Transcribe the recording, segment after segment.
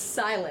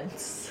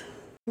Silence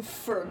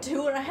for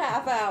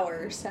 2.5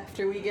 hours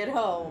after we get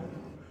home.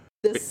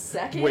 The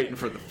second... Waiting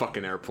for the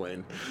fucking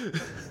airplane.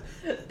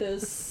 The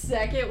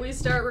second we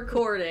start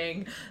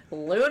recording,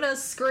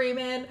 Luna's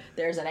screaming,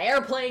 there's an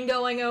airplane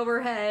going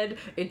overhead,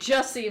 it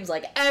just seems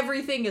like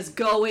everything is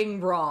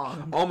going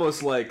wrong.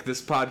 Almost like this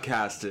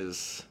podcast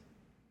is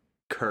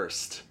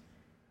cursed.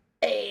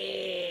 And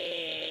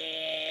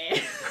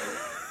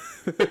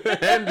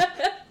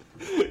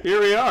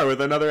here we are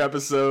with another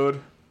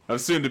episode of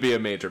soon to be a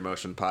Major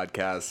Motion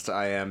podcast.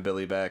 I am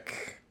Billy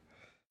Beck.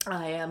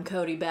 I am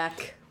Cody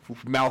Beck.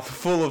 Mouth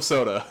full of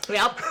soda.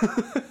 Yep.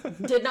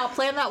 Did not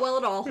plan that well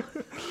at all.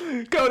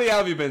 Cody, how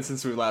have you been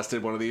since we last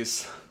did one of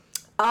these?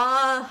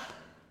 Oh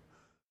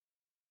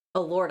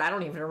Lord, I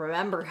don't even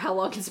remember how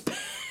long it's been.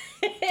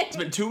 It's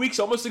been 2 weeks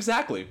almost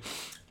exactly.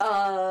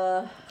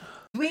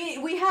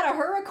 We had a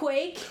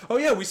hurricane. Oh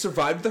yeah, we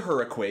survived the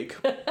hurricane.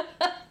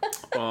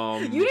 You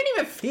didn't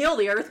even feel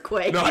the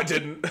earthquake. No, I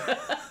didn't.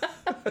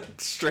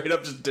 Straight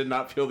up just did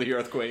not feel the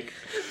earthquake.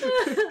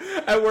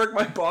 At work,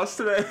 my boss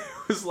today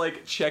was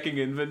like checking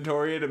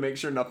inventory to make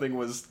sure nothing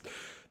was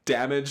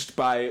damaged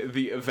by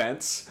the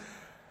events.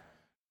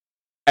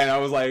 And I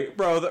was like,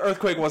 bro, the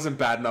earthquake wasn't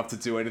bad enough to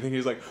do anything. He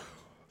was like,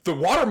 the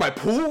water in my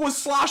pool was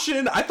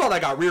sloshing. I thought I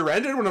got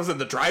rear-ended when I was in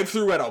the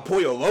drive-thru at El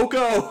Pollo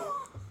Loco.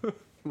 I'm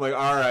like,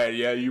 all right,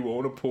 yeah, you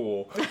own a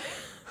pool.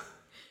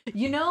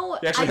 You know,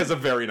 he actually has a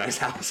very nice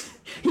house.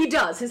 He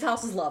does. His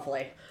house is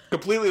lovely.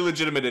 Completely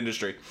legitimate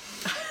industry.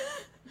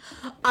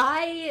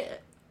 I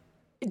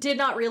did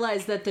not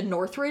realize that the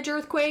Northridge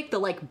earthquake, the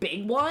like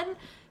big one,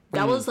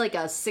 that was like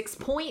a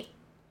 6.8.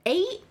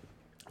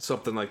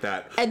 Something like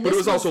that. And but it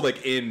was also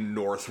like in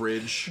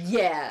Northridge.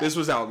 Yeah. This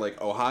was out like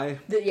Ojai.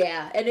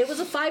 Yeah, and it was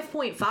a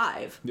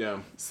 5.5. Yeah.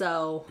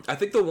 So. I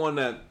think the one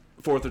at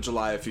 4th of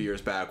July a few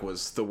years back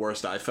was the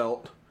worst I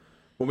felt.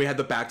 When we had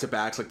the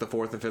back-to-backs, like the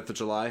 4th and 5th of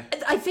July.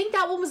 I think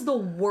that one was the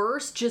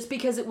worst just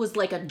because it was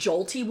like a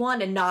jolty one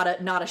and not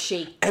a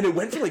shake. And it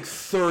went for like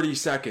 30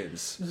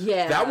 seconds.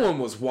 Yeah. That one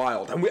was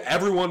wild. And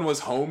everyone was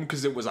home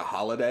because it was a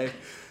holiday.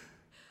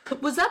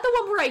 Was that the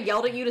one where I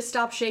yelled at you to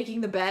stop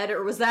shaking the bed,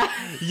 or was that...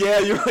 Yeah,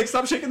 you were like,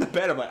 stop shaking the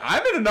bed. I'm like,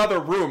 I'm in another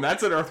room.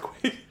 That's an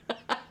earthquake.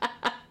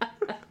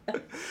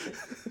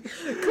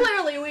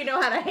 Clearly, we know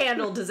how to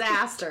handle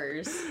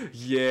disasters.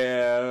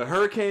 Yeah,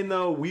 hurricane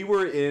though, we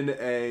were in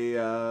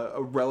a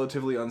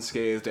relatively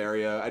unscathed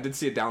area. I did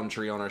see a downed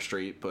tree on our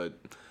street, but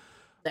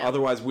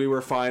otherwise we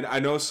were fine. I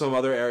know some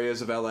other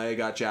areas of LA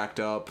got jacked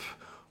up.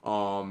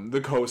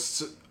 The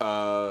coasts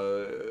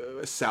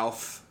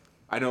south,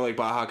 I know like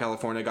Baja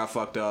California got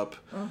fucked up.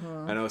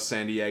 Mm-hmm. I know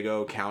San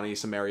Diego County,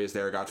 some areas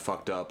there got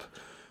fucked up.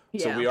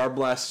 Yeah. So we are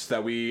blessed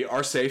that we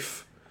are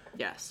safe.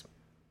 Yes.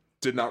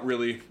 Did not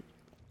really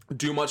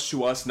do much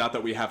to us, not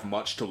that we have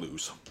much to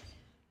lose.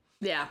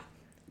 Yeah.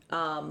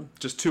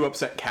 Just 2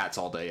 upset cats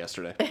all day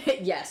yesterday.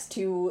 Yes,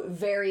 2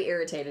 very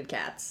irritated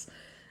cats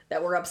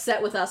that were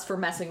upset with us for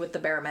messing with the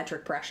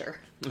barometric pressure.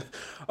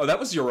 Oh,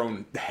 that was your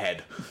own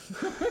head.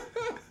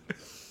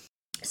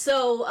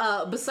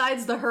 So,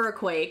 besides the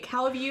hurricane,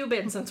 how have you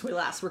been since we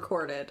last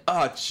recorded?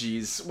 Oh,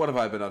 jeez. What have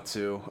I been up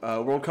to?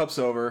 World Cup's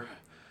over.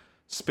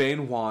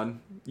 Spain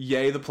won.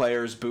 Yay the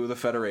players, boo the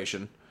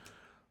federation.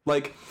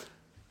 Like,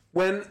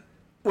 when...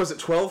 Was it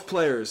 12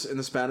 players in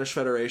the Spanish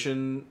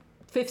Federation?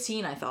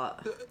 15, I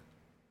thought.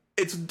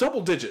 It's double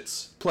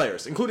digits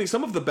players, including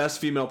some of the best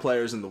female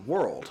players in the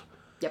world.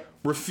 Yep.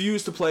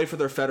 Refuse to play for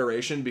their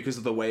federation because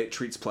of the way it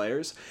treats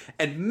players.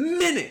 And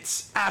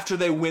minutes after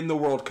they win the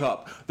World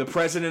Cup, the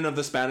president of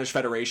the Spanish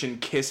Federation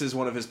kisses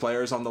one of his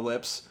players on the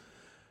lips.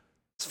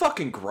 It's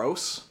fucking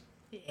gross.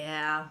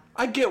 Yeah.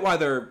 I get why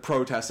they're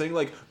protesting.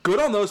 Like,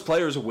 good on those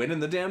players winning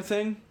the damn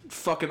thing.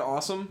 Fucking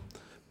awesome.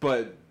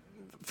 But...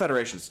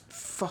 Federation's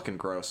fucking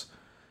gross.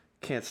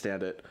 Can't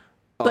stand it.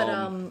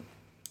 But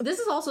this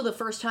is also the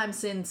first time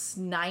since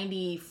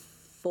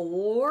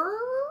 '94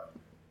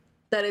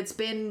 that it's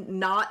been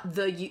not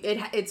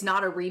it's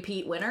not a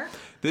repeat winner.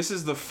 This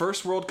is the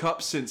first World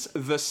Cup since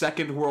the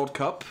second World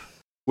Cup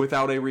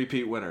without a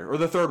repeat winner, or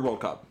the third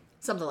World Cup.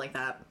 Something like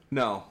that.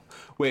 No,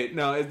 wait,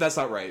 no, that's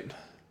not right.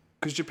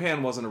 Because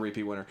Japan wasn't a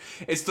repeat winner.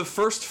 It's the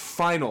first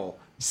final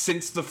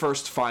since the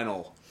first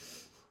final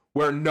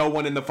where no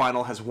one in the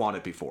final has won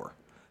it before.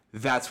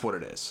 That's what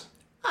it is.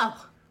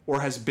 Oh. Or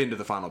has been to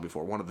the final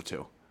before, one of the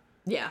two.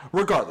 Yeah.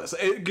 Regardless,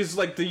 because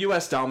like the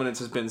U.S. dominance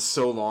has been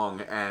so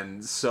long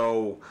and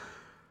so...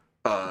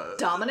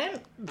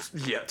 dominant?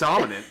 Yeah,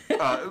 dominant.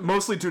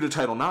 Mostly due to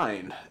Title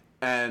IX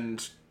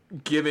and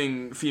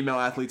giving female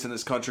athletes in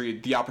this country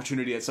the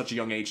opportunity at such a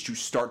young age to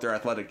start their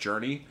athletic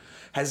journey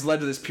has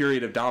led to this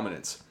period of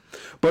dominance.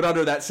 But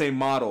under that same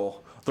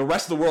model, the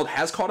rest of the world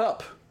has caught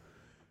up.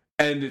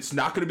 And it's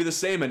not going to be the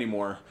same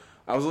anymore.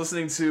 I was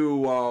listening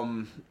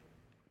to...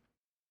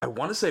 I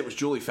want to say it was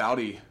Julie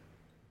Foudy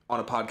on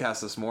a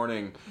podcast this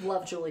morning.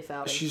 Love Julie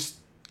Foudy. She's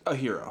a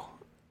hero.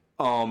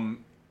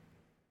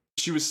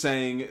 she was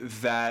saying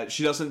that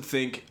she doesn't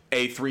think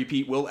a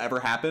three-peat will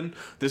ever happen.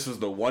 This was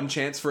the one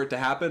chance for it to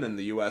happen, and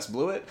the U.S.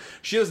 blew it.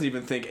 She doesn't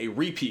even think a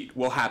repeat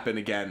will happen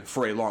again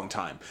for a long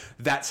time.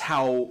 That's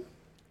how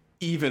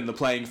even the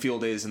playing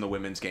field is in the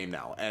women's game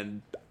now.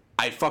 And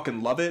I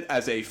fucking love it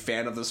as a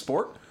fan of the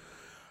sport.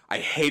 I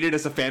hate it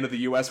as a fan of the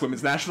U.S.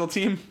 women's national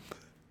team.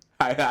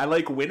 I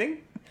like winning.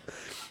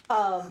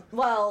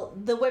 Well,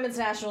 the women's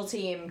national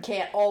team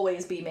can't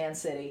always be Man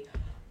City.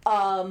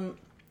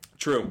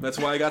 True. That's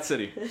why I got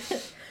City.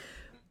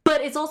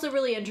 But it's also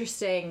really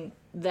interesting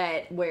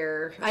that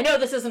I know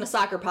this isn't a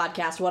soccer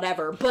podcast,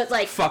 whatever, but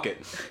like... Fuck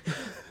it.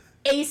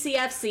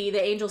 ACFC,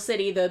 the Angel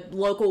City, the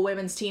local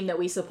women's team that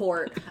we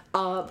support,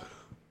 4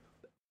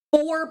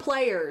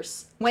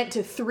 players went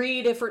to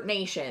 3 different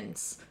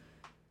nations.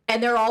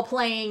 And they're all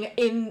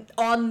playing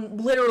on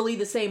literally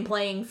the same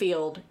playing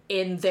field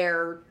in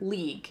their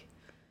league.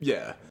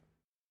 Yeah.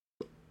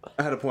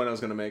 I had a point I was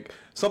going to make.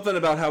 Something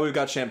about how we've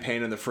got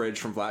champagne in the fridge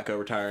from Vlatko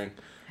retiring.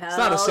 It's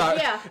not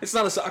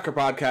a soccer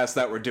podcast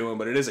that we're doing,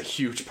 but it is a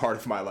huge part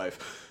of my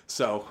life.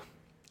 So,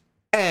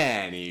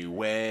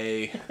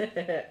 anyway.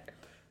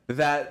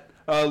 That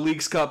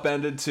Leagues Cup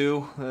ended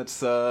too.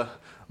 That's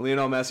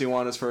Lionel Messi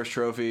won his first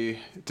trophy,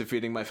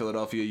 defeating my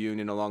Philadelphia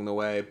Union along the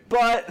way.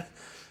 But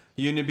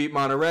Union beat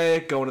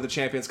Monterrey, going to the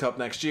Champions Cup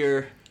next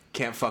year.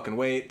 Can't fucking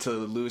wait to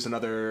lose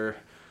another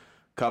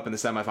cup in the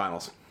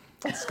semifinals.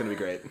 It's gonna be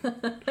great.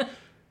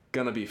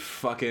 Gonna be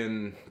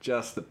fucking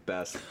just the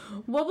best.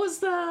 What was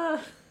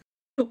the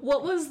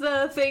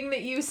thing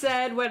that you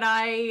said when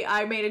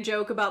I made a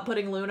joke about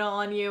putting Luna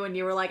on you and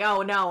you were like,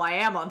 oh no, I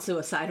am on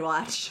suicide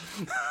watch?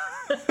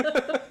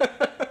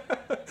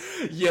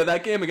 Yeah,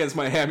 that game against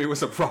Miami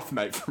was a rough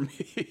night for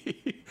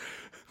me.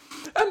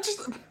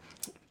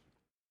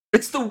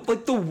 It's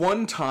the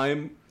one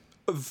time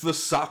the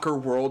soccer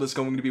world is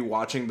going to be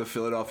watching the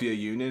Philadelphia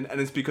Union, and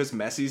it's because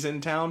Messi's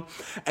in town,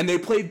 and they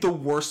played the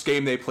worst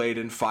game they played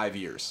in 5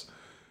 years.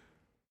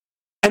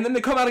 And then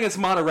they come out against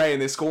Monterrey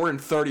and they score in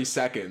 30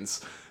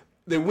 seconds.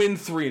 They win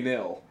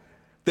 3-0.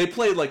 They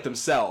played like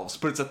themselves,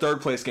 but it's a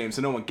third place game,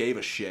 so no one gave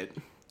a shit.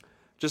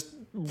 Just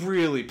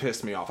really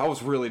pissed me off. I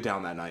was really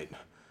down that night.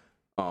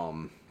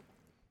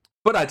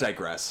 But I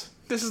digress.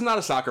 This is not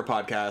a soccer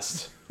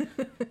podcast.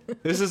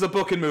 This is a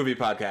book and movie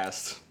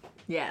podcast.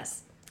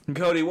 Yes.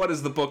 Cody, what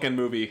is the book and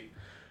movie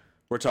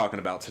we're talking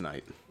about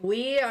tonight?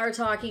 We are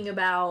talking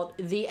about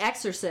The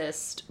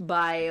Exorcist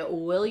by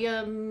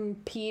William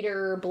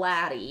Peter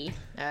Blatty.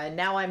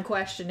 Now I'm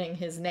questioning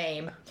his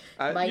name.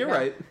 You're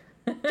right.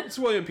 It's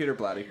William Peter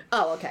Blatty.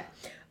 Oh, okay.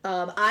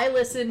 I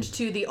listened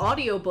to the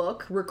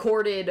audiobook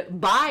recorded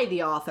by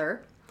the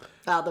author,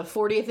 the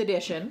 40th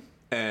edition.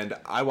 And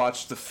I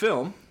watched the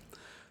film,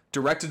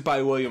 directed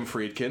by William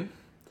Friedkin,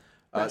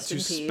 to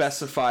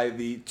specify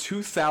the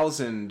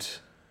 2000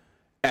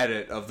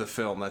 edit of the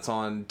film that's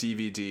on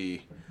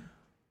DVD.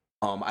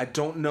 I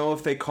don't know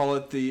if they call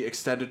it the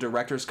extended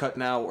director's cut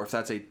now or if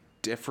that's a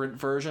different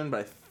version, but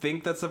I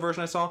think that's the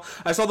version I saw.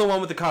 I saw the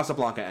one with the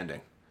Casablanca ending.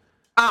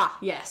 Ah,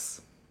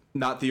 yes.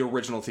 Not the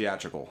original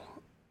theatrical.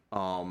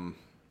 I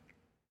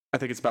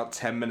think it's about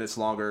 10 minutes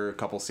longer, a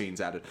couple scenes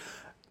added.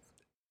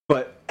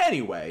 But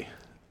anyway,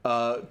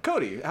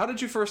 Cody, how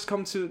did you first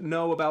come to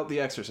know about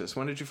The Exorcist?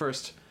 When did you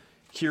first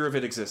hear of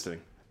it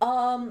existing?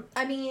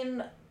 I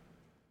mean,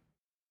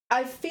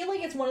 I feel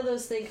like it's one of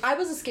those things. I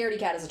was a scaredy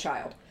cat as a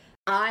child.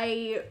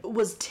 I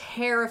was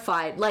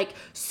terrified. Like,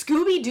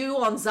 Scooby-Doo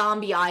on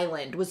Zombie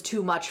Island was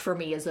too much for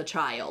me as a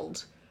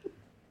child.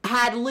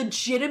 Had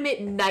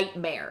legitimate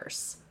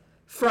nightmares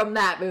from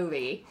that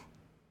movie.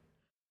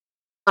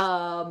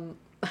 I'm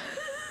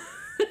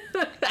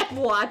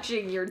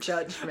watching your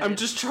judgment. I'm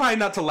just trying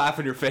not to laugh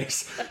in your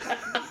face.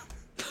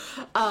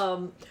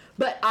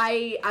 But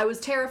I was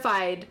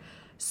terrified.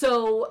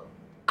 So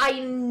I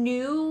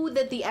knew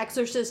that The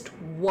Exorcist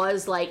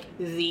was like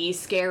the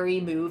scary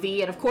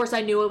movie, and of course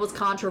I knew it was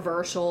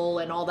controversial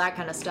and all that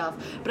kind of stuff,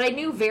 but I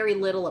knew very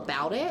little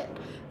about it.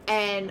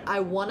 And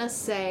I want to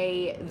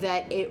say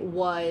that it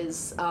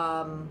was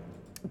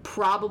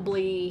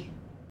probably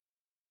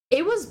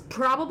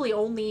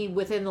only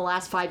within the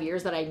last 5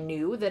 years that I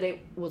knew that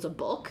it was a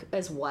book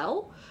as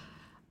well.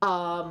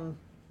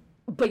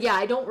 But yeah,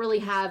 I don't really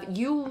have...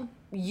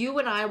 You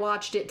and I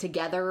watched it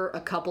together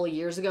a couple of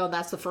years ago, and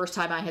that's the first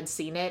time I had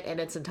seen it in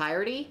its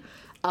entirety.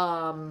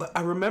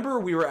 I remember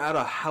we were at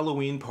a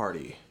Halloween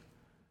party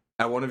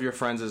at one of your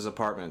friends'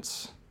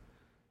 apartments,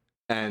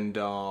 and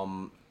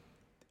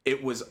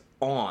it was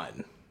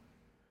on.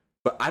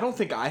 But I don't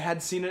think I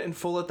had seen it in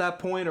full at that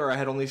point, or I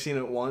had only seen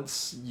it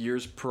once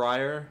years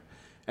prior,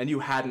 and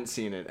you hadn't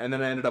seen it. And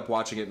then I ended up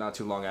watching it not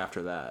too long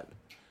after that.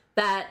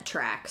 That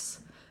tracks.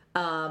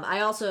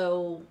 I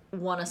also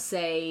want to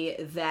say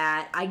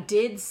that I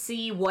did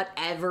see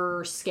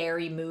whatever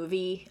scary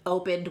movie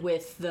opened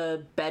with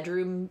the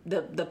bedroom,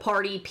 the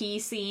party pee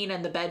scene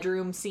and the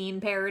bedroom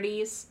scene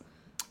parodies.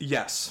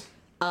 Yes.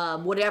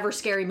 Whatever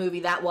scary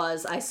movie that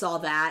was, I saw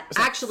that. Is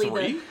that actually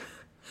 3?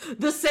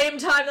 the same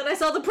time that I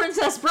saw The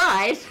Princess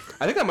Bride.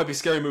 I think that might be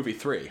Scary Movie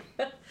 3.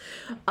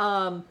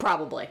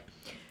 Probably.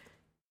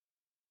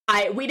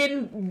 I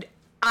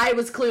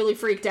was clearly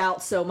freaked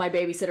out, so my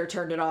babysitter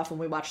turned it off and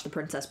we watched The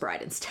Princess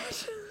Bride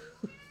instead.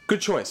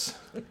 Good choice.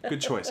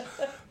 Good choice.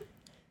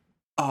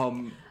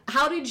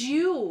 How were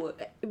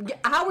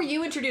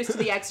you introduced to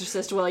The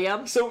Exorcist,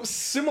 William? So,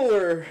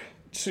 similar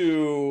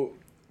to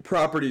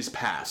Properties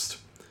Past,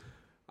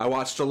 I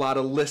watched a lot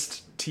of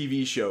list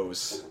TV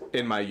shows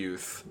in my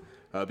youth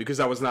because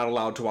I was not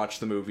allowed to watch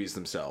the movies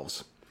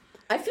themselves.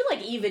 I feel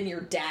like even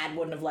your dad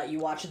wouldn't have let you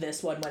watch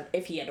this one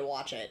if he had to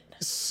watch it.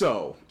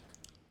 So,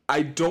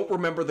 I don't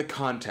remember the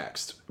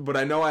context, but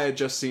I know I had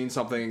just seen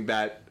something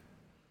that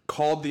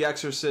called The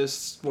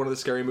Exorcist one of the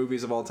scary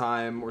movies of all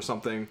time or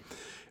something.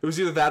 It was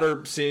either that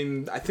or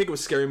seeing, I think it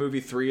was Scary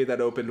Movie 3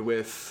 that opened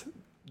with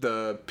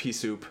the pea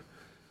soup.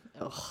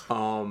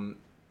 Ugh.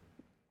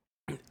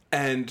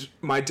 And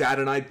my dad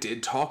and I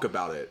did talk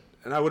about it.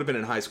 And I would have been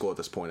in high school at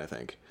this point, I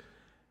think.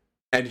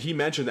 And he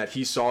mentioned that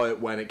he saw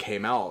it when it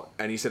came out.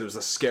 And he said it was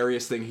the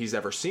scariest thing he's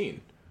ever seen.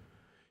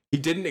 He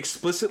didn't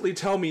explicitly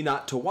tell me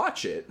not to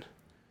watch it.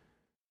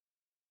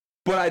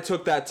 But I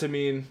took that to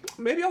mean,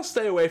 maybe I'll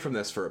stay away from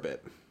this for a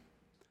bit.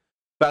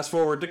 Fast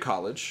forward to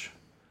college.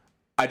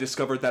 I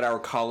discovered that our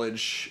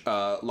college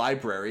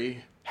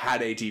library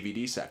had a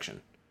DVD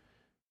section.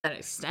 An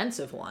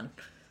extensive one.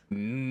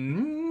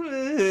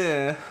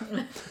 It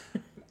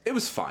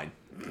was fine.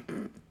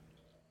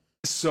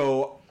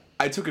 So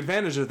I took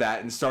advantage of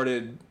that and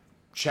started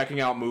checking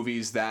out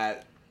movies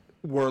that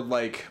were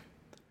like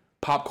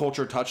pop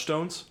culture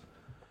touchstones.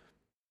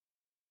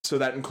 So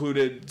that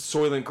included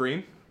Soylent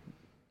Green.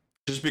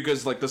 Just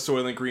because like the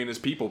Soylent Green is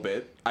people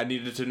bit, I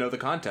needed to know the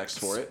context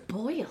for it.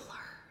 Spoilers.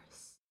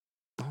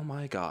 Oh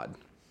my god.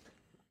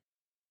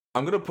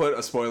 I'm gonna put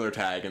a spoiler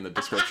tag in the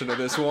description of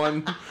this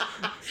one.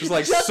 Just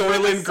like just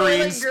Soylent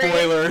Green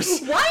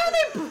spoilers. Why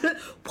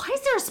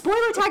is there a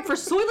spoiler tag for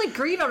Soylent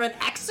Green on an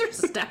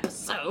Exorcist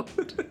episode?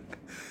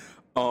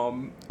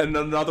 And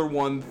another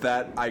one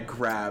that I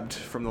grabbed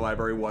from the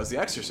library was The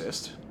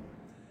Exorcist.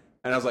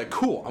 And I was like,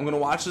 cool, I'm gonna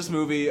watch this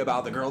movie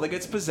about the girl that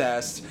gets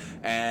possessed,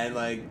 and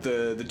like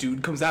the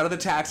dude comes out of the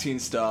taxi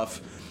and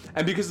stuff.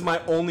 And because my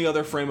only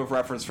other frame of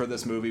reference for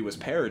this movie was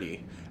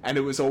parody, and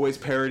it was always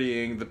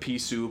parodying the pea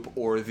soup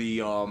or the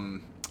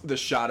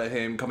shot of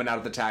him coming out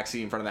of the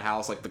taxi in front of the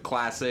house, like the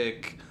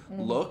classic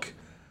look.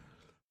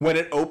 When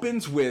it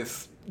opens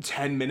with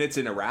 10 minutes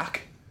in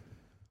Iraq,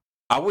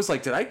 I was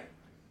like, did I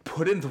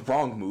put in the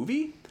wrong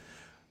movie?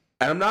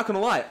 And I'm not gonna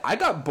lie, I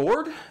got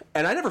bored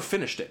and I never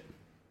finished it.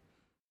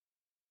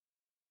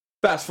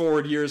 Fast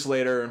forward years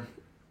later,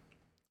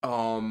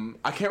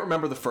 I can't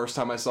remember the first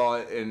time I saw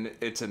it in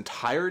its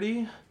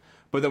entirety,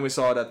 but then we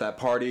saw it at that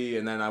party,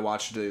 and then I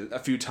watched it a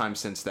few times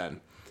since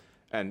then,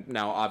 and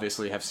now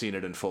obviously have seen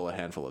it in full a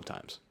handful of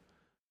times.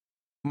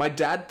 My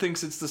dad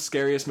thinks it's the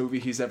scariest movie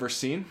he's ever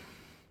seen.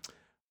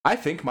 I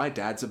think my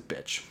dad's a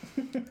bitch.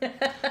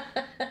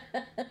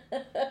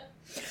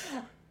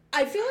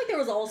 I feel like there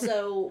was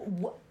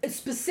also,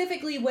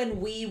 specifically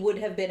when we would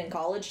have been in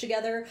college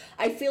together,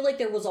 I feel like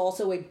there was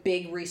also a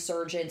big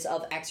resurgence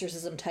of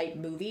exorcism-type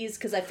movies,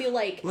 because I feel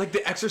like... Like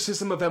The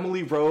Exorcism of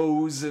Emily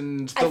Rose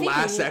and The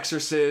Last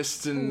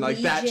Exorcist, and like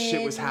that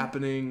shit was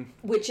happening.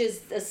 Which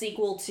is a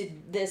sequel to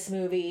this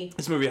movie.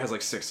 This movie has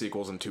like 6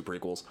 sequels and 2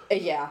 prequels.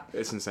 Yeah.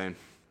 It's insane.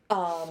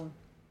 But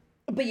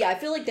yeah, I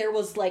feel like there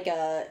was like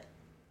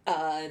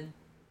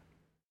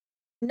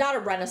not a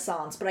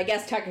renaissance, but I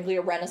guess technically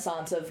a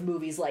renaissance of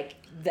movies like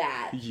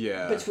that.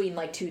 Yeah. Between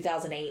like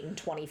 2008 and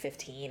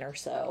 2015 or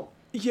so.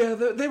 Yeah,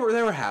 they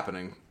were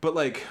happening. But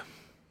like,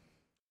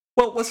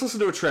 well, let's listen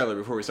to a trailer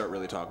before we start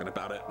really talking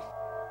about it.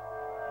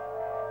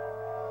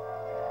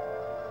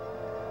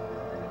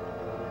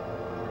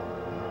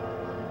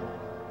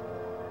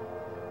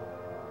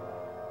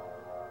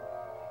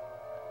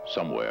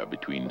 Somewhere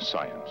between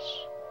science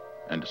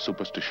and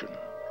superstition,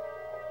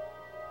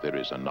 there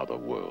is another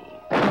world.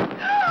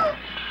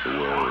 The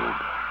world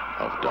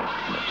of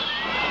darkness.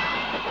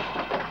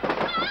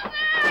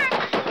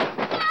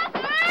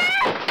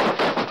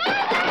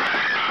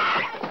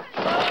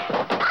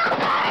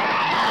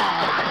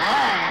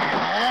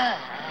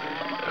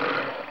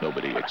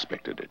 Nobody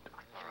expected it.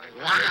 All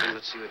right,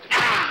 let's see what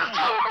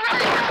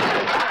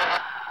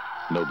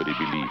Nobody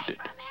believed it.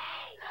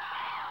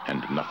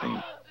 And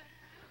nothing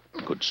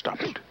could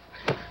stop it.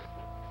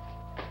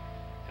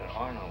 There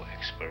are no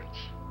experts.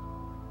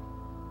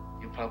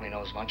 You probably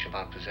know as much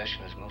about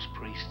possession as most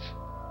priests.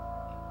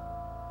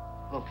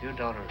 Look, your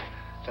daughter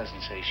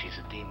doesn't say she's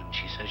a demon.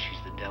 She says she's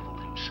the devil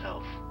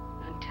himself.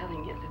 I'm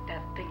telling you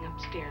that thing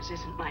upstairs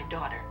isn't my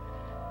daughter.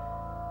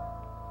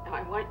 Now,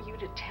 I want you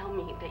to tell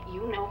me that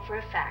you know for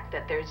a fact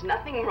that there's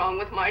nothing wrong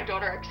with my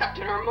daughter except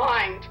in her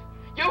mind.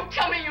 You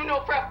tell me you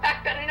know for a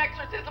fact that an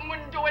exorcism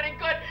wouldn't do any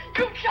good.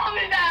 You tell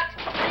me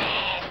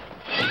that!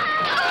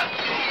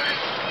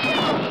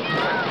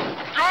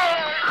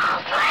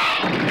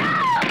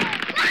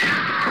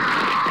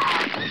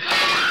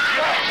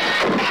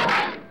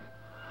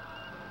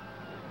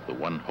 The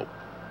one hope.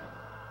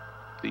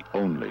 The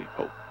only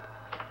hope.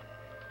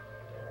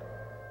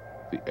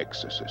 The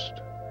Exorcist.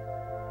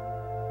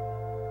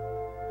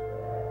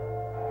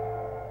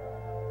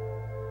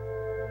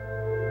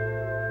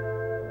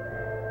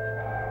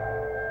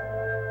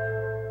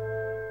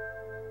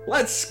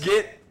 let's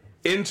get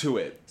into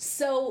it.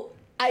 So,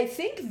 I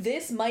think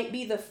this might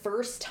be the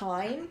first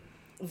time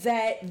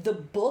that the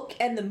book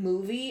and the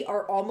movie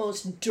are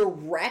almost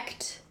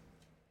direct,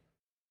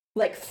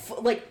 like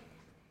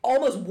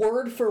almost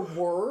word for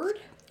word.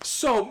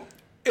 So,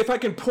 if I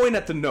can point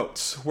at the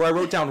notes where I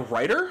wrote down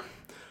writer,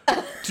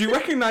 do you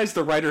recognize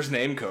the writer's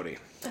name, Cody?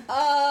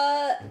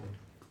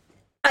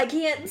 I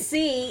can't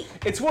see.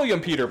 It's William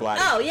Peter Blatty.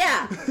 Oh,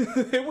 yeah.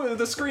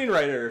 The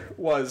screenwriter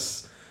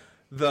was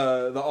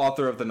the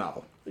author of the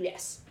novel.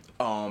 Yes.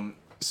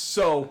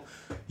 So,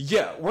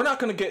 yeah, we're not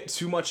going to get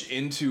too much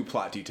into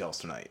plot details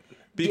tonight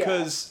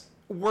because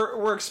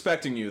we're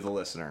expecting you, the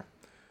listener,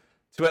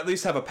 to at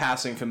least have a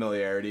passing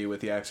familiarity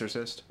with The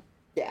Exorcist.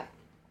 Yeah.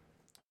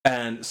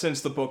 And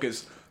since the book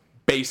is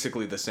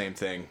basically the same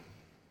thing,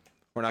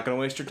 we're not going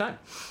to waste your time.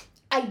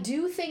 I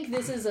do think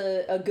this is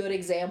a good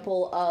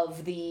example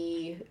of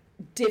the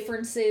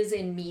differences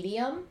in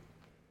medium,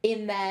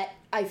 in that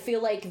I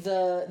feel like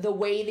the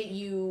way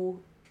that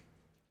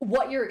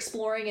what you're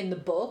exploring in the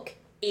book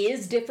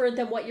is different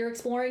than what you're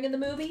exploring in the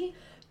movie.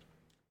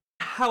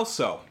 How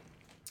so?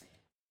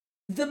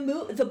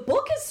 The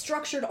book is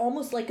structured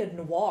almost like a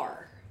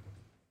noir.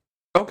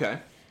 Okay.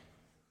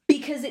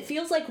 Because it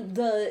feels like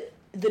the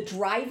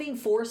driving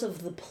force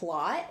of the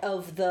plot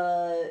of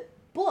the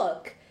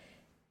book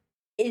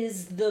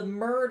is the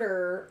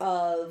murder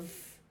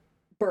of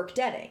Burke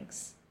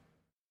Dennings.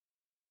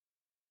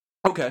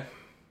 Okay.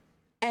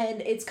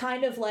 And it's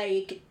kind of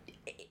like,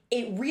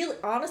 it really,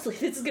 honestly,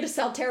 this is going to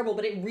sound terrible,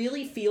 but it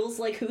really feels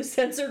like Who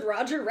Censored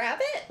Roger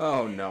Rabbit?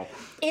 Oh, no.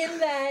 In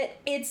that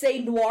it's a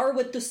noir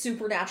with the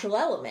supernatural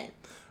element.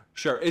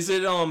 Sure. Is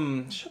it,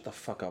 shut the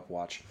fuck up,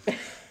 Watch. God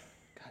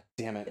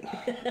damn it.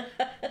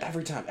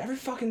 Every time. Every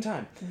fucking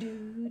time.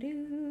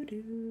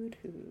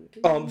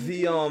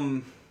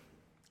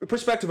 The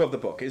perspective of the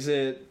book, is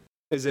it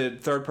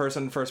third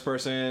person, first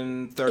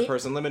person, third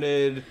person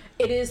limited?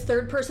 It is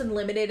third person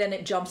limited, and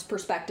it jumps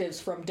perspectives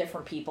from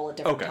different people at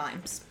different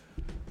times.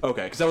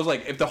 Okay, because I was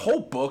like, if the whole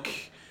book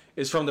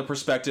is from the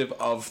perspective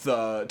of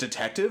the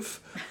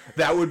detective,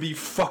 that would be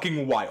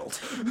fucking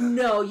wild.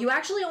 No, you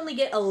actually only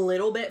get a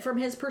little bit from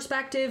his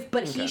perspective,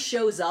 but he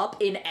shows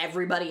up in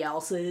everybody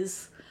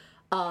else's.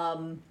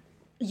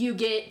 You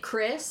get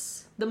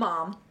Chris, the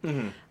mom.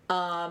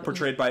 Mm-hmm.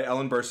 Portrayed by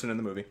Ellen Burstyn in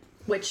the movie.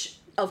 Which,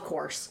 of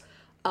course.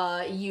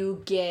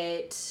 You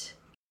get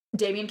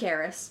Damien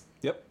Karras.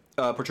 Yep.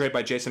 Portrayed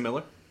by Jason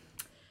Miller.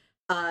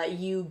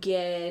 You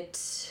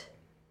get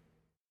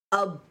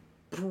a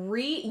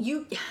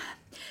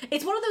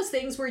it's one of those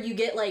things where you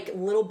get like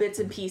little bits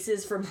and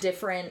pieces from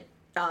different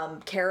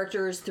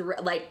characters through,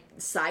 like,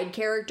 side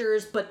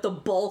characters, but the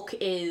bulk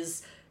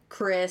is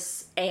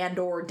Chris and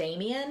or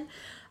Damien.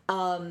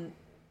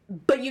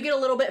 But you get a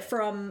little bit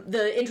from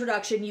the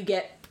introduction. You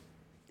get,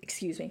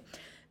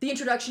 the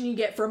introduction you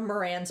get from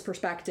Moran's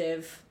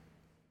perspective.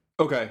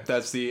 Okay,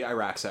 that's the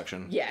Iraq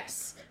section.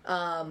 Yes.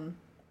 And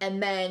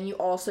then you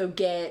also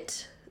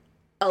get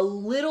a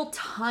little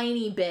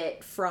tiny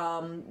bit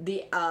from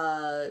the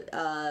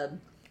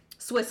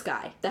Swiss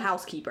guy, the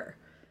housekeeper.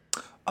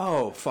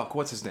 Oh, fuck,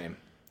 what's his name?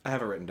 I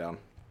have it written down.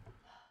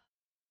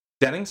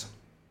 Dennings?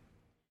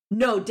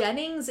 No,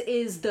 Dennings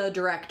is the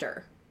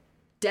director.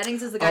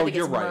 Dennings is the guy that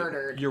gets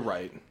murdered. You're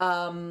right.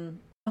 Oh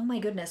my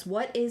goodness,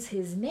 what is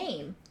his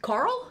name?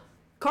 Carl?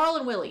 Carl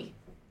and Willie,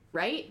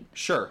 right?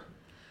 Sure.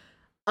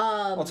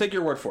 I'll take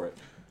your word for it.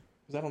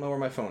 Because I don't know where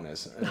my phone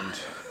is. And...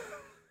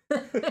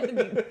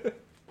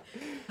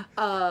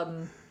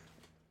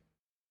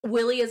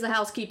 Willie is the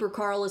housekeeper,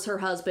 Carl is her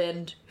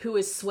husband, who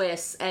is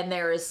Swiss, and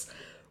there's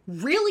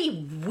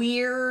really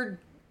weird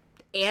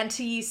I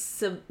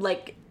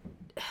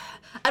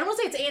don't want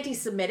to say it's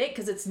anti-Semitic,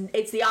 because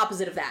it's the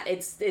opposite of that.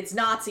 It's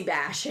Nazi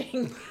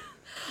bashing.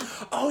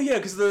 Oh yeah,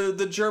 because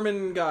the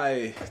German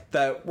guy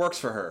that works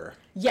for her.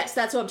 Yes,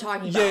 that's what I'm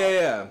talking about.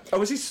 Yeah. Oh,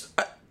 was he?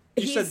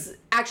 He's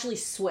actually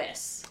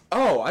Swiss.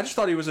 Oh, I just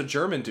thought he was a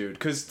German dude,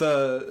 because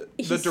the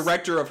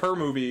director of her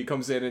movie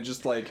comes in and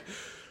just like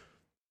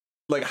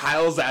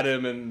hiles at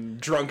him and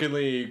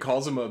drunkenly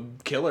calls him a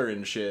killer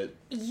and shit.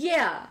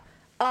 Yeah.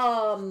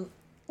 I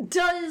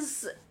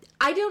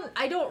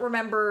don't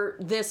remember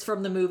this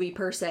from the movie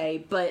per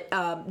se, but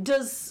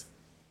does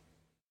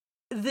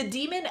the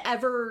demon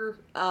ever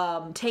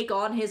take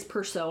on his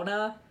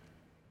persona?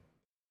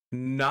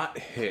 Not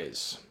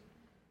his.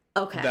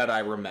 Okay. That I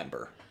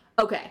remember.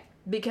 Okay.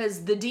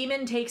 Because the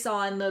demon takes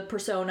on the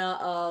persona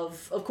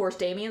of course,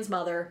 Damien's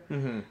mother.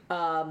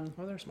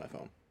 Mm-hmm. There's my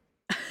phone.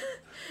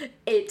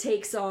 It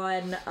takes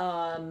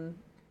on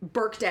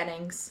Burke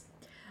Dennings.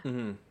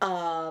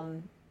 Mm-hmm.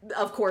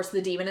 Of course,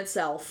 the demon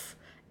itself.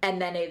 And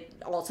then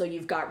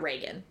you've got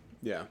Reagan.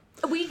 Yeah.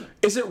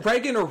 Is it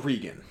Reagan or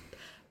Regan?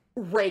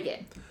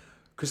 Reagan.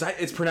 Because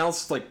it's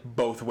pronounced like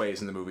both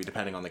ways in the movie,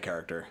 depending on the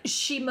character.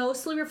 She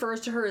mostly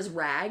refers to her as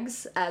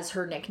Rags as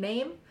her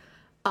nickname.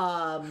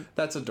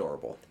 That's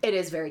adorable. It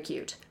is very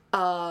cute.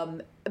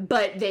 But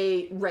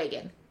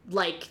Reagan,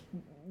 like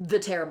the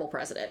terrible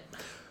president.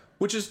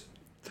 Which is,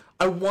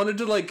 I wanted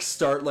to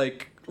start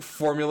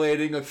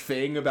formulating a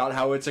thing about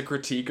how it's a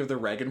critique of the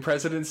Reagan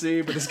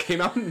presidency, but this came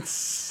out in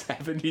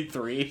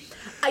 73.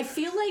 I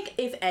feel like,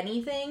 if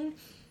anything,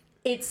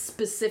 it's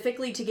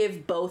specifically to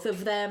give both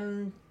of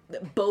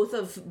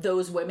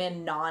those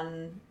women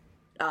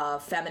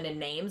feminine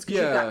names.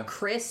 Because you've got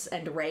Chris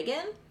and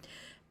Reagan,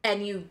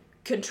 and you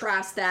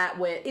contrast that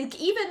with...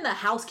 Even the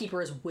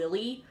housekeeper is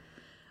Willie.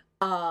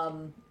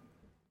 And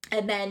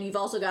then you've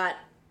also got...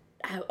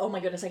 Oh my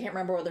goodness, I can't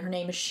remember whether her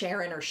name is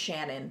Sharon or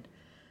Shannon.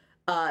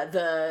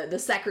 The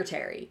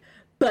secretary.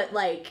 But,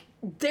 like,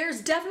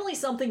 there's definitely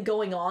something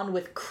going on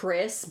with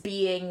Chris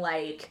being,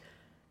 like,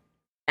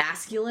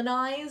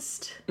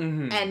 masculinized.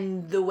 Mm-hmm.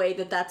 And the way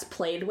that that's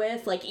played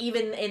with. Like,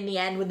 even in the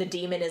end when the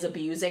demon is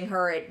abusing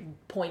her, it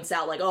points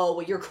out, like, oh,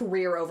 well, your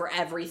career over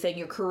everything.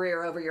 Your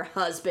career over your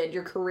husband.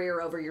 Your career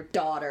over your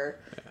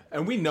daughter. Yeah.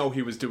 And we know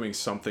he was doing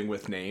something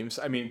with names.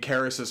 I mean,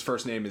 Karis's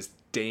first name is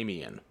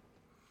Damien.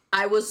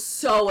 I was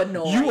so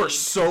annoyed. You were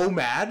so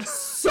mad?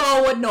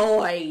 So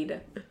annoyed.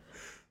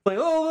 Like,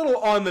 oh, a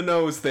little on the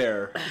nose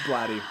there,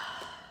 Blatty.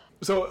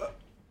 So,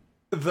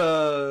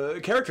 the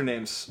character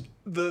names,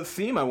 the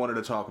theme I wanted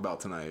to talk about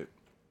tonight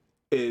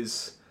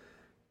is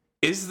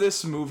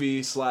this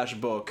movie /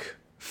 book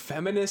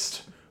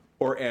feminist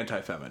or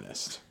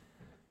anti-feminist?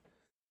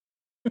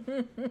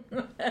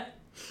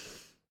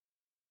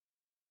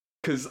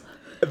 Because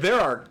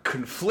there are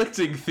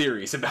conflicting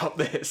theories about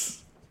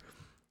this.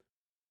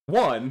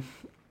 One,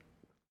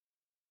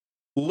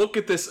 look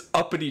at this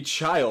uppity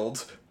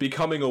child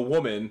becoming a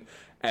woman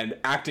and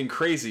acting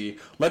crazy.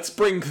 Let's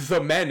bring the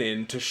men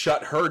in to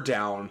shut her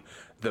down.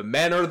 The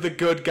men are the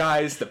good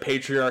guys. The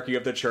patriarchy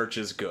of the church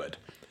is good.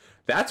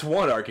 That's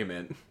one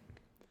argument.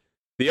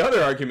 The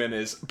other argument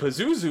is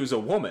Pazuzu's a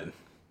woman.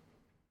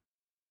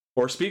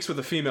 Or speaks with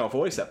a female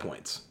voice at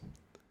points.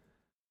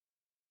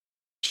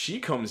 She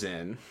comes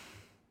in,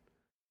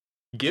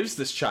 gives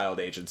this child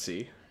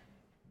agency,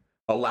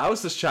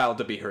 allows this child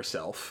to be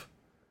herself.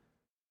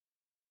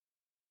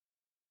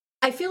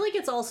 I feel like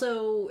it's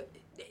also...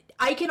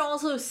 I can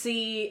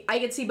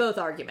see both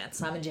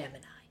arguments. I'm a Gemini.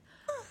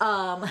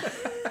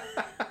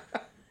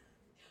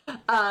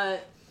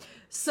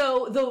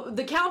 So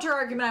the counter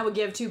argument I would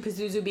give to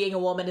Pazuzu being a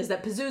woman is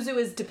that Pazuzu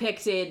is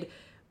depicted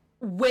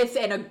with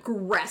an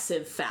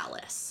aggressive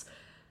phallus.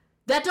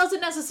 That doesn't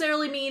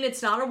necessarily mean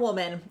it's not a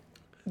woman.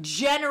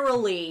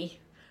 Generally,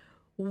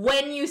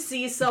 when you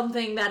see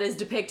something that is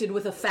depicted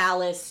with a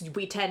phallus,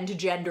 we tend to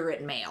gender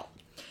it male.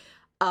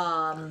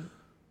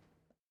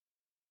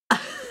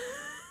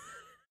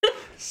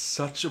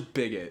 Such a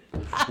bigot.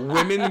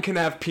 Women can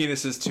have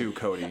penises too,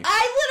 Cody.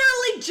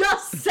 I literally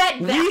just said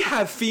that. We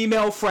have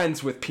female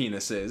friends with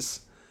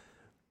penises.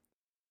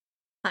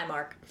 Hi,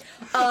 Mark.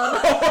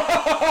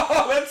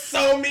 That's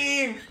so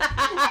mean.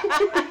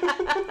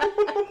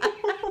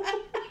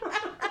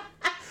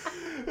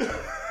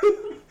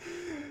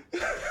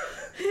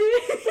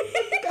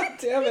 God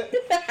damn it.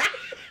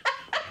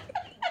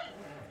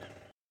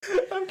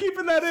 I'm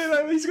keeping that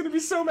in. He's going to be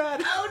so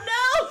mad. Oh,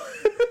 no.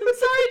 I'm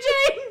sorry,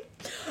 Jane.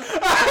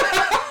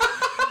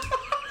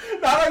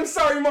 Not I'm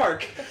sorry,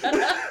 Mark. No.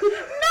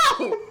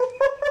 Why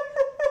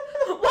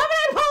would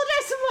I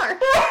apologize to Mark?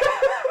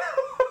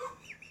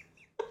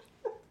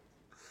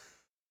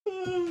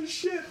 Oh,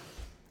 shit.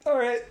 All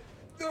right.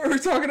 We're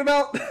talking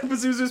about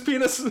Pazuzu's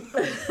penis.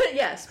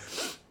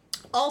 Yes.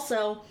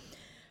 Also,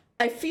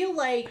 I feel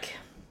like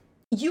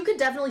you could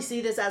definitely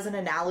see this as an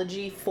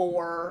analogy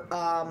for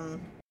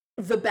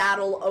the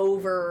battle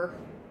over...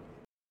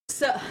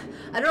 So,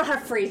 I don't know how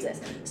to phrase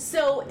this.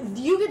 So,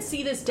 you could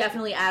see this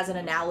definitely as an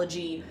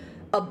analogy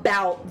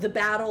about the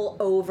battle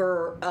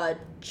over a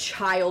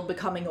child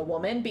becoming a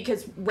woman,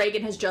 because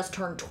Reagan has just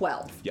turned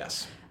 12.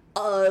 Yes.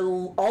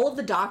 All of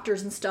the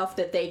doctors and stuff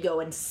that they go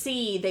and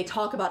see, they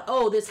talk about,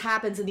 oh, this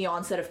happens in the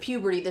onset of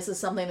puberty, this is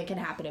something that can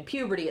happen in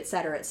puberty,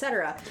 etc.,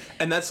 etc.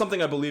 And that's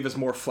something I believe is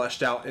more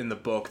fleshed out in the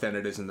book than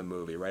it is in the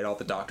movie, right? All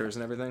the doctors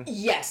and everything?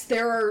 Yes,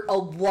 there are a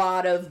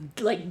lot of,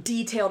 like,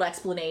 detailed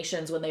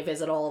explanations when they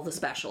visit all of the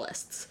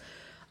specialists.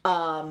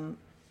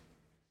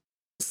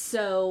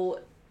 So...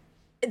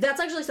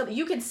 that's actually something,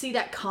 you can see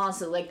that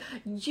constantly. Like,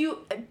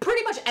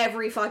 pretty much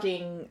every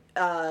fucking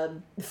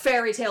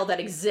fairy tale that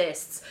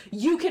exists,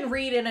 you can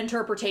read an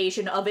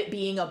interpretation of it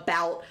being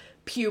about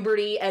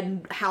puberty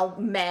and how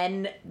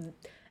men,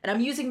 and I'm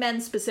using men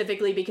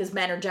specifically because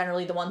men are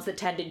generally the ones that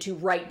tended to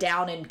write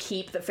down and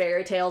keep the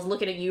fairy tales.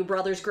 Looking at you,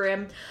 Brothers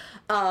Grimm.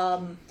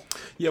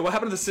 Yeah, what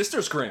happened to the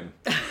Sisters Grimm?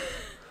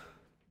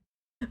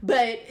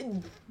 But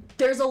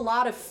there's a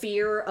lot of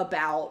fear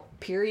about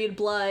period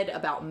blood,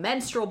 about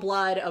menstrual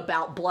blood,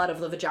 about blood of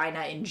the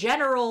vagina in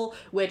general,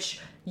 which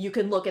you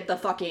can look at the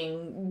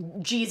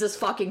fucking Jesus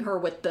fucking her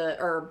with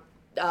the, or,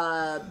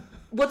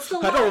 what's the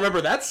line? I don't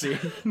remember that scene.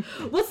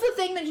 What's the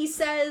thing that he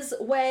says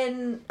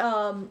when,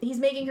 he's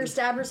making her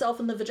stab herself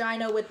in the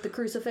vagina with the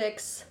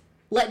crucifix?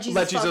 Let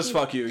Jesus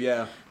fuck you,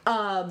 yeah.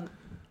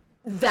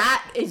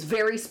 That is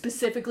very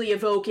specifically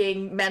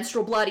evoking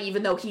menstrual blood,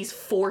 even though he's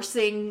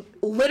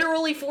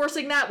literally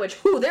forcing that, which,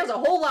 there's a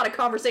whole lot of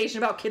conversation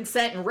about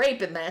consent and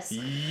rape in this.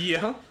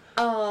 Yeah.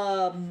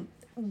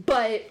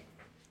 But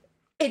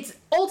it's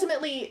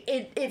ultimately,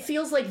 it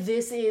feels like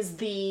this is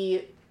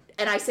the,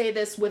 and I say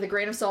this with a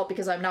grain of salt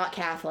because I'm not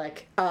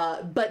Catholic,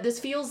 but this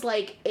feels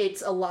like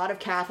it's a lot of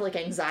Catholic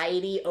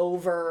anxiety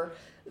over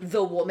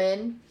the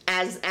woman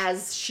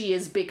as she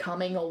is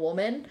becoming a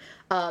woman.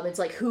 It's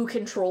like, who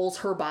controls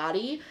her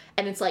body?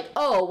 And it's like,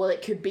 oh, well,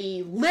 it could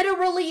be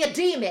literally a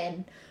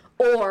demon,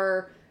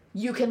 or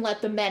you can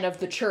let the men of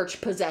the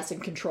church possess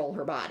and control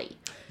her body.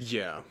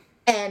 Yeah.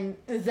 And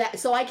that,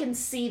 so I can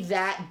see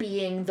that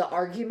being the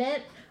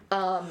argument.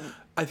 I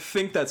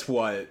think that's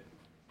what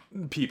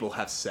people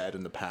have said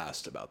in the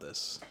past about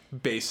this.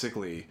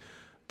 Basically,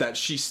 that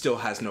she still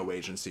has no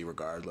agency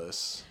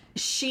regardless.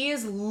 She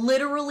is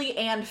literally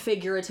and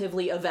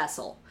figuratively a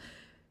vessel.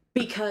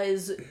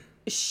 Because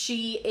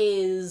she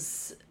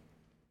is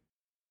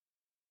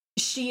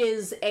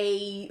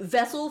a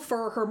vessel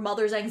for her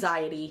mother's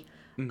anxiety.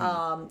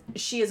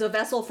 She is a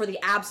vessel for the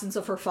absence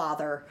of her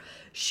father.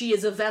 She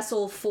is a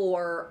vessel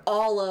for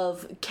all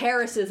of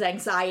Karis's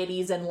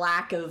anxieties and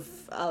lack of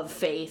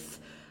faith.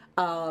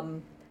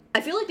 I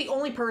feel like the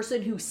only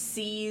person who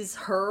sees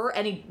her,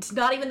 and it's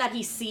not even that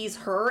he sees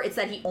her, it's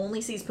that he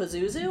only sees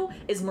Pazuzu,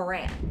 is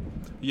Moran.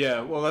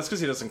 Yeah, well, that's because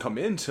he doesn't come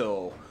in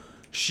till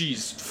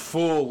she's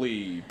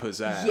fully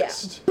possessed. Yeah,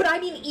 but I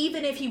mean,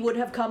 even if he would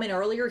have come in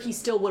earlier, he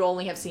still would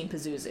only have seen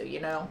Pazuzu, you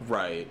know?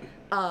 Right.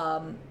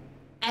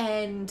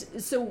 And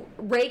so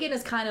Reagan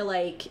is kind of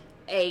like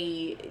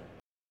a,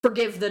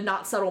 forgive the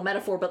not subtle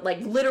metaphor, but like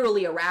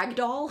literally a rag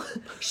doll.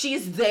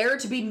 She's there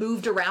to be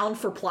moved around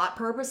for plot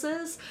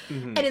purposes.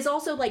 And it's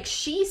also like,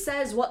 she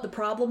says what the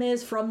problem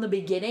is from the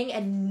beginning,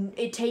 and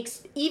it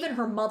takes, even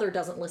her mother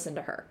doesn't listen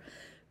to her.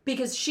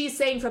 Because she's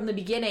saying from the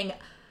beginning,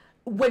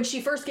 when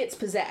she first gets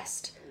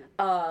possessed,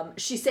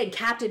 she's saying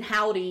Captain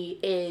Howdy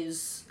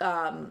is,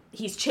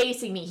 he's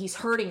chasing me, he's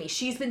hurting me.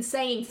 She's been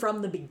saying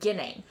from the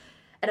beginning.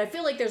 And I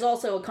feel like there's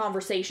also a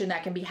conversation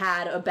that can be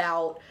had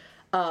about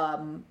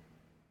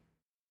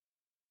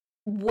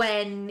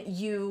when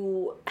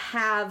you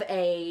have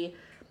a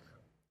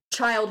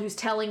child who's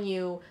telling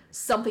you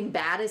something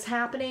bad is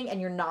happening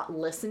and you're not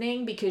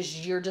listening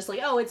because you're just like,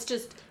 oh, it's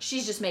just,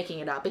 she's just making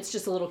it up. It's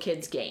just a little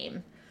kid's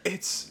game.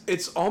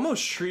 It's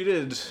almost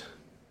treated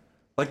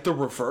like the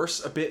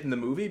reverse a bit in the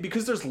movie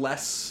because there's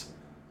less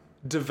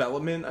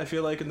development, I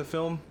feel like, in the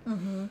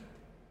film.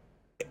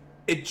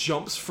 It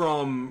jumps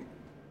from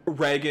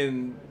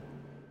Reagan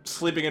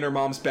sleeping in her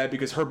mom's bed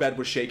because her bed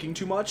was shaking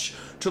too much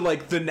to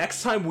like the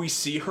next time we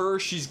see her,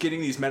 she's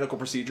getting these medical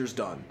procedures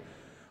done.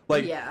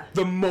 Like,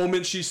 the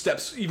moment she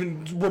steps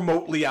even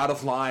remotely out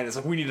of line, it's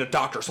like, we need a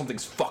doctor,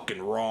 something's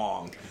fucking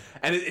wrong.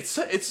 And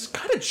it's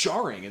kind of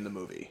jarring in the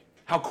movie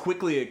how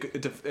quickly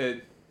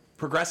it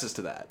progresses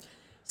to that.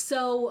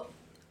 So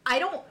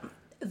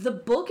the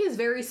book is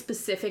very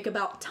specific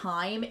about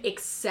time,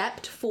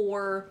 except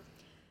for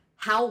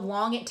how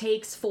long it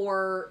takes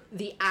for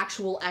the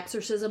actual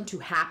exorcism to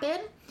happen,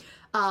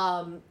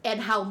 and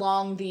how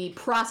long the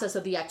process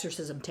of the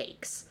exorcism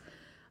takes.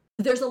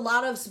 There's a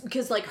lot of,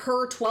 because like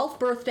her 12th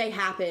birthday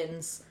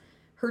happens,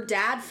 her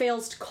dad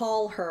fails to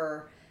call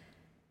her,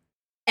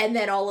 and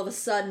then all of a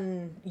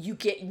sudden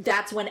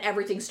that's when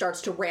everything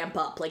starts to ramp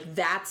up. Like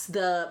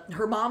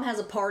her mom has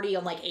a party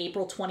on like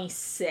April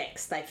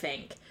 26th, I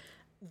think.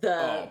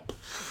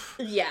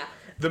 Yeah.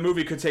 The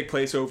movie could take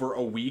place over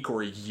a week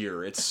or a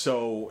year. It's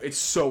so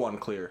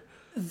unclear.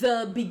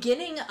 The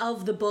beginning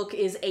of the book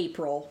is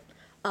April,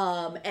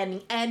 and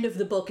the end of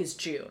the book is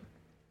June.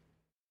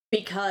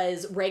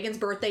 Because Reagan's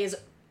birthday is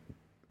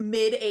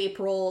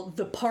mid-April.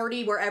 The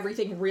party where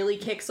everything really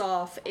kicks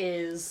off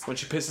is... when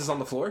she pisses on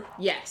the floor?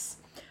 Yes.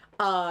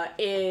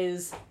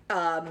 Is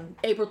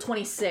April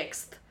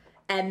 26th.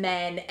 And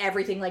then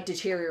everything, like,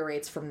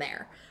 deteriorates from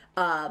there.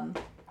 And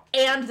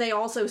they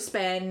also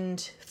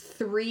spend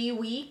 3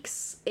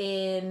 weeks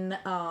in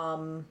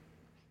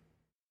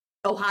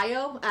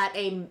Ohio at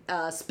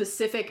a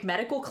specific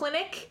medical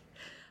clinic.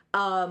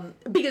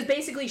 Because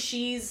basically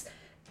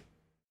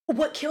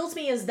what kills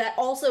me is that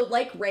also,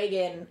 like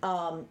Reagan,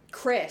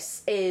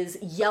 Chris is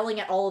yelling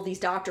at all of these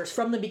doctors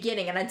from the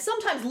beginning, and I'm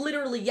sometimes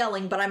literally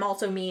yelling, but I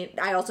also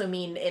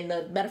mean in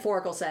the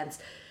metaphorical sense.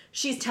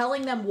 She's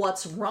telling them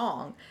what's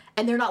wrong,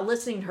 and they're not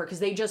listening to her because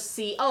they just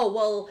see, oh,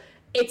 well,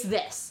 it's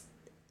this.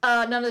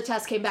 None of the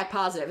tests came back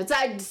positive.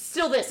 It's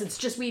still this. It's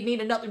just we need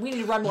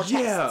to run more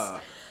tests. Yeah.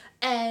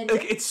 And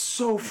like, it's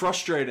so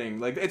frustrating.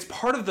 Like, it's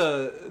part of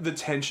the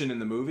tension in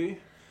the movie.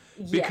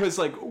 Because,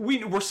 like,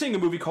 we're seeing a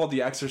movie called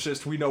The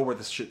Exorcist. We know where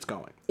this shit's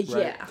going.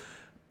 Right? Yeah.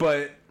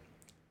 But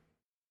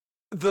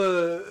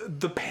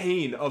the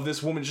pain of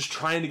this woman just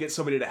trying to get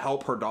somebody to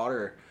help her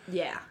daughter.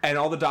 Yeah. And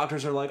all the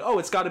doctors are like, oh,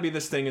 it's got to be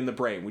this thing in the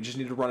brain. We just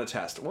need to run a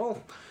test.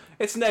 Well,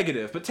 it's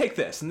negative, but take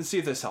this and see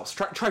if this helps.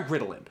 Try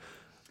Ritalin.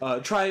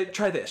 Try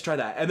this, try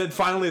that. And then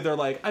finally they're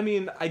like, I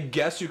mean, I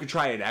guess you could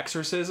try an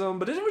exorcism,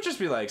 but it would just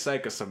be like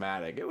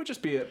psychosomatic. It would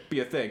just be a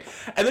thing.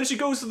 And then she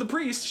goes to the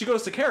priest, she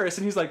goes to Karis,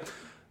 and he's like,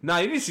 nah,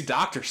 you need to see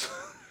doctors.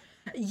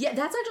 Yeah,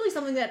 that's actually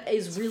something that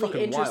is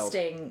really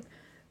interesting.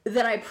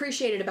 that I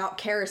appreciated about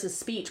Karras's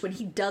speech when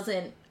he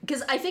doesn't,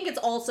 because I think it's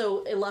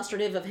also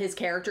illustrative of his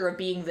character of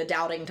being the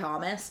doubting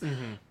Thomas,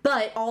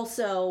 but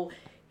also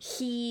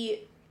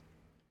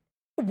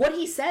what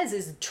he says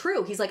is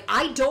true. He's like,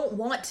 I don't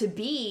want to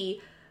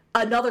be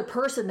another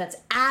person that's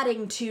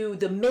adding to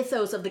the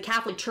mythos of the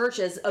Catholic Church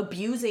as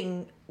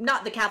abusing,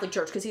 not the Catholic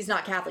Church, because he's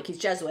not Catholic, he's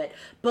Jesuit,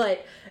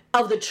 but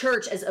of the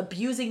church as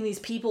abusing these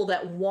people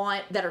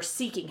that are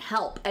seeking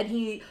help. And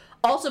he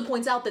also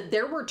points out that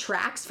there were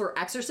tracts for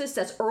exorcists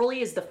as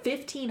early as the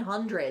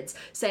 1500s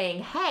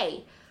saying,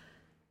 hey,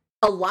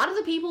 a lot of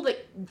the people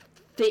that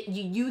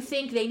you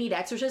think they need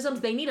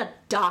exorcisms, they need a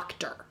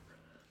doctor.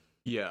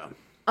 Yeah.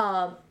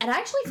 And I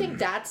actually think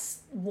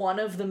that's one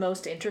of the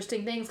most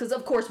interesting things, because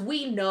of course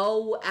we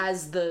know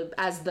as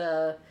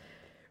the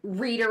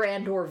reader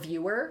and or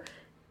viewer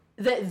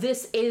that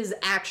this is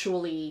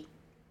actually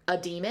a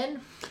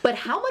demon, but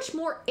how much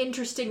more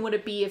interesting would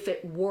it be if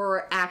it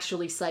were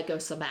actually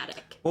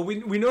psychosomatic? Well,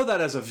 we know that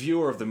as a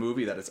viewer of the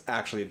movie that it's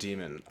actually a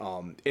demon.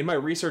 In my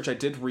research, I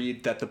did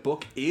read that the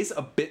book is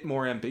a bit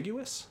more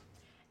ambiguous.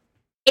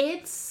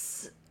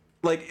 It's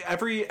like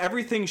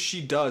everything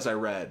she does, I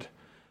read.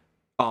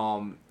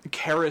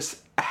 Karras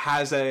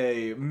has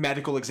a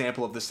medical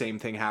example of the same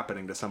thing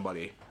happening to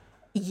somebody.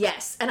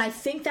 Yes, and I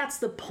think that's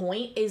the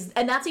point,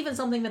 and that's even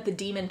something that the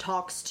demon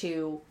talks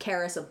to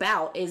Karras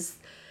about, is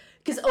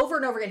because over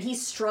and over again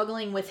he's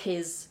struggling with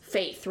his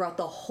faith throughout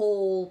the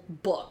whole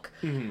book.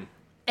 Mm-hmm.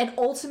 And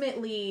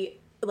ultimately,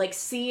 like,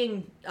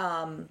 seeing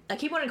I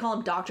keep wanting to call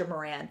him Dr.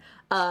 Moran,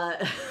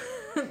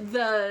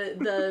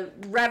 the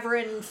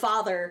Reverend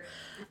Father,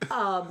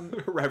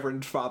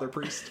 Reverend Father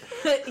Priest.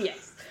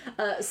 Yes.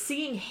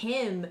 Seeing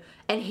him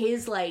and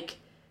his, like,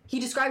 he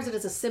describes it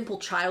as a simple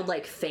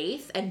childlike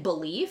faith and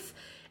belief.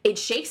 It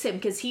shakes him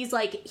because he's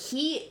like,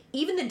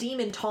 even the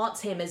demon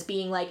taunts him as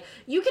being like,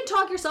 you can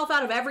talk yourself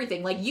out of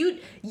everything. Like, you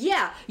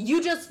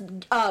just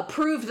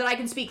proved that I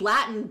can speak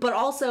Latin, but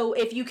also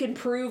if you can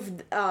prove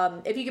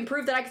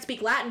that I can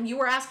speak Latin, you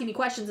were asking me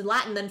questions in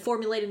Latin, then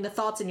formulating the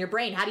thoughts in your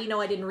brain. How do you know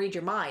I didn't read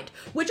your mind?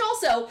 Which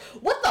also,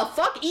 what the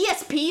fuck?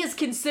 ESP is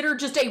considered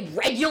just a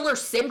regular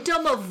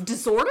symptom of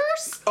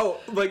disorders? Oh,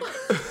 like,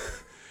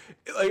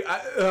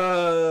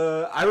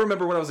 I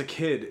remember when I was a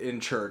kid in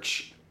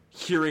church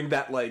hearing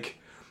that, like,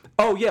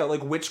 oh yeah,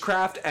 like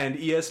witchcraft and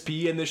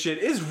ESP and this shit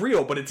is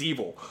real, but it's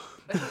evil.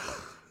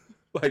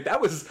 Like,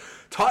 that was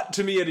taught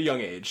to me at a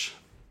young age.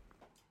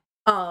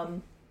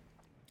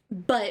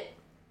 But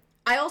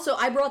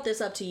I brought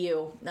this up to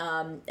you,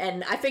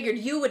 and I figured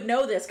you would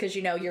know this because,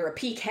 you know, you're a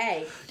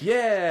PK.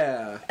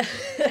 Yeah.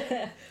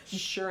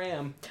 Sure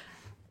am.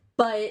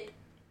 But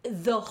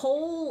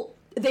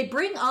they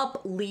bring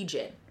up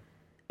Legion,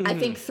 I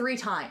think 3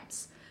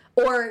 times.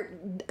 Or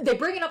they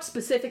bring it up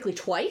specifically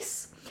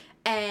twice.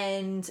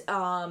 And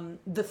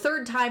the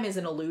third time is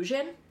an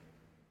illusion.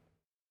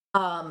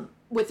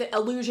 With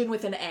illusion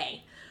with an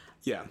A.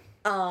 Yeah.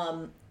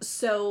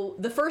 So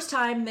the first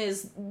time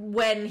is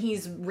when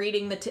he's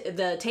reading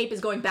the tape is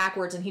going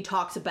backwards, and he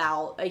talks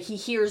about he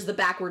hears the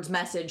backwards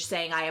message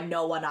saying, "I am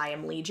no one, I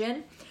am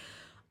Legion."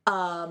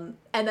 And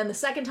then the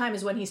second time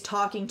is when he's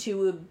talking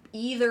to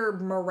either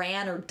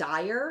Moran or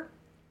Dyer,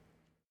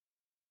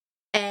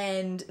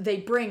 and they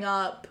bring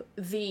up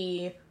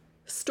the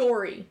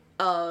story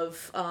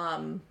of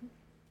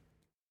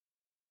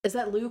is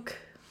that Luke?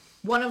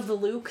 One of the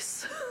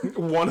Lukes.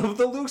 One of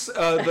the Lukes?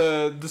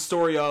 The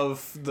story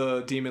of the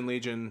Demon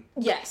Legion.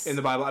 Yes. In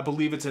the Bible. I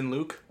believe it's in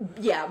Luke.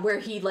 Yeah, where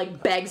he,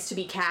 like, begs to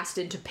be cast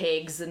into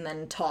pigs and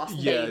then tossed.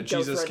 Yeah, they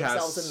Jesus go throw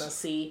casts... themselves in the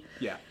sea.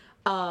 Yeah.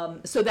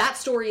 So that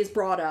story is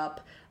brought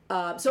up.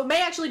 So it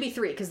may actually be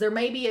 3, because there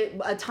may be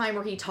a time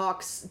where he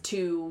talks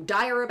to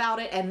Dyer about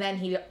it, and then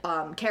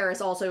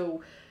Karras also,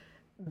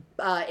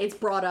 it's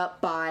brought up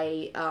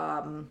by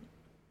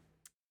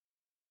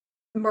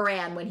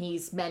Moran when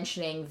he's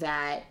mentioning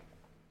that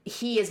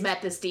he has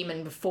met this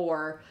demon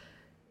before,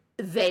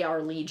 they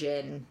are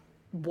Legion,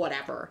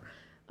 whatever.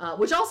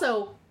 Which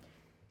also,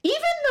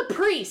 even the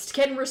priest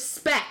can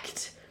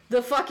respect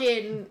the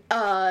fucking,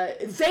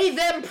 they,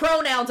 them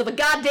pronouns of a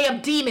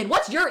goddamn demon.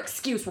 What's your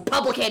excuse,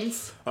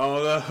 Republicans?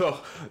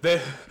 Oh,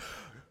 the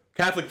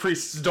Catholic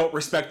priests don't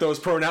respect those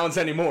pronouns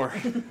anymore.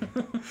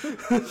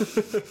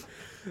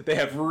 They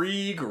have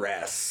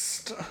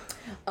regressed.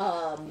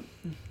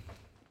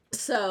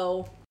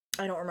 So,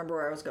 I don't remember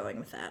where I was going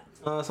with that.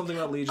 Something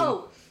about Legion.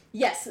 Oh,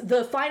 yes.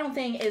 The final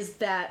thing is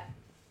that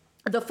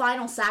the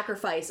final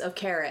sacrifice of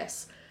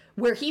Karras,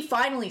 where he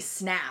finally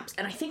snaps.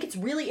 And I think it's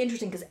really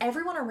interesting because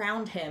everyone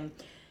around him,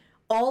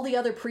 all the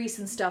other priests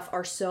and stuff,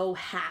 are so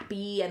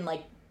happy and,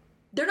 like,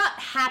 they're not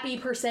happy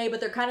per se, but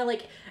they're kind of,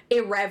 like,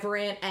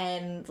 irreverent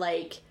and,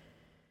 like,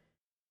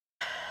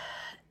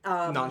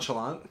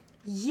 nonchalant.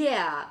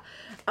 Yeah.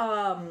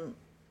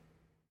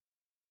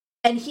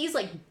 And he's,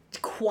 like,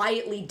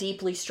 quietly,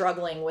 deeply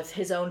struggling with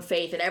his own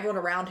faith, and everyone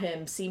around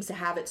him seems to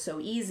have it so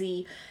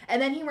easy.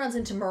 And then he runs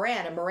into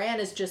Moran, and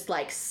Moran is just,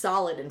 like,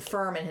 solid and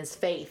firm in his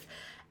faith.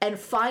 And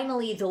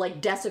finally, the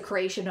like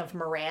desecration of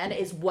Moran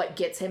is what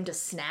gets him to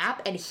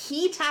snap, and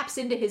he taps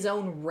into his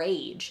own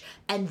rage,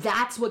 and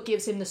that's what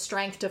gives him the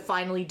strength to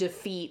finally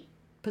defeat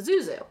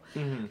Pazuzu.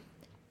 Mm-hmm.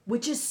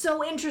 Which is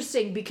so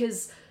interesting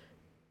because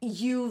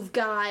you've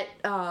got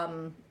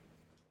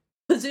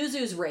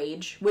Pazuzu's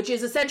rage, which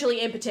is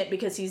essentially impotent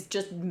because he's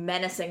just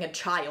menacing a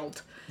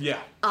child. Yeah.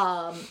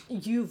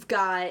 You've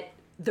got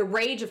the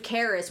rage of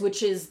Karis,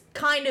 which is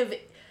kind of...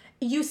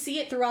 You see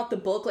it throughout the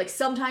book. Like,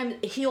 sometimes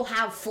he'll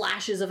have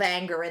flashes of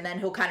anger, and then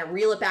he'll kind of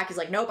reel it back. He's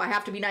like, nope, I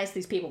have to be nice to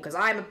these people because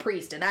I'm a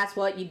priest, and that's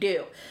what you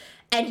do.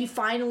 And he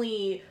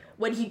finally...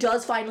 When he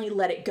does finally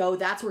let it go,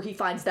 that's where he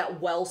finds that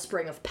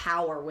wellspring of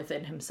power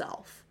within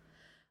himself.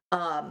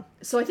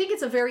 So I think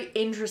it's a very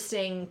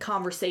interesting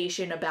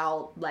conversation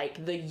about,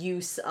 like, the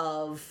use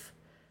of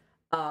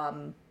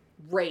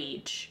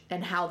rage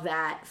and how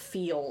that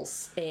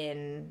feels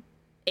in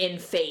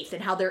faith,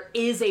 and how there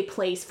is a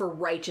place for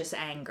righteous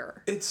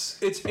anger.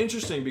 It's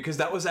interesting because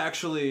that was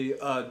actually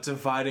a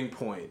dividing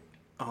point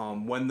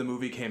when the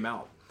movie came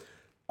out.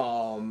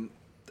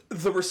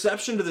 The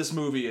reception to this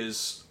movie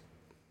is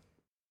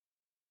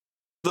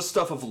the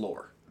stuff of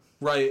lore,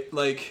 right?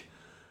 Like,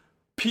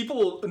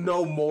 people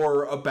know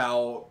more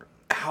about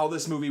how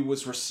this movie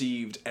was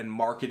received and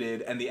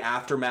marketed and the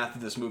aftermath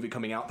of this movie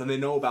coming out than they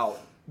know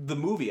about the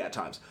movie at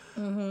times.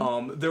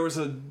 Mm-hmm. There was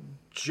a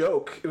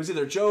joke, it was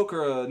either a joke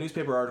or a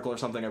newspaper article or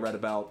something I read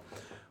about,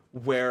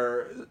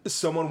 where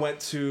someone went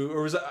to,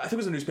 or I think it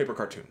was a newspaper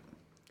cartoon,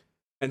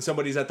 and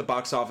somebody's at the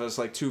box office,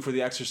 like 2 for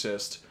The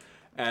Exorcist,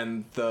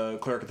 and the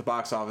clerk at the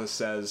box office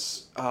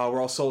says,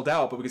 we're all sold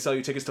out, but we can sell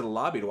you tickets to the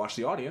lobby to watch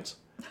the audience.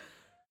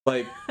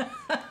 Like,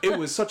 it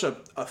was such a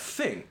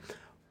thing.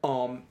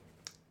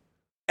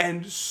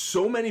 And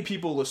so many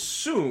people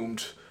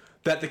assumed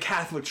that the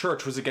Catholic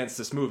Church was against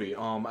this movie.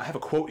 I have a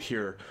quote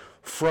here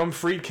from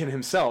Friedkin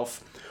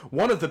himself.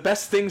 One of the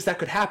best things that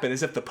could happen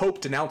is if the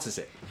Pope denounces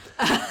it.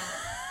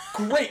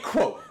 Great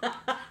quote.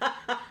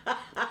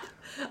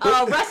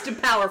 Rest in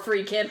power,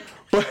 Friedkin.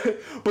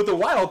 But the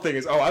wild thing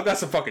is, I've got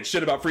some fucking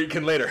shit about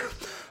Friedkin later.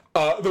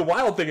 The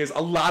wild thing is,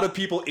 a lot of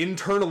people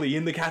internally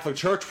in the Catholic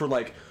Church were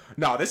like,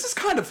 no, this is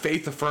kind of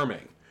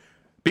faith-affirming.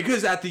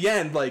 Because at the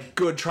end, like,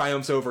 good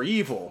triumphs over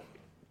evil.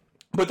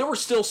 But there were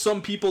still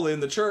some people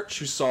in the church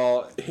who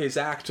saw his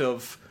act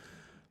of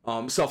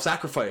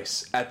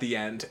self-sacrifice at the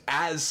end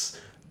as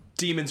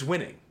demons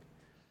winning.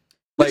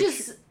 Which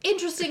is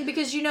interesting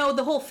because, you know,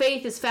 the whole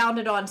faith is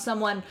founded on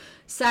someone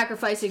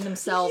sacrificing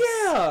themselves.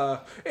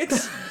 Yeah.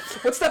 It's...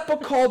 What's that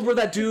book called where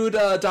that dude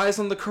dies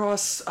on the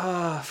cross?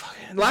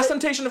 Last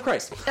Temptation of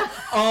Christ.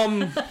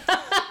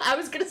 I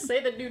was going to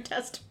say the New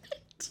Testament.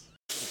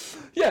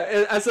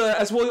 Yeah,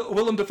 as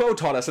Willem Dafoe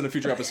taught us in a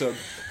future episode.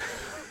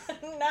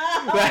 No,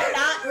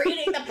 not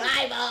reading the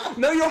Bible.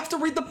 No, you don't have to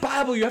read the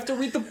Bible. You have to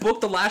read the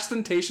book, The Last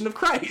Temptation of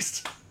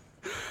Christ.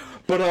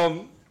 But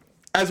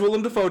as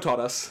Willem Dafoe taught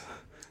us,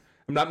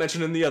 I'm not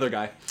mentioning the other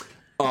guy.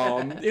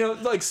 You know,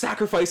 like,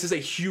 sacrifice is a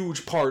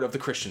huge part of the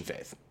Christian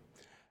faith,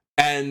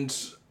 and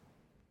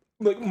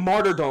like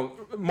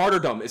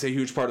martyrdom is a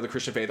huge part of the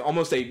Christian faith.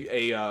 Almost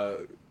a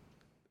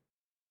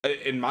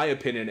in my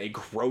opinion, a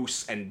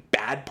gross and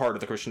bad part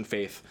of the Christian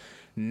faith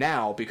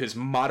now, because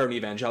modern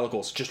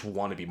evangelicals just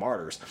want to be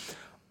martyrs.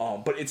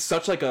 But it's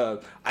such like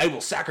a, I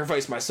will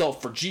sacrifice myself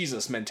for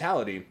Jesus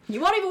mentality. You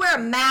won't even wear a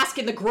mask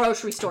in the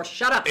grocery store.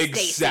 Shut up,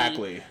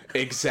 Stacey.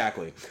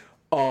 Exactly.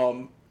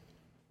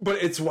 But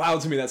it's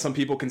wild to me that some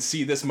people can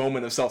see this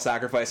moment of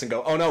self-sacrifice and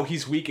go, oh no,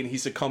 he's weak and he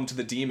succumbed to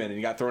the demon and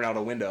he got thrown out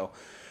a window.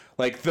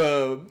 Like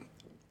the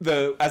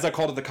as I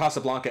called it, the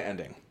Casablanca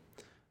ending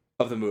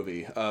of the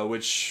movie,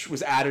 which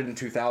was added in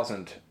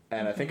 2000,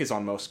 and I think is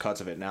on most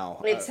cuts of it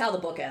now. It's how the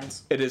book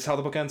ends. It is how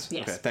the book ends?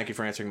 Yes. Okay, thank you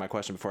for answering my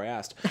question before I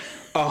asked.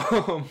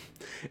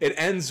 It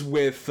ends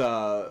with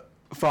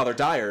Father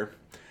Dyer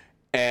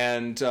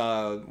and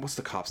what's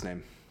the cop's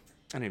name?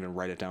 I didn't even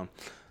write it down.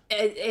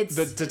 It's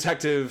the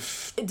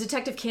detective...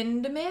 Detective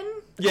Kinderman?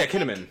 Yeah,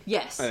 Kinderman.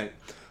 Yes. I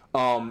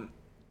think.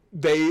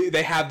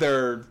 They have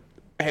their,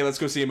 hey, let's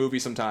go see a movie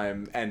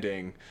sometime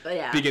ending.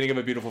 Yeah. Beginning of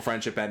a beautiful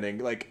friendship ending.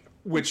 Like,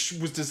 which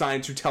was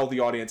designed to tell the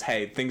audience,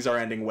 hey, things are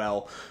ending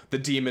well. The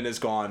demon is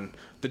gone.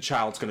 The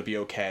child's going to be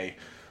okay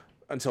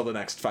until the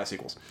next 5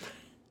 sequels.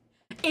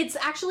 It's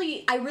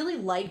actually, I really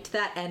liked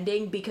that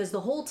ending because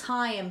the whole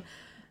time...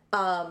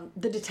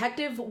 the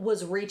detective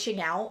was reaching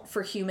out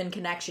for human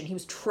connection. He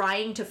was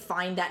trying to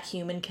find that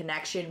human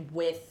connection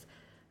with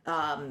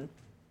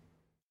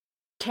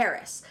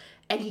Karis,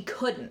 and he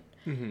couldn't.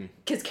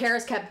 Because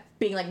Karis kept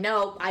being like,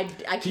 no, I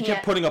can't. He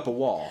kept putting up a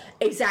wall.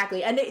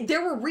 Exactly. And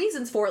there were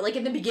reasons for it. Like,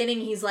 in the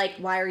beginning, he's like,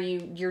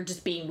 you're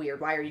just being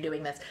weird. Why are you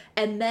doing this?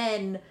 And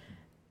then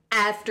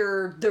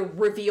after the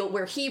reveal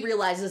where he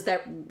realizes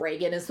that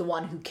Reagan is the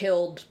one who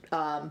killed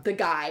the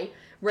guy,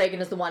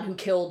 Reagan is the one who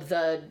killed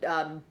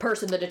the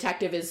person the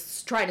detective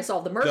is trying to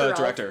solve the murder of. The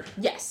director.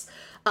 Yes.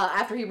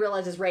 After he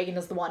realizes Reagan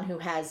is the one who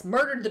has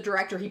murdered the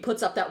director, he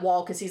puts up that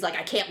wall because he's like,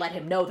 I can't let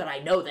him know that I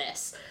know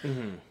this.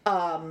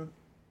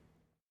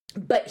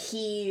 But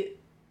he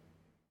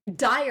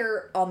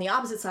Dyer, on the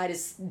opposite side,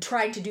 is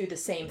trying to do the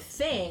same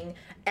thing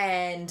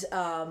and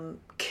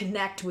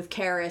connect with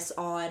Karis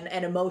on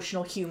an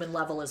emotional human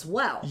level as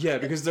well. Yeah,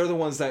 because they're the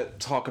ones that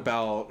talk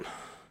about...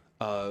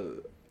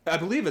 I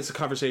believe it's a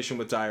conversation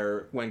with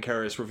Dyer when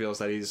Karis reveals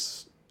that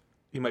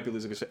he might be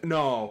losing his...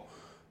 No,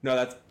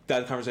 that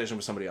conversation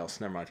was somebody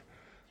else. Never mind.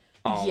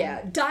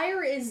 Yeah,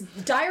 Dyer is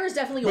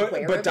definitely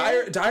aware but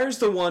of it. Dyer's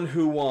the one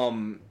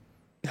who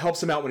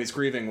helps him out when he's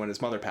grieving when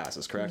his mother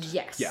passes, correct?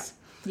 Yes.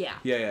 Yeah.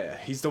 Yeah.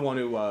 He's the one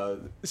who I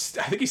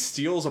think he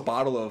steals a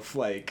bottle of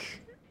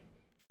like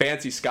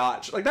fancy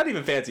scotch, like not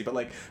even fancy, but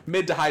like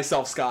mid to high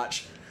shelf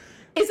scotch.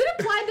 Is it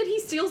implied that he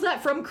steals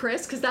that from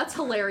Chris? Because that's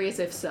hilarious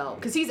if so.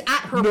 Because he's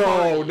at her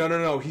party.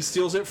 No. He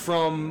steals it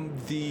from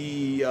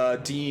the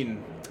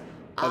dean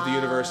of the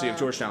University of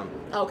Georgetown.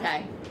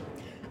 Okay.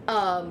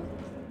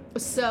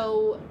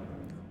 So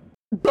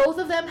both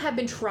of them have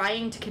been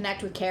trying to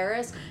connect with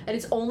Karis, and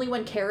it's only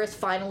when Karis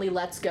finally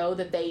lets go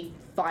that they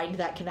find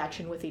that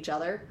connection with each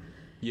other.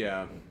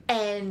 Yeah.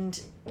 And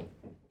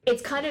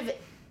it's kind of...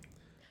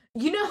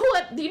 You know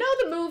what? You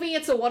know the movie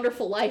It's a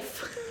Wonderful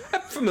Life?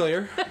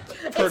 Familiar.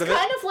 It's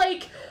kind of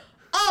like,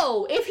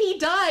 oh, if he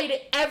died,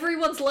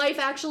 everyone's life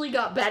actually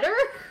got better?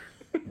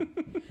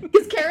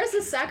 Because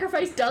Karis'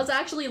 sacrifice does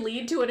actually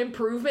lead to an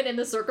improvement in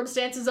the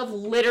circumstances of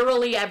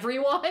literally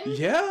everyone.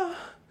 Yeah.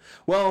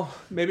 Well,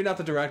 maybe not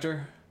the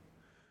director.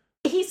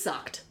 He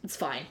sucked. It's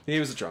fine. He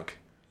was a drunk.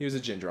 He was a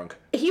gin drunk.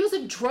 He was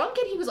a drunk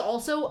and he was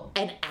also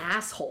an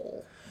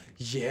asshole.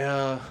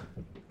 Yeah.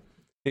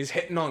 He's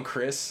hitting on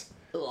Chris.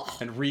 Ugh.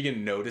 And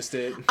Regan noticed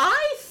it.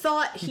 I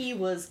thought he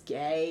was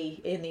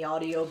gay in the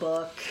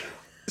audiobook.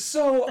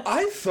 So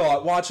I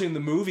thought watching the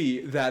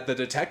movie that the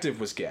detective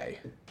was gay.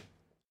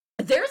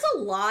 There's a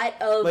lot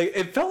of... Like,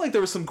 it felt like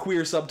there was some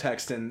queer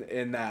subtext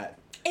in that.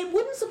 It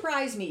wouldn't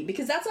surprise me,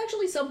 because that's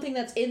actually something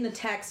that's in the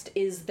text,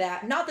 is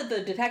that, not that the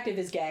detective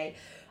is gay,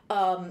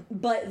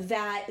 but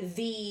that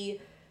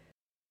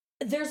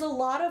there's a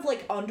lot of,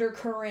 like,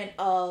 undercurrent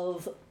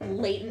of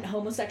latent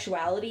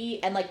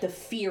homosexuality and, like, the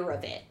fear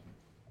of it.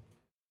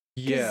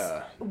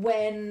 Yeah.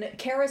 When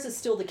Karis is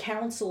still the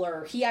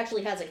counselor, he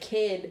actually has a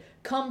kid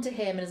come to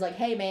him and is like,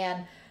 hey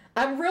man,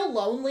 I'm real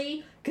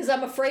lonely because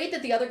I'm afraid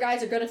that the other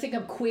guys are going to think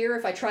I'm queer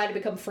if I try to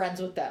become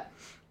friends with them.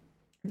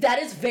 That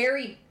is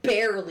very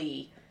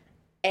barely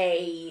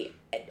a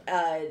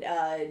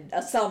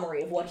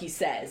summary of what he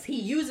says. He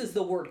uses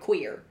the word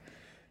queer.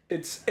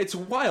 It's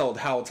wild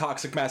how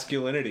toxic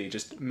masculinity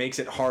just makes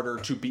it harder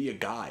to be a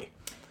guy.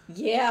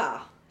 Yeah.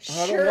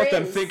 I don't let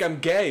them think I'm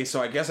gay,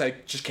 so I guess I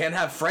just can't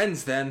have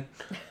friends then.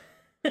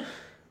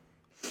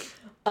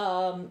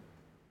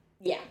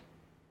 Yeah.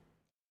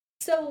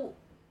 So,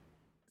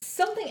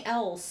 something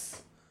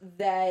else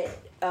that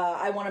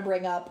I want to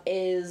bring up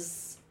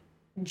is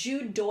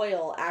Jude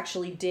Doyle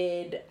actually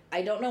did,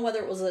 I don't know whether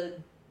it was a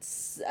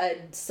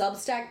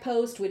Substack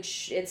post,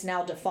 which it's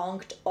now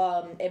defunct.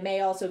 It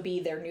may also be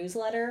their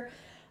newsletter.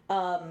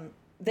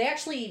 They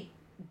actually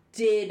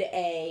did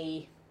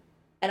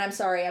and I'm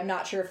sorry, I'm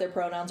not sure if their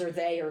pronouns are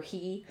they or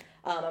he.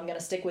 I'm going to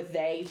stick with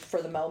they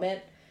for the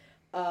moment.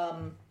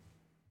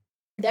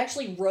 They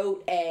actually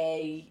wrote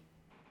a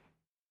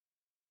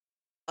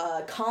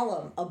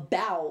column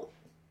about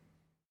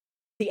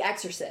The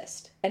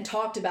Exorcist and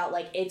talked about,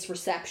 like, its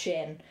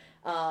reception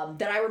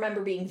that I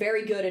remember being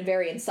very good and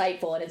very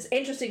insightful. And it's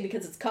interesting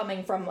because it's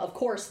coming from, of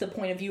course, the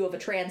point of view of a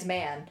trans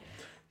man.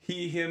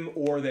 He, him,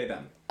 or they,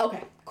 them.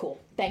 Okay, cool.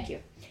 Thank you.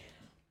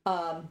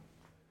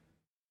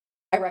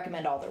 I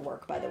recommend all their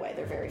work, by the way.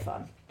 They're very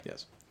fun.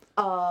 Yes.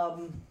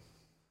 Trying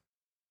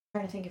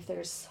to think if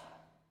there's...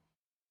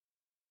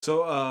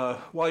 So,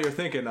 while you're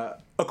thinking, a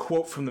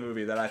quote from the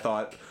movie that I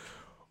thought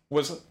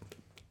was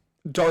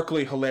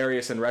darkly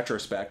hilarious in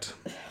retrospect.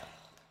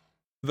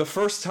 The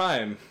first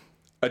time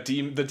the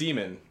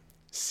demon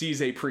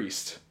sees a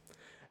priest,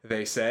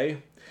 they say,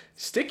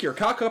 "Stick your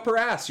cock up her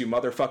ass, you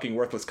motherfucking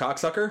worthless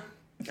cocksucker."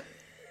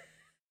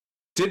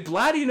 Did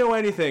Blatty know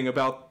anything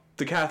about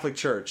the Catholic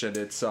Church and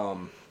its,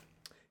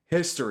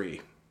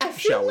 history,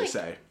 shall we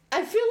say?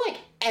 I feel like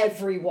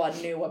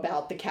everyone knew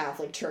about the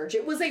Catholic Church.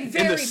 It was a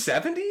very... In the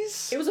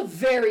 70s? It was a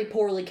very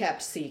poorly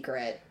kept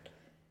secret.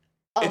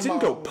 It didn't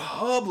go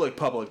public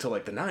till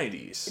like the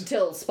 90s.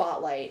 Until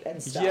Spotlight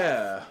and stuff.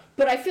 Yeah.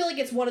 But I feel like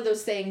it's one of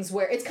those things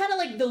where it's kind of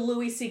like the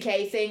Louis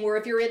C.K. thing, where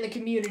if you're in the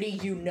community,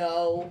 you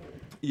know.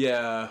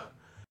 Yeah.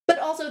 But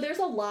also, there's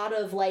a lot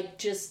of, like,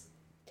 just...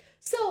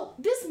 So,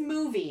 this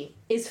movie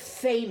is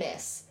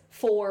famous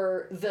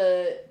for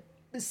the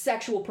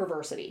sexual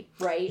perversity,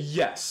 right?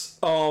 Yes.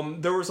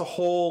 There was a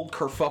whole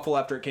kerfuffle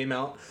after it came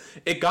out.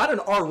 It got an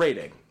R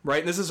rating, right?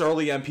 And this is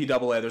early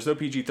MPAA. There's no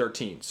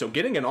PG-13. So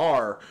getting an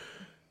R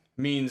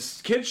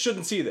means kids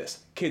shouldn't see this.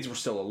 Kids were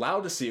still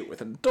allowed to see it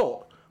with an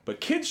adult, but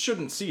kids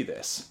shouldn't see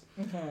this.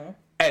 Mm-hmm.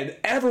 And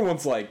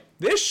everyone's like,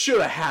 this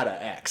should have had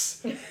an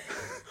X.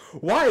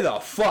 Why the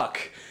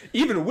fuck?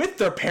 Even with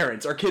their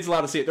parents, are kids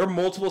allowed to see it? There are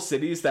multiple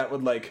cities that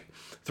would, like,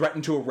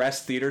 threaten to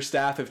arrest theater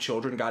staff if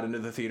children got into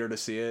the theater to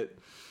see it.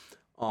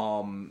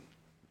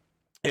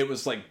 It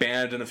was, like,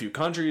 banned in a few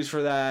countries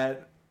for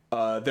that.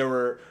 There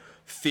were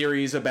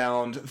theories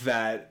abound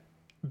that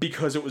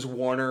because it was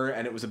Warner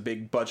and it was a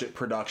big budget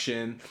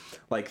production,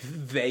 like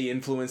they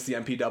influenced the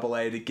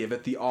MPAA to give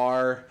it the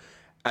R,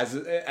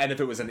 and if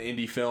it was an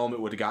indie film, it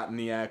would have gotten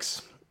the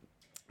X.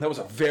 That was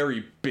a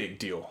very big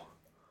deal.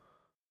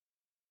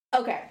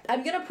 Okay,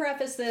 I'm gonna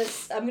preface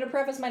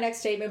my next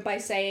statement by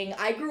saying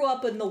I grew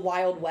up in the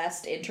Wild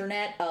West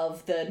internet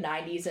of the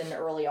 90s and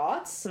early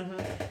aughts.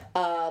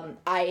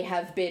 I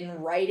have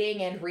been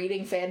writing and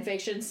reading fan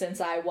fiction since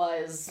I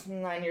was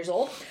 9 years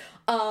old.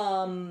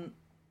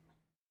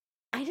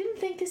 I didn't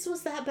think this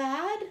was that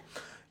bad.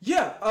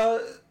 Yeah,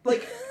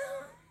 like,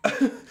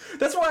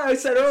 that's why I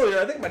said earlier,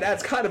 I think my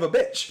dad's kind of a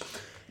bitch.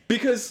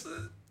 Because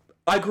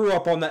I grew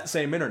up on that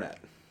same internet.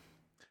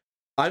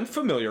 I'm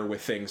familiar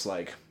with things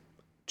like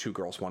Two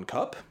Girls, One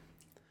Cup.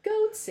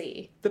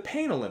 Goatsy. The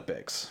Pain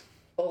Olympics.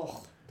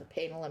 Oh, the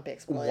Pain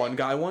Olympics. What? One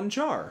Guy, One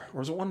Jar.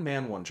 Or is it One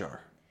Man, One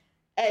Jar?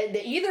 And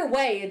either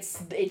way, it's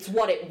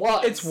what it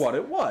was. It's what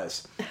it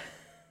was.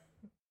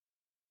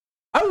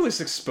 I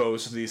was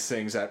exposed to these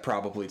things at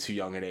probably too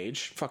young an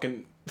age.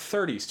 Fucking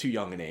 30s too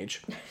young an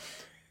age.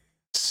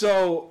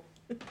 So,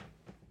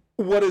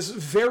 what is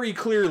very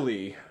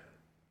clearly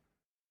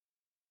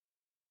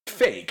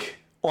fake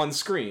on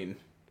screen,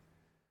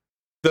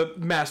 the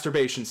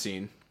masturbation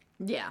scene.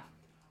 Yeah.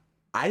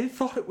 I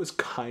thought it was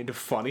kind of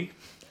funny.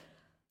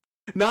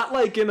 Not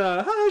like in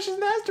a, she's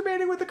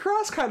masturbating with the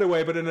cross kind of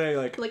way, but in a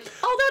like,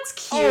 oh,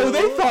 that's cute. Oh,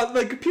 they thought,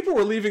 like, people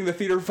were leaving the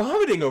theater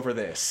vomiting over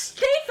this.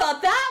 They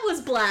thought that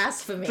was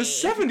blasphemy. The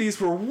 70s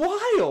were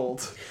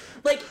wild.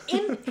 Like,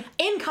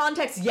 in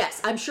context,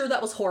 yes, I'm sure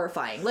that was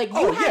horrifying. Like,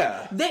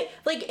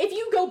 if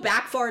you go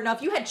back far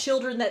enough, you had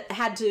children that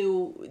had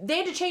to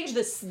change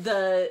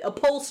the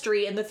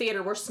upholstery in the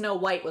theater where Snow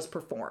White was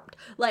performed.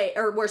 Like,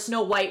 or where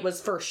Snow White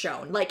was first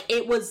shown. Like,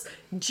 it was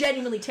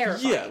genuinely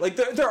terrifying. Yeah, like,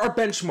 there are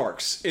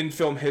benchmarks in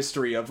film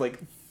history of, like,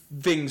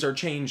 things are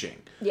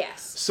changing.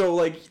 Yes. So,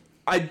 like,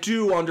 I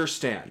do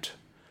understand,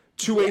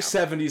 to a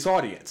 70s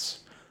audience,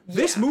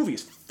 this movie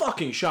is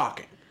fucking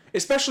shocking.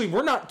 Especially,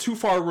 we're not too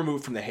far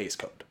removed from the Hays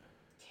Code.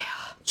 Yeah.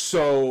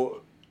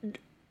 So,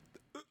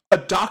 a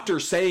doctor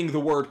saying the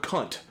word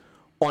cunt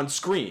on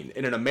screen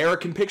in an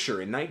American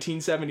picture in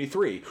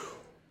 1973,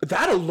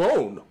 that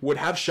alone would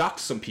have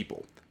shocked some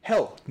people.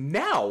 Hell,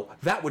 now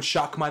that would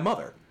shock my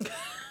mother.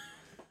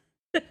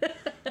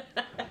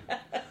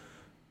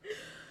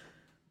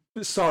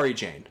 Sorry,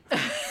 Jane.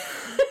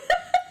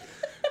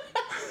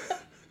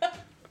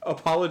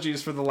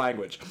 Apologies for the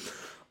language.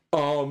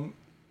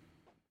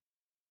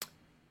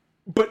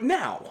 But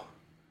now,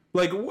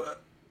 like,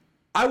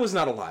 I was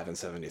not alive in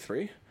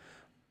 73.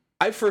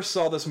 I first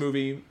saw this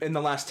movie in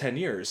the last 10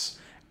 years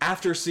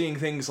after seeing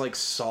things like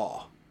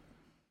Saw.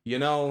 You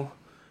know?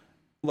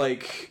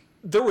 Like,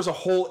 there was a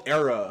whole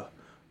era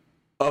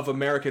of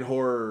American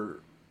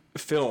horror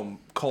film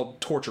called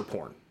torture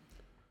porn.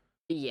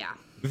 Yeah.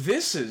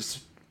 This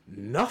is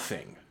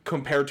nothing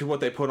compared to what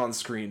they put on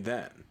screen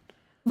then.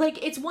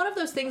 Like, it's one of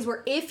those things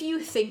where if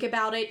you think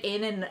about it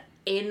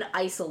in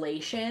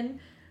isolation,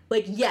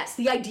 like, yes,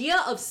 the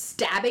idea of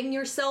stabbing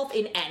yourself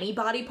in any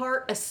body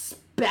part,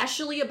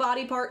 especially a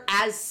body part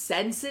as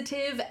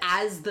sensitive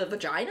as the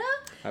vagina,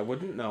 I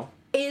wouldn't know,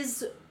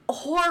 is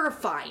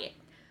horrifying.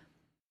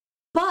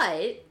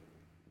 But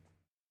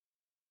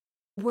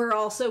we're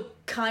also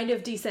kind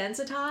of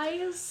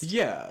desensitized.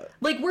 Yeah.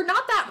 Like, we're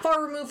not that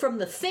far removed from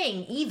The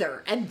Thing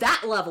either, and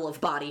that level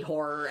of body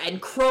horror and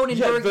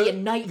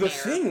Cronenbergian nightmare. The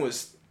Thing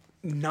was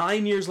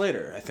 9 years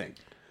later, I think.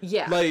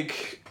 Yeah.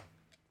 Like,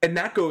 and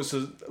that goes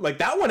to, like,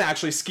 that one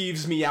actually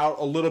skeeves me out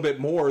a little bit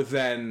more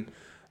than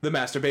the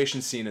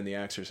masturbation scene in The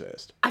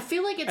Exorcist. I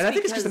feel like I think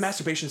it's because the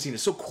masturbation scene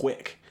is so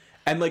quick.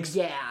 And, like,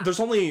 there's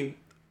only,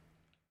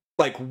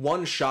 like,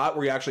 one shot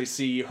where you actually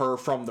see her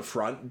from the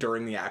front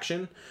during the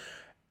action.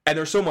 And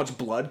there's so much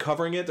blood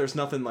covering it, there's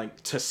nothing,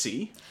 like, to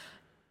see.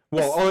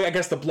 Well, I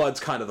guess the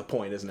blood's kind of the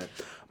point, isn't it?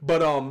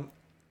 But,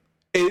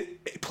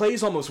 it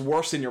plays almost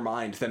worse in your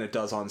mind than it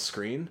does on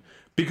screen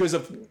because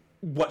of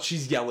what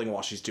she's yelling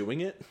while she's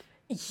doing it.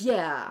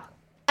 Yeah.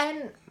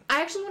 And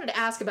I actually wanted to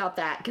ask about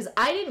that, because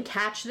I didn't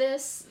catch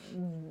this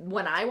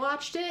when I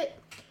watched it.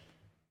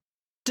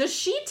 Does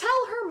she tell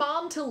her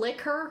mom to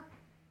lick her?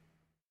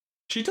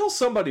 She tells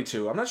somebody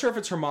to. I'm not sure if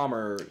it's her mom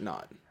or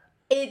not.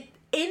 In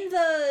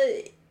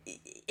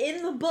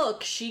the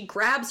book, she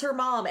grabs her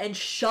mom and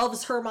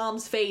shoves her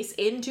mom's face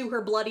into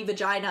her bloody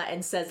vagina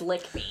and says,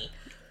 "Lick me."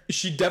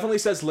 She definitely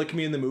says "lick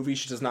me" in the movie.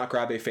 She does not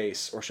grab a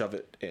face or shove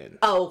it in.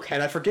 Oh, okay.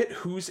 And I forget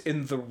who's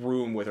in the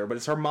room with her, but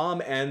it's her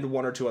mom and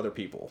one or two other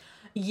people.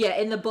 Yeah,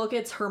 in the book,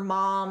 it's her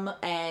mom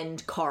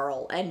and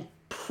Carl, and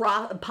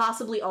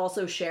possibly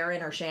also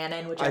Sharon or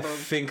Shannon, whichever. I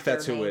think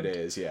that's who it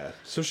is, yeah.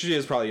 So she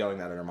is probably yelling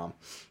that at her mom.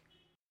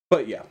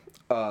 But yeah,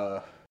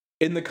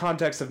 in the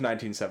context of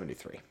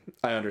 1973,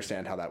 I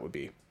understand how that would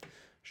be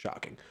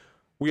shocking.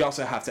 We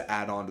also have to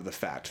add on to the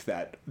fact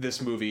that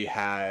this movie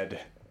had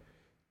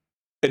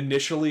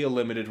initially a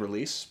limited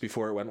release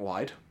before it went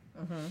wide.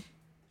 Mm-hmm.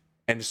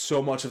 And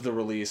so much of the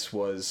release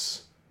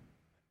was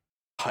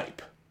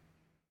hype.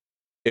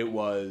 it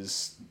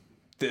was,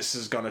 this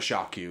is gonna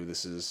shock you.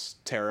 This is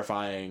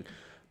terrifying.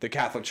 The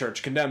Catholic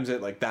Church condemns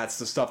it. Like, that's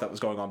the stuff that was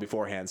going on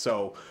beforehand.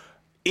 So,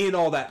 in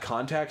all that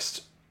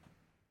context,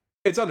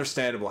 it's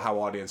understandable how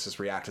audiences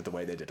reacted the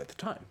way they did at the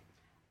time.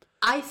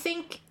 I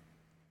think...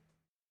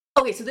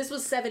 Okay, so this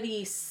was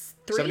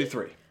 73?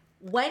 73.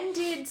 When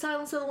did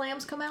Silence of the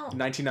Lambs come out?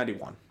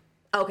 1991.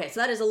 Okay, so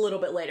that is a little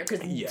bit later,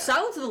 because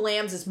Silence of the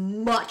Lambs is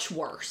much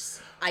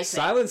worse, I think.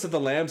 Silence of the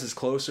Lambs is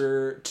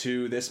closer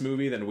to this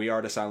movie than we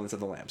are to Silence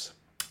of the Lambs.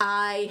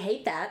 I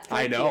hate that.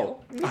 I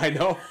know. I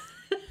know.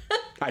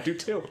 I do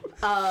too.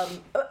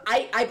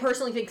 I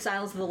personally think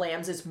Silence of the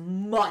Lambs is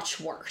much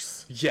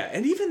worse. Yeah,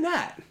 and even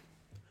that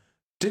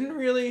didn't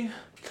really...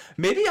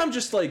 Maybe I'm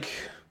just, like,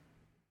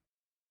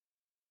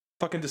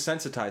 fucking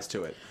desensitized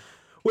to it.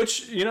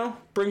 Which, you know,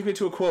 brings me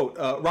to a quote.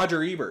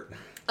 Roger Ebert.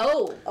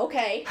 Oh,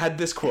 okay. Had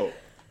this quote.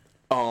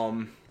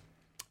 I'm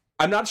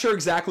not sure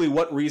exactly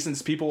what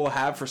reasons people will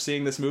have for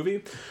seeing this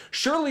movie.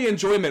 Surely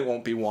enjoyment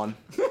won't be one.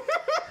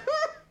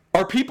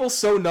 Are people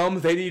so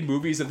numb they need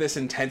movies of this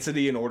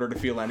intensity in order to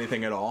feel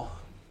anything at all?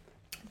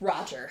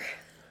 Roger.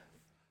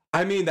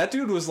 I mean, that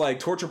dude was like,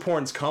 torture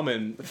porn's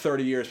coming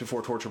 30 years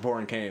before torture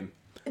porn came.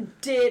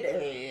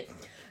 Did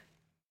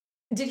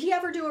he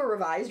ever do a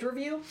revised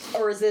review?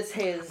 Or is this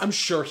his... I'm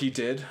sure he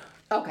did.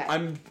 Okay.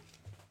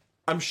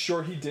 I'm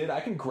sure he did. I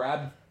can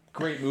grab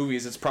great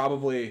movies. It's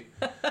probably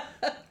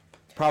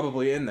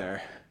in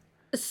there.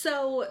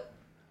 So,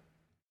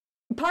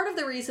 part of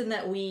the reason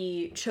that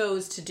we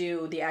chose to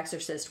do The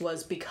Exorcist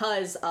was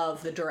because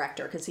of the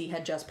director, because he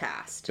had just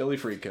passed. Billy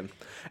Friedkin.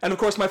 And of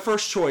course, my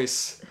first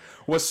choice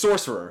was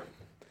Sorcerer,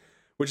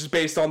 which is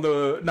based on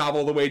the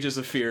novel The Wages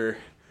of Fear.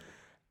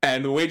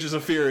 And The Wages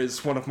of Fear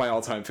is one of my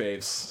all-time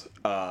faves.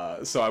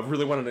 So I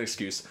really wanted an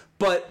excuse.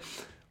 But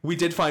we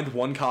did find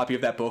one copy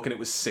of that book, and it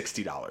was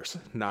 $60.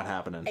 Not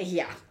happening.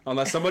 Yeah.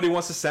 Unless somebody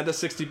wants to send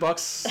us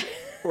 $60,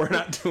 we're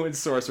not doing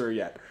Sorcerer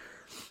yet.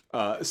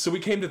 So we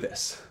came to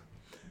this.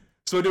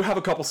 So I do have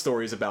a couple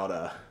stories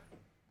about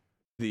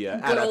the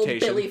adaptation. Old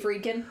Billy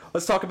Friedkin.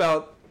 Let's talk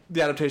about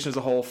the adaptation as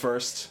a whole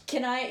first.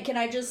 Can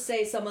I just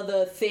say some of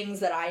the things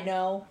that I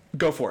know?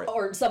 Go for it.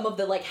 Or some of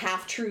the, like,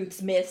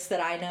 half-truths, myths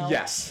that I know?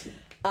 Yes.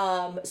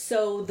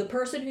 So the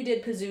person who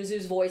did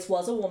Pazuzu's voice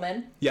was a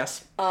woman.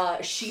 Yes.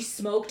 She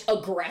smoked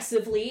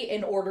aggressively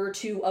in order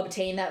to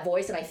obtain that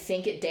voice, and I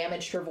think it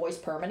damaged her voice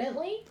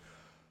permanently.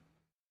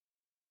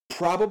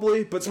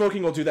 Probably, but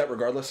smoking will do that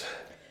regardless.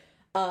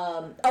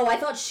 I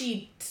thought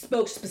she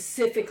smoked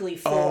specifically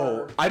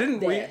for I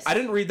didn't this. I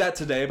didn't read that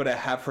today, but I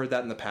have heard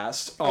that in the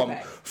past.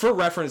 Okay. For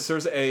reference,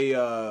 there's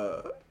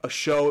a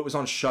show, it was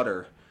on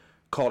Shudder,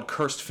 called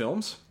Cursed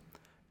Films.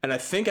 And I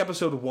think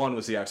episode 1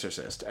 was The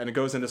Exorcist, and it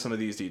goes into some of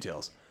these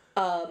details.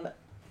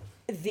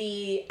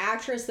 The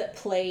actress that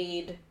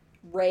played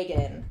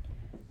Reagan...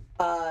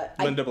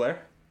 Linda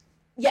Blair?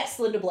 Yes,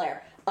 Linda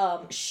Blair.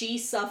 She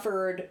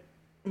suffered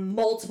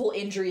multiple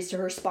injuries to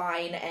her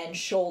spine and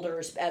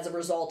shoulders as a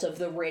result of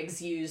the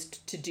rigs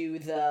used to do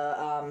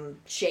the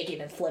shaking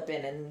and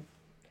flipping and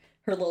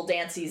her little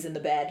dances in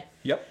the bed.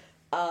 Yep.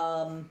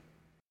 I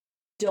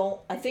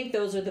think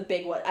those are the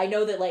big ones. I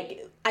know that,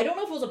 like, I don't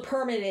know if it was a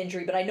permanent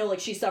injury, but I know,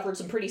 like, she suffered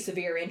some pretty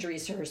severe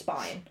injuries to her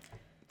spine.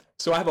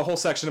 So I have a whole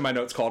section in my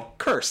notes called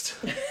Cursed.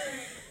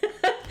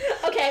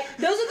 Okay,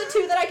 those are the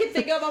two that I can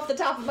think of off the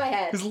top of my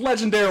head. Because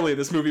legendarily,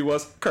 this movie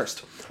was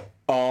cursed.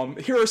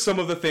 Here are some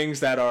of the things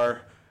that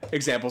are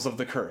examples of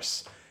the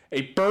curse.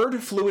 A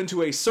bird flew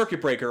into a circuit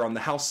breaker on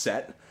the house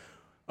set,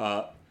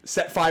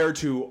 set fire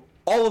to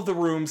all of the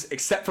rooms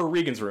except for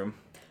Regan's room,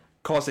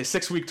 caused a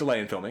 6-week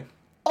delay in filming.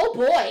 Oh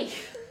boy!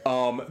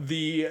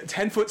 The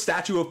 10-foot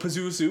statue of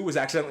Pazuzu was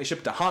accidentally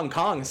shipped to Hong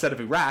Kong instead of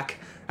Iraq.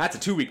 That's a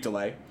 2-week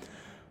delay.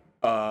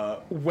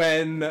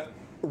 When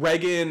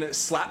Regan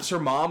slaps her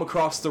mom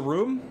across the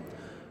room,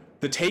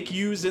 the take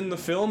used in the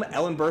film,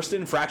 Ellen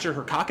Burstyn fractured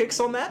her coccyx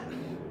on that.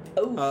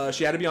 Oh.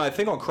 She had to be, I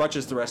think, on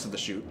crutches the rest of the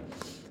shoot.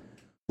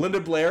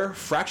 Linda Blair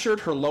fractured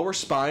her lower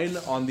spine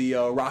on the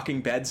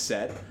rocking bed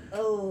set.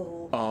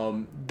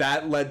 Oh.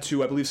 That led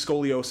to, I believe,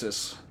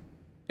 scoliosis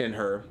in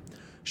her.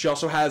 She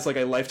also has, like,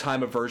 a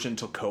lifetime aversion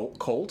to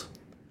cold.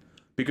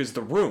 Because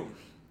the room,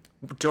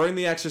 during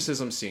the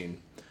exorcism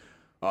scene,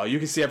 you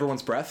can see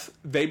everyone's breath.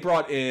 They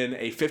brought in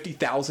a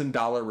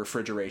 $50,000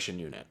 refrigeration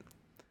unit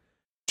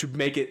to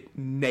make it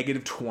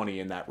 -20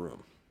 in that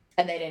room.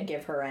 And they didn't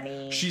give her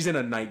any... She's in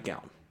a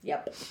nightgown.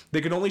 Yep.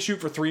 They could only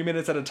shoot for 3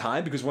 minutes at a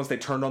time because once they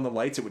turned on the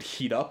lights, it would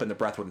heat up and the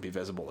breath wouldn't be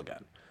visible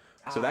again.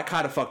 So that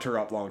kind of fucked her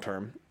up long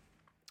term.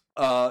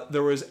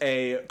 There was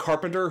a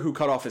carpenter who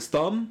cut off his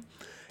thumb.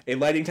 A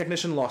lighting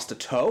technician lost a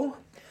toe.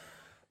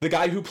 The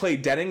guy who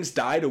played Dennings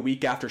died a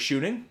week after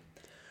shooting.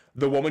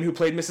 The woman who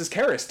played Mrs.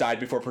 Karras died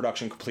before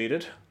production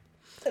completed.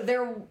 She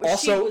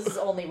was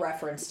only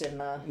referenced in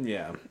the...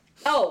 Yeah.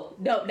 Oh,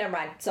 no, never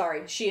mind.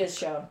 Sorry. She is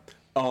shown.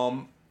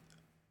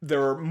 There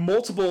were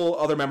multiple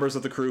other members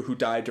of the crew who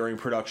died during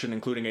production,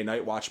 including a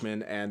night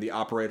watchman and the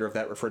operator of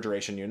that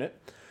refrigeration unit.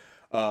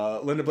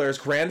 Linda Blair's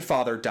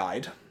grandfather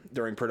died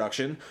during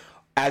production,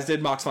 as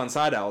did Max von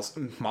Sydow's...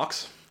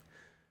 Max?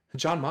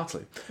 John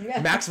Moxley.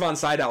 Yeah. Max von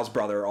Sydow's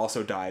brother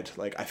also died.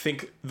 Like, I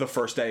think the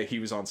first day he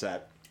was on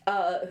set.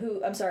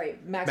 Who? I'm sorry,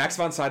 Max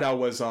von Sydow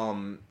was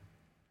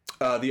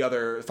the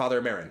other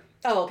Father Marin.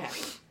 Oh, okay.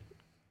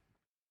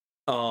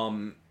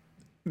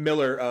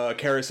 Miller,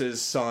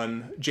 Karras's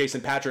son,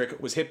 Jason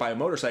Patrick, was hit by a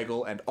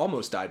motorcycle and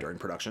almost died during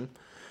production.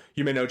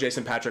 You may know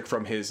Jason Patrick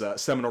from his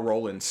seminal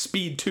role in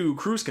Speed 2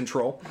 Cruise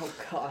Control. Oh,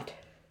 God.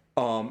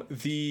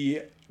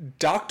 The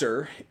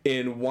doctor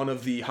in one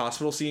of the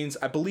hospital scenes,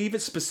 I believe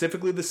it's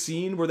specifically the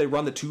scene where they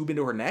run the tube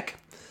into her neck.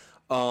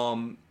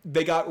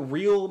 They got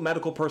real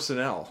medical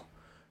personnel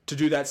to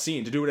do that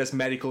scene, to do it as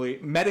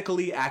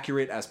medically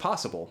accurate as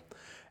possible.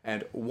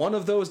 And one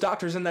of those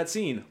doctors in that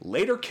scene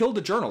later killed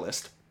a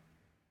journalist.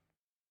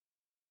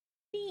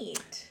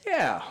 Neat.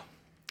 Yeah.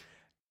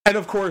 And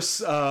of course,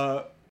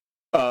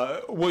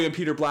 William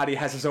Peter Blatty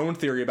has his own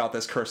theory about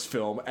this cursed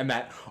film, and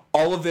that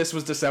all of this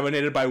was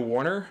disseminated by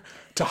Warner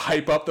to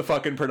hype up the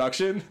fucking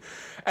production.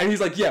 And he's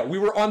like, yeah, we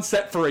were on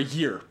set for a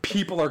year.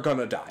 People are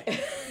gonna die.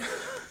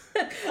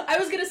 I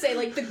was gonna say,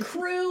 like, the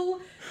crew...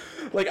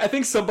 Like, I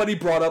think somebody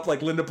brought up,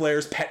 like, Linda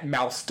Blair's pet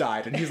mouse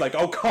died, and he's like,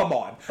 oh, come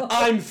on.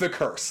 I'm the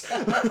curse.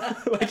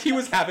 Like, he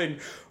was having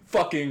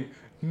fucking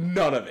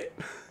none of it.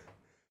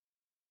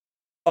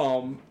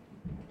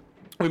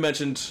 We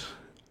mentioned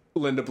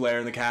Linda Blair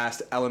in the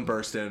cast, Ellen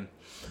Burstyn.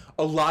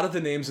 A lot of the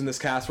names in this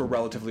cast were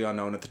relatively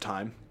unknown at the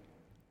time.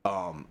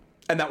 And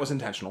that was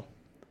intentional.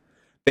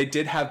 They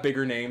did have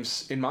bigger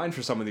names in mind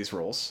for some of these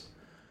roles.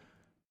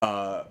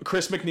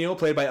 Chris McNeil,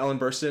 played by Ellen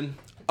Burstyn.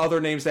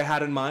 Other names they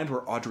had in mind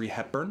were Audrey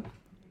Hepburn,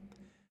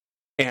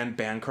 Anne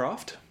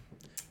Bancroft,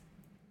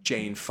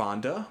 Jane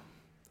Fonda,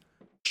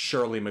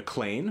 Shirley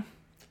MacLaine,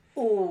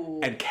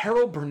 and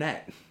Carol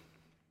Burnett.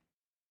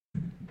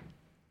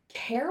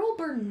 Carol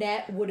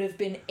Burnett would have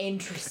been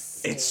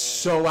interesting. It's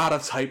so out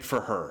of type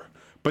for her,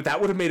 but that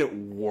would have made it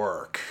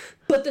work.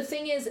 But the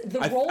thing is,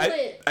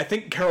 I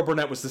think Carol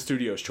Burnett was the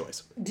studio's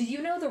choice. Do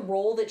you know the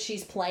role that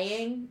she's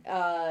playing?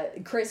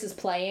 Chris is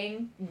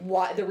playing.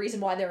 The reason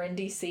why they're in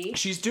DC?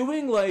 She's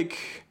doing,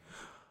 like...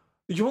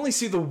 You only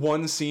see the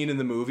one scene in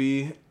the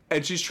movie,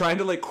 and she's trying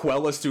to, like,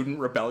 quell a student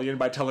rebellion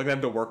by telling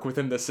them to work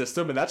within the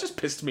system, and that just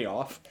pissed me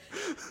off.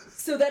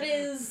 So that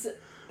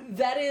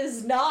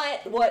is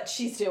not what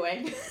she's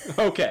doing.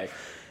 Okay.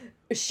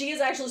 She is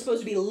actually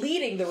supposed to be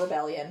leading the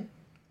rebellion.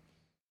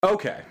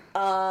 Okay.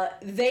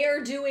 They are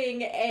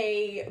doing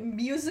a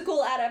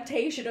musical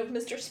adaptation of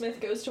Mr. Smith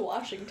Goes to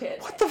Washington.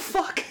 What the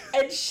fuck?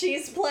 And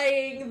she's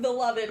playing the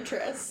love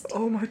interest.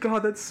 Oh my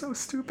god, that's so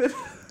stupid.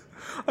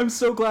 I'm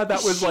so glad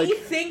that was She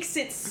thinks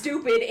it's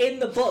stupid in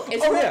the book.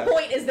 And her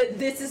point is that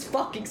this is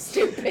fucking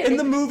stupid. In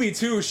the movie,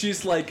 too,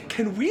 she's like,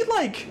 can we,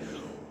 like...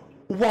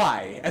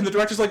 Why? And the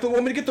director's like,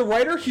 want me to get the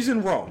writer? He's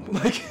in Rome.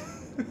 Like...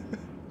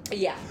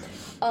 Yeah.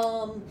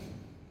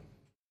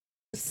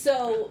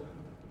 So...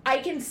 I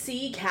can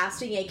see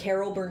casting a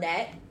Carol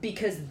Burnett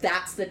because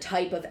that's the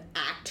type of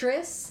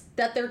actress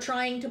that they're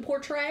trying to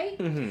portray.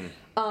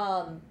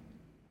 Mm-hmm.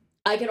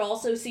 I could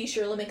also see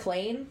Shirley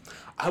MacLaine.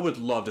 I would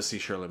love to see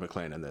Shirley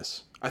MacLaine in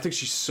this. I think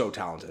she's so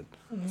talented.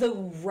 The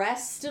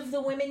rest of the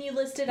women you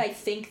listed, I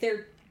think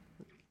they're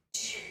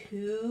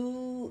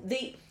too...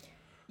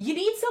 You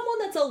need someone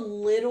that's a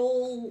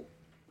little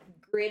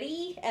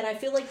gritty, and I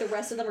feel like the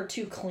rest of them are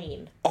too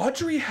clean.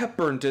 Audrey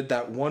Hepburn did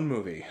that one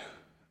movie.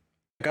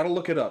 I gotta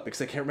look it up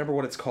because I can't remember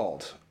what it's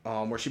called.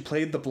 Where she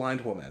played the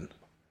blind woman.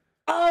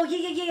 Oh,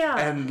 yeah.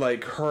 And,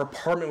 like, her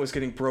apartment was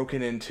getting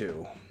broken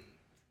into.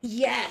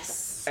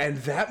 Yes. And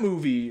that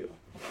movie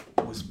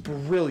was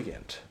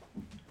brilliant.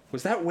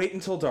 Was that Wait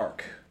Until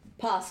Dark?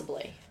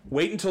 Possibly.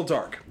 Wait Until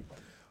Dark.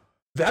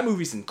 That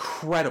movie's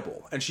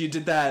incredible. And she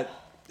did that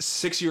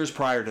 6 years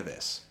prior to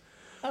this.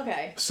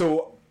 Okay.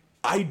 So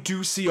I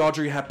do see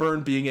Audrey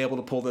Hepburn being able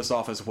to pull this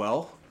off as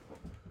well.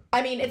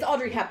 I mean, it's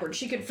Audrey Hepburn.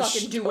 She could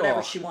fucking do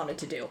whatever she wanted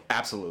to do.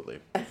 Absolutely.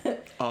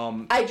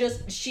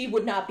 She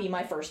would not be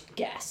my first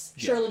guess.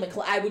 Yeah. Shirley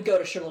MacLaine. I would go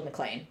to Shirley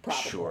MacLaine,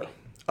 probably. Sure.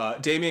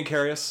 Damien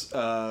Karras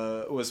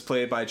was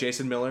played by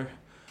Jason Miller.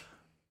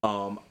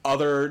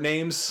 Other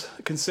names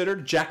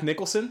considered: Jack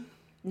Nicholson.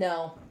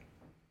 No.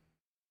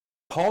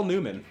 Paul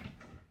Newman.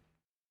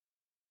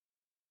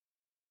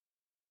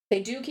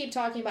 They do keep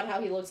talking about how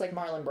he looks like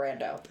Marlon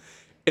Brando.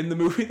 In the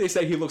movie, they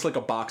say he looks like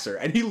a boxer,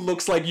 and he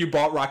looks like you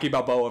bought Rocky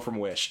Balboa from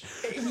Wish.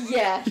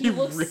 Yeah, he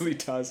really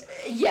does.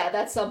 Yeah,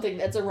 that's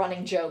a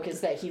running joke,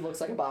 is that he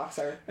looks like a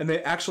boxer. And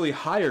they actually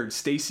hired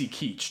Stacy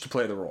Keach to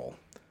play the role.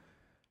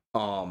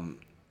 I'm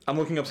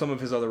looking up some of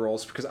his other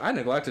roles because I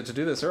neglected to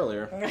do this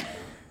earlier.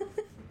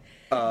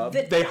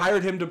 They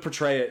hired him to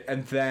portray it,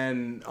 and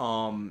then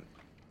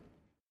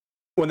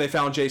when they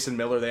found Jason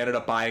Miller, they ended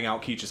up buying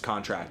out Keach's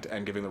contract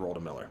and giving the role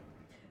to Miller.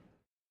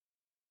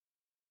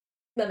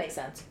 That makes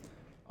sense.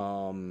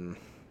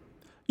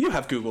 You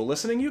have Google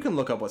listening. You can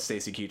look up what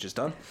Stacy Keach has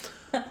done.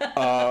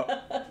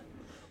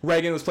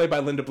 Reagan was played by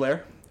Linda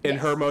Blair in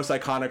her most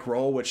iconic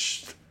role,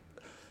 which it's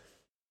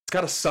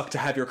gotta suck to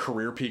have your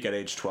career peak at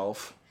age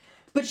 12.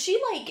 But she's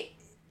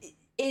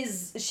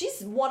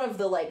one of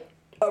the, like,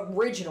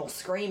 original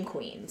Scream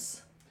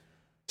Queens.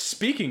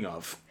 Speaking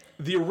of,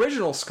 the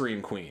original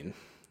Scream Queen,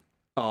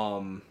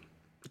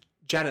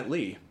 Janet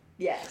Leigh,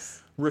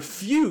 Yes.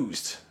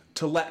 refused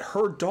to let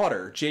her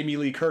daughter, Jamie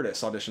Lee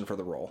Curtis, audition for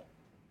the role.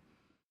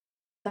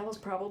 That was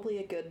probably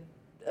a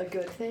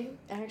good thing,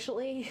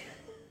 actually.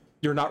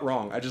 You're not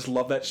wrong. I just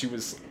love that she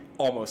was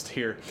almost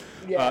here.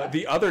 Yeah.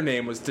 The other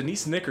name was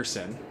Denise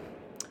Nickerson,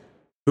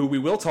 who we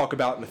will talk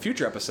about in a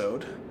future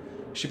episode.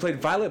 She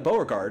played Violet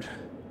Beauregard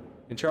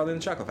in Charlie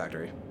and the Chocolate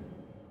Factory.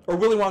 Or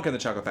Willy Wonka and the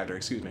Chocolate Factory,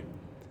 excuse me.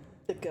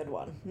 The good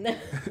one.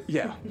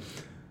 Yeah.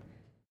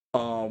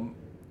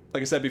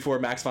 Like I said before,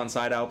 Max von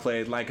Sydow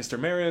played Lancaster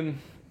Marion.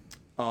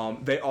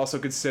 They also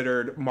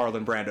considered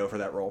Marlon Brando for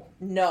that role.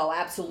 No,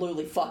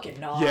 absolutely fucking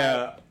not.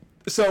 Yeah.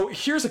 So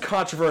here's a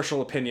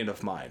controversial opinion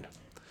of mine.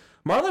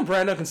 Marlon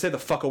Brando can stay the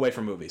fuck away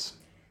from movies.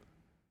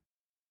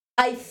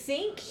 I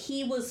think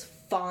he was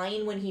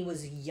fine when he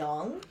was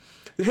young.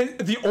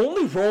 The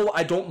only role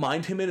I don't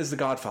mind him in is The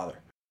Godfather.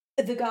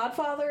 The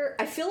Godfather,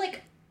 I feel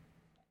like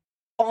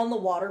On the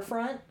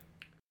Waterfront.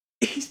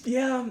 He's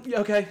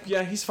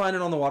he's fine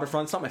in On the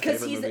Waterfront. It's not my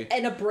favorite movie. Because he's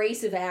an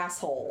abrasive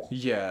asshole.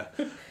 Yeah.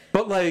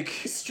 But like...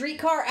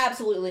 Streetcar,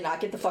 absolutely not.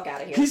 Get the fuck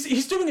out of here.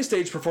 He's doing a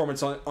stage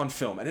performance on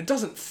film, and it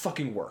doesn't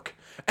fucking work.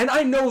 And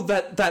I know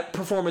that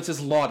performance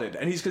is lauded,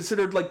 and he's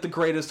considered like the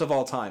greatest of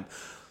all time.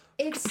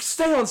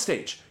 Stay on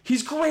stage.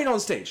 He's great on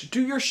stage.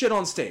 Do your shit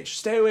on stage.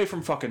 Stay away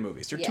from fucking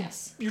movies.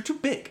 You're too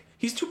big.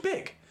 He's too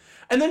big.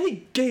 And then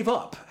he gave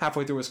up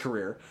halfway through his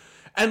career.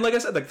 And like I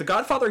said, like The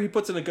Godfather, he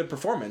puts in a good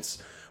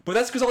performance, but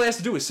that's because all he has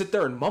to do is sit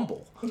there and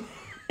mumble.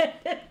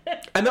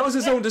 And that was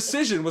his own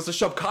decision, was to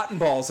shove cotton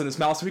balls in his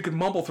mouth so he could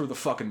mumble through the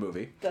fucking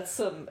movie. That's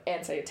some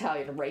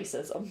anti-Italian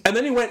racism. And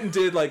then he went and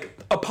did, like,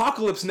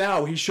 Apocalypse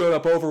Now. He showed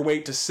up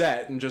overweight to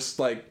set and just,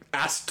 like,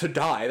 asked to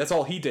die. That's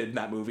all he did in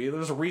that movie.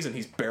 There's a reason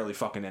he's barely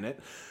fucking in it.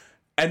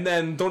 And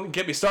then don't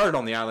get me started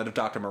on the Island of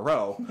Dr.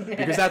 Moreau,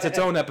 because that's its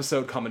own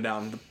episode coming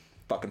down the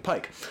fucking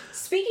pike.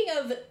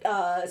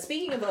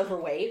 Speaking of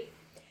overweight,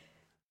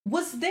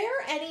 was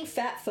there any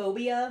fat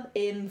phobia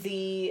in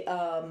the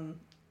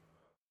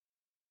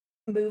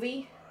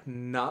movie?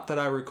 Not that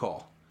I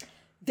recall.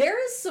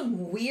 There is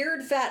some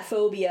weird fat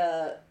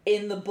phobia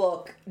in the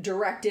book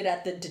directed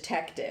at the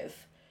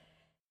detective.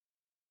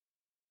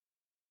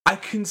 I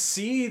can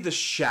see the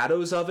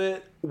shadows of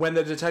it when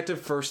the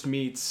detective first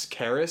meets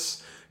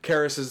Karis.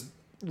 Karis is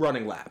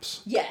running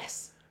laps.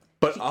 Yes.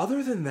 But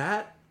other than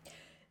that...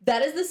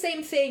 That is the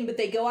same thing, but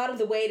they go out of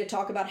the way to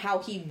talk about how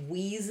he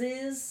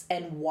wheezes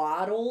and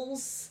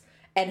waddles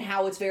and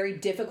how it's very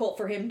difficult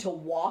for him to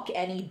walk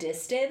any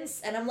distance.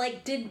 And I'm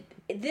like,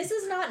 this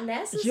is not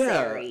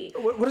necessary.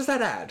 Yeah. What does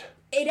that add?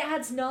 It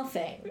adds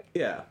nothing.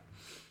 Yeah.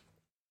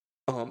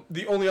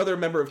 The only other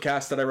member of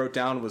cast that I wrote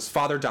down was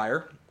Father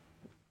Dyer,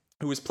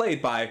 who was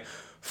played by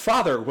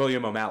Father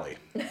William O'Malley.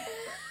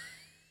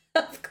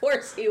 Of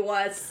course he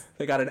was.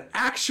 They got an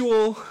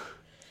actual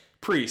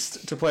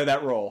priest to play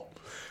that role,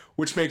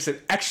 which makes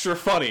it extra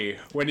funny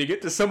when you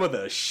get to some of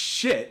the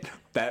shit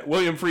that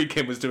William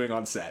Friedkin was doing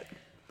on set.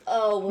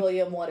 Oh,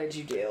 William, what did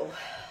you do?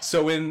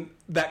 So in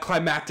that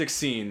climactic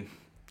scene,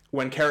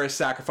 when Karis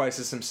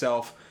sacrifices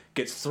himself,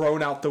 gets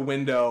thrown out the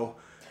window...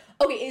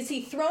 Okay, is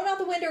he thrown out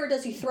the window or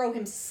does he throw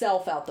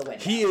himself out the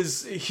window? He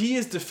is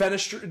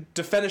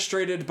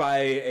defenestrated by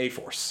a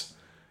force.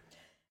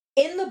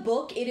 In the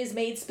book, it is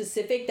made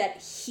specific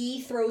that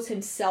he throws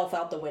himself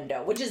out the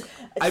window, which is...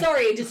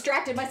 Sorry, I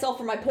distracted myself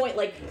from my point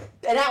like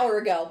an hour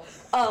ago.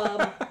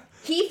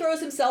 He throws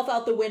himself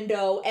out the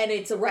window, and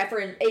it's a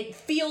reference... It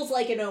feels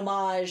like an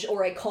homage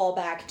or a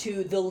callback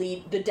to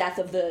the death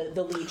of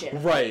the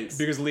Legion. Right, pigs.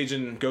 because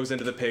Legion goes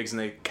into the pigs and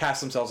they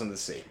cast themselves into the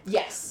sea.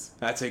 Yes.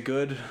 That's a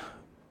good...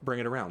 Bring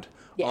it around.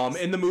 Yes.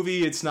 In the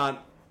movie, it's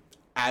not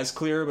as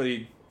clear, but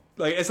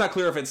it's not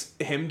clear if it's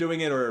him doing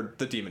it or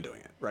the demon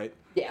doing it, right?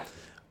 Yeah.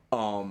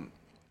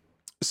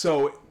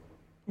 So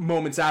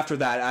moments after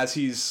that, as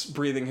he's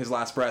breathing his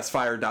last breath,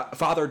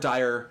 Father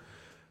Dyer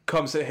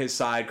comes to his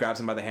side, grabs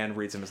him by the hand,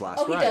 reads him his last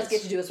rites. Oh, he does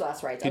get to do his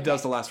last rites. He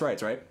does the last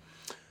rites, right?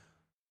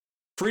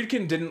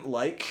 Friedkin didn't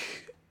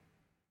like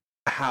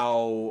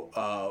how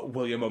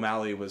William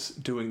O'Malley was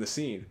doing the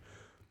scene.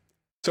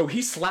 So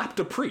he slapped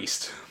a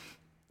priest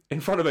in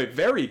front of a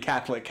very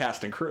Catholic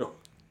cast and crew.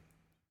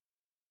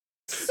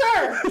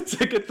 Sir!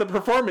 To get the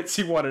performance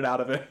he wanted out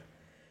of it.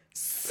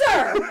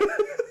 Sir!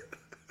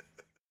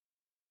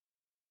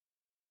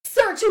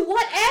 Sir, to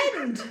what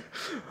end?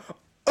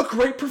 A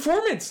great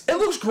performance! It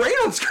looks great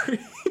on screen!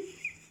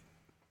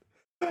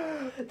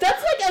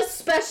 That's like a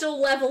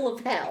special level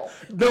of hell.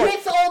 No.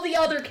 With all the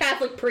other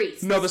Catholic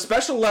priests. No, the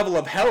special level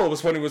of hell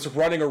was when he was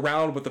running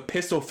around with a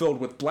pistol filled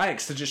with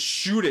blanks to just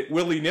shoot it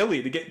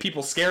willy-nilly to get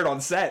people scared on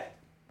set.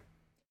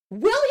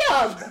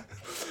 William!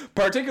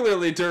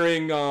 Particularly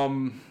during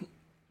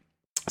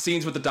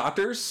scenes with the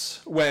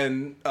doctors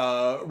when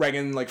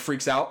Reagan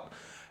freaks out,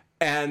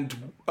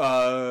 and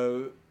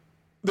the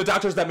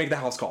doctors that make the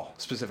house call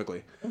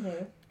specifically,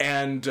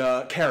 and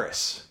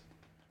Karis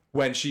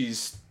when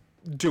she's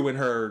doing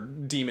her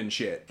demon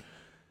shit,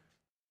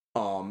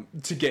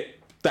 to get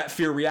that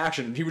fear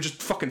reaction, he would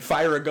just fucking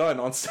fire a gun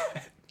on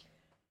set.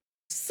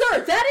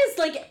 Sir, that is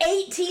like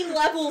 18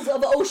 levels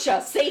of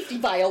OSHA safety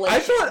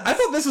violation. I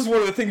thought this is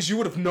one of the things you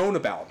would have known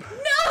about.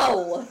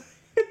 No!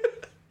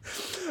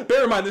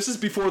 Bear in mind, this is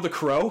before The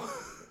Crow.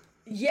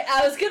 Yeah,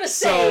 I was gonna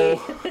say,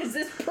 is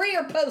this pre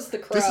or post The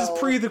Crow? This is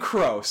pre The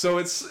Crow, so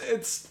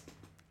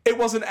it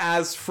wasn't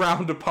as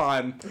frowned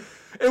upon.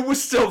 It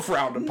was still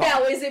frowned upon.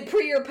 Now, is it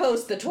pre or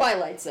post The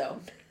Twilight Zone?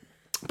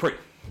 Pre.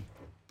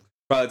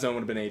 Twilight Zone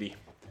would have been 80.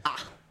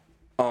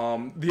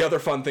 The other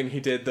fun thing he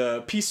did,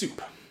 the pea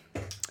soup.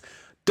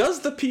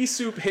 Does the pea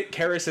soup hit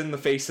Karis in the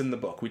face in the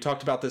book? We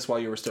talked about this while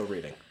you were still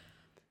reading.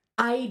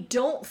 I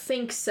don't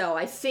think so.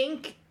 I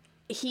think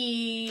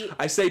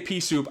I say pea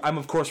soup, I'm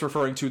of course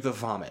referring to the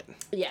vomit.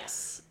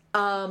 Yes.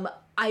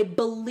 I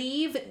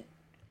believe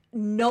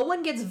no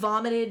one gets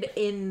vomited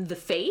in the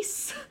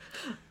face.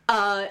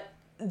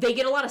 They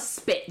get a lot of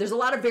spit. There's a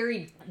lot of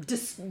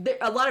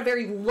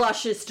very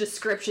luscious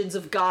descriptions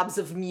of gobs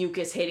of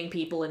mucus hitting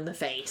people in the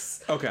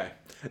face. Okay.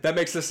 That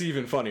makes this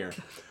even funnier.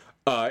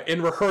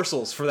 In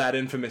rehearsals for that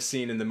infamous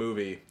scene in the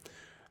movie,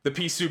 the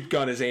pea soup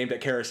gun is aimed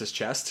at Karis'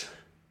 chest.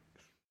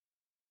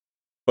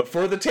 But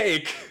for the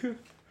take,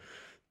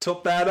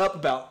 tilt that up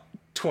about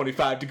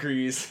 25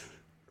 degrees,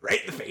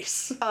 right in the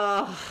face.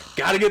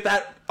 Gotta get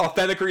that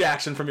authentic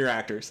reaction from your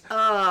actors.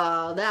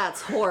 Oh,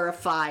 that's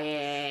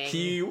horrifying.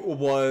 He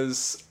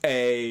was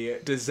a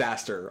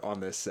disaster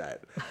on this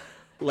set.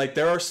 Like,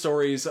 there are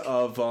stories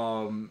of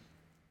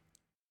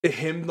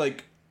him,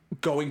 like,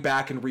 going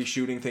back and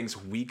reshooting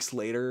things weeks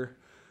later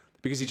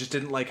because he just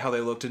didn't like how they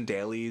looked in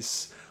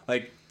dailies.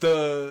 Like,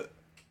 the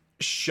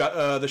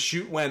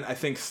shoot went, I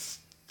think,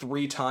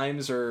 3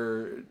 times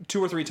or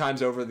 2 or 3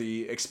 times over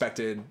the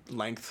expected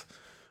length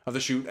of the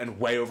shoot and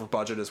way over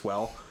budget as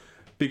well,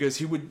 because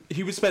he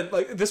would spend,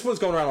 like, this was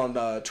going around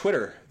on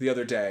Twitter the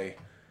other day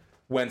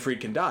when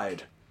Friedkin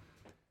died,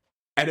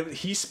 and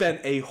he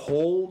spent a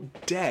whole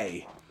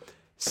day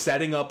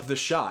setting up the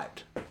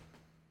shot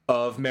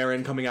of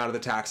Marin coming out of the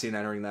taxi and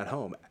entering that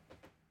home.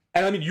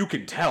 And I mean, you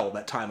can tell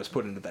that time was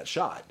put into that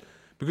shot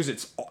because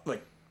it's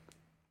like,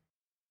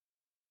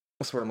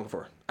 what's the word I'm looking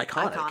for?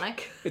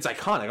 Iconic. It's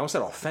iconic. I almost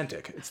said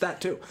authentic. It's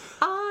that too.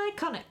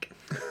 Iconic.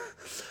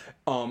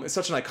 It's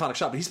such an iconic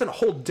shot, but he spent a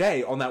whole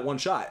day on that one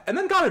shot and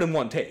then got it in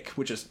one take,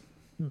 which is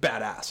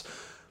badass.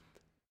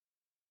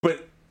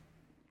 But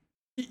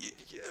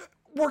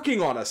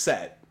working on a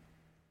set,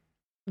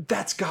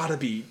 that's gotta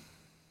be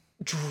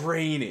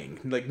draining.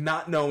 Like,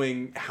 not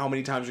knowing how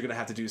many times you're gonna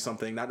have to do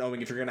something, not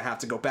knowing if you're gonna have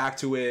to go back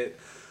to it,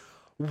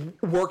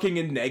 working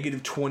in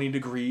negative 20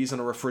 degrees on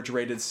a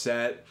refrigerated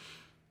set.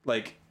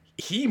 Like,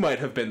 he might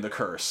have been the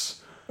curse.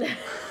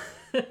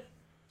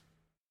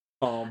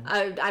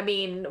 I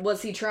mean,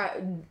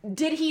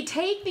 did he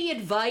take the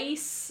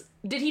advice?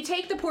 Did he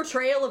take the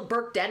portrayal of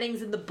Burke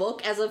Dennings in the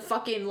book as a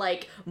fucking,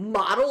 like,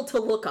 model to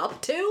look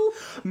up to?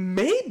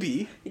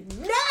 Maybe.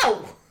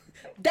 No!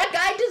 That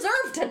guy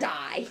deserved to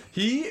die.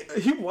 He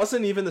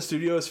wasn't even the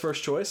studio's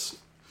first choice.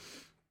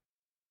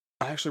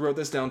 I actually wrote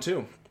this down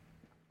too.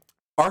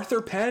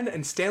 Arthur Penn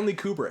and Stanley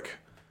Kubrick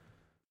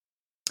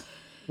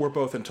were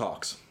both in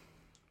talks.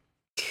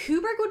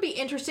 Kubrick would be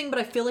interesting, but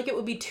I feel like it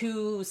would be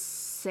too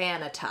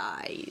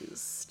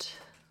sanitized.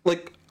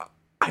 Like,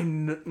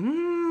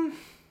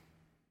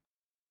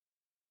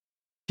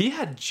 he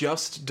had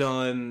just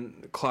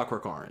done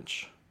Clockwork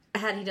Orange.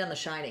 Had he done The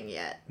Shining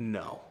yet?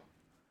 No.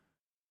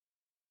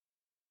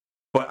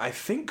 But I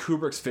think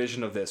Kubrick's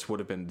vision of this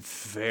would have been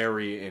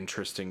very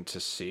interesting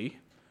to see.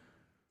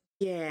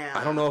 Yeah.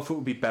 I don't know if it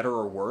would be better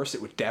or worse.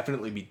 It would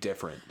definitely be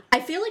different. I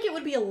feel like it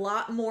would be a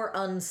lot more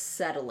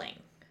unsettling.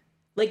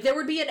 Like, there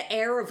would be an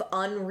air of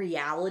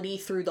unreality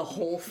through the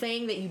whole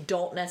thing that you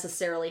don't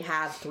necessarily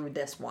have through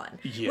this one.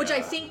 Yeah. Which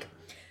I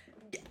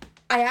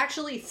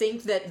actually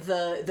think that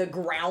the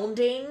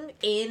grounding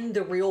in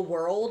the real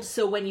world,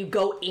 so when you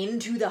go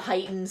into the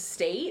heightened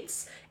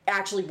states,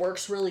 actually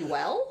works really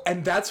well.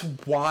 And that's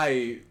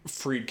why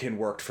Friedkin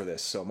worked for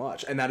this so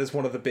much. And that is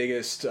one of the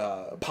biggest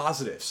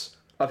positives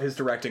of his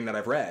directing that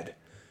I've read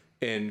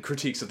in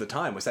critiques of the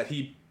time, was that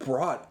he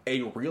brought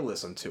a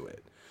realism to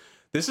it.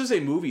 This is a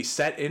movie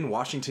set in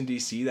Washington,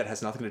 D.C. that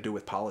has nothing to do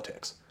with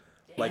politics.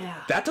 Like,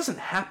 that doesn't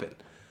happen.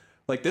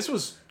 Like, this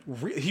was...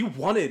 he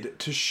wanted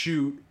to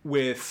shoot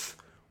with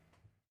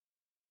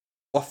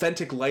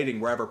authentic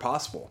lighting wherever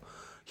possible.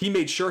 He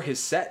made sure his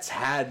sets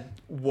had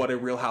what a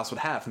real house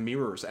would have,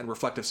 mirrors and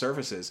reflective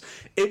surfaces.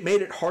 It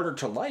made it harder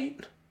to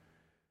light,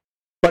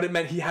 but it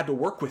meant he had to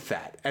work with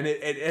that. And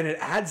it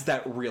adds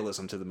that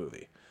realism to the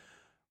movie.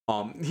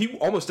 He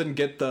almost didn't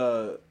get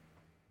I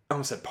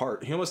almost said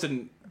part. He almost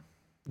didn't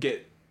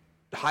get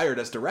hired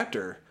as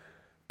director,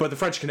 but The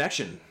French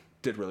Connection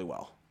did really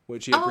well,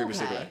 which he had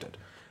previously directed.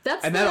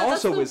 That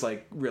also is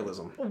like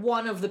realism.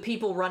 One of the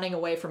people running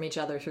away from each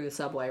other through the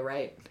subway,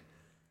 right?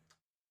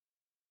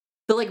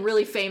 The, like,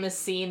 really famous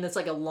scene that's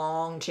like a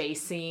long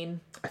chase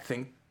scene. I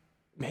think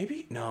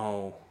maybe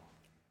no.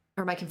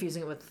 Or am I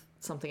confusing it with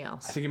something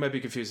else? I think you might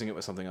be confusing it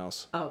with something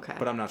else. Oh, okay,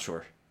 but I'm not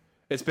sure.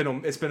 It's been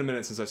a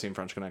minute since I've seen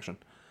French Connection.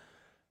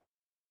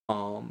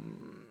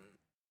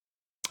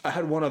 I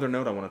had one other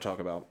note I want to talk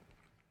about.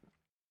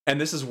 And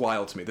this is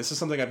wild to me. This is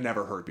something I've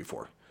never heard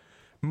before.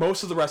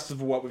 Most of the rest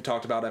of what we've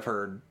talked about, I've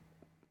heard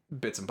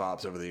bits and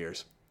bobs over the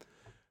years.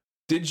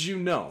 Did you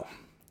know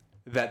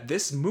that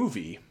this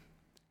movie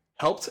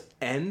helped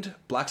end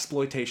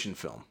blaxploitation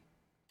film?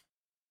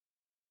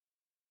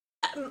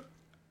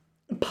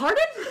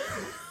 Pardon?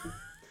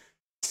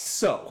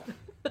 So,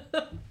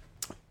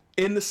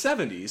 in the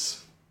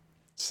 70s,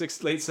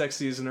 late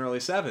 60s and early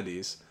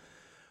 70s,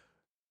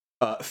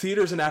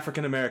 theaters in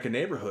African-American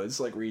neighborhoods,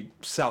 like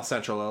South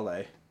Central LA,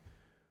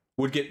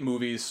 would get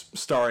movies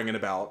starring and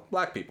about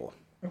black people.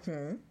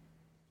 Mm-hmm.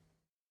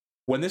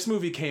 When this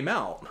movie came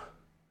out,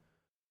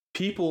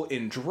 people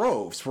in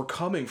droves were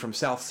coming from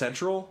South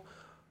Central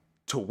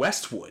to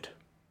Westwood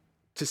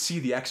to see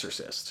The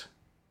Exorcist.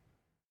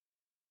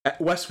 At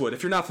Westwood,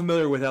 if you're not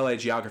familiar with LA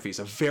geography, is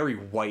a very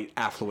white,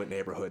 affluent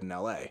neighborhood in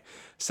LA.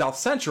 South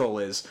Central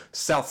is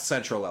South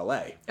Central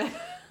LA.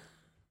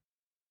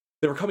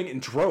 They were coming in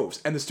droves,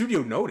 and the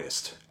studio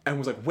noticed and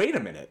was like, wait a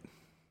minute.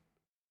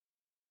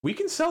 We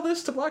can sell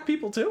this to black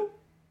people too?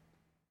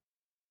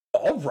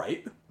 All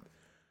right.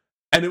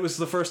 And it was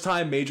the first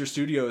time major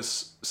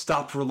studios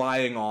stopped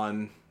relying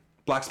on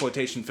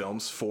blaxploitation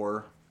films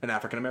for an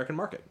African-American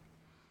market.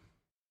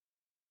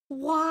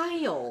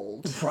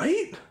 Wild.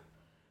 Right?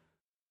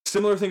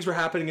 Similar things were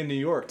happening in New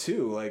York,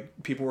 too.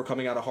 Like, people were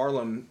coming out of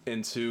Harlem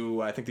into,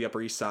 I think, the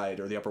Upper East Side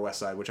or the Upper West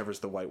Side, whichever's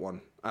the white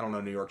one. I don't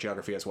know New York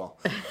geography as well.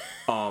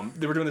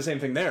 They were doing the same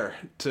thing there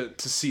to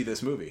see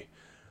this movie.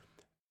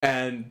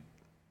 And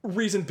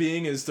reason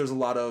being is there's a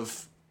lot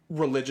of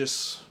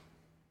religious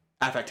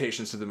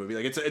affectations to the movie.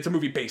 Like, it's a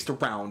movie based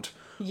around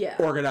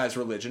organized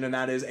religion, and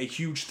that is a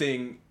huge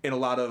thing in a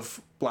lot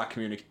of black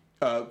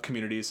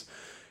communities,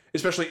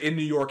 especially in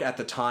New York at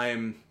the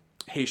time.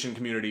 Haitian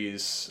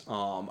communities,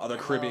 other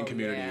Caribbean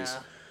communities,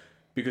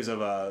 because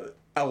of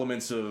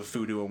elements of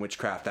voodoo and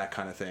witchcraft, that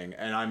kind of thing.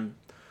 And I'm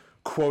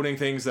quoting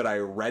things that I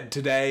read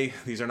today.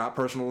 These are not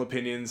personal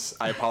opinions.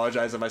 I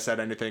apologize if I said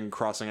anything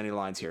crossing any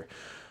lines here.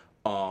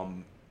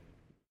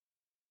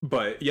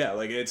 But yeah,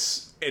 like it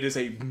is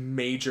a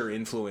major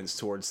influence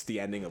towards the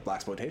ending of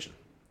blaxploitation.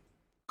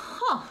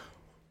 Huh.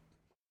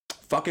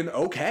 Fucking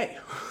okay.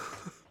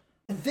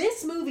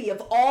 This movie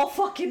of all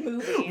fucking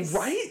movies.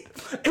 Right?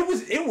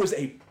 It was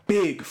a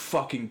big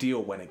fucking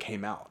deal when it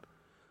came out.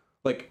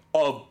 Like,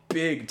 a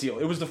big deal.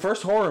 It was the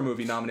first horror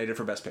movie nominated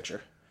for Best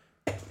Picture.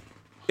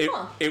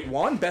 It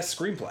won Best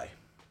Screenplay.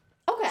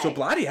 Okay. So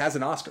Blatty has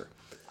an Oscar.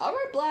 All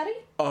right, Blatty.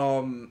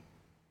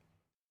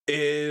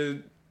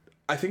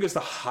 I think it's the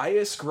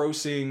highest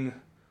grossing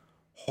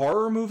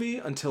horror movie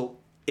until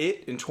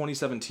It in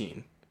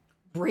 2017.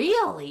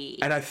 Really?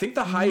 And I think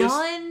the highest...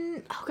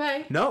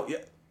 Okay. No, yeah.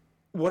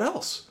 What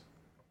else?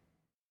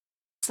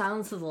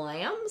 Silence of the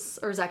Lambs?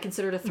 Or is that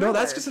considered a thriller? No,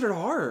 that's considered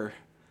horror.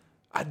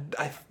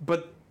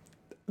 But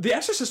The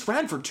Exorcist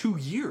ran for 2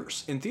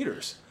 years in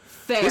theaters.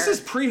 Fair. This is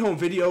pre-home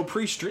video,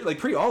 pre-street, like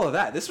pre all of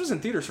that. This was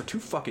in theaters for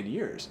 2 fucking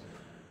years.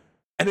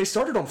 And they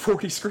started on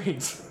 40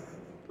 screens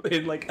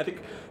in like, I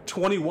think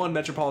 21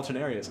 metropolitan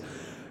areas.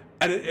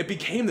 And it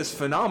became this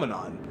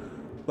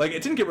phenomenon. Like,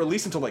 it didn't get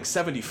released until like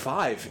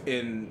 75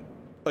 in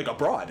like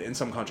abroad in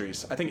some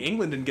countries. I think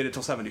England didn't get it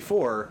till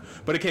 74,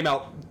 but it came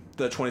out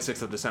the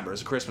 26th of December.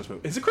 It's a Christmas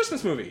movie. It's a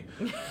Christmas movie.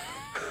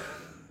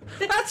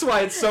 That's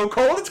why it's so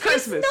cold. It's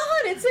Christmas. It's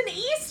not. It's an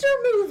Easter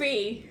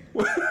movie.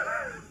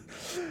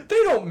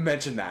 They don't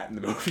mention that in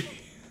the movie.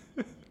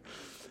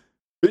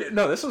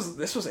 No, this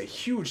was a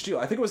huge deal.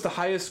 I think it was the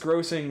highest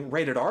grossing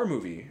rated R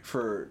movie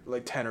for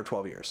like 10 or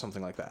 12 years,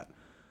 something like that.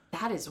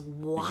 That is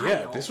wild.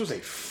 Yeah, this was a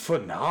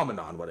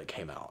phenomenon when it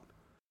came out.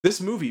 This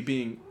movie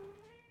being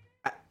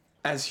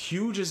as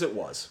huge as it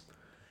was,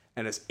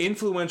 and as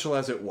influential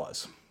as it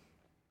was,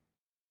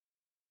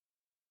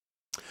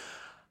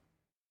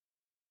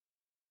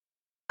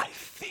 I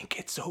think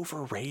it's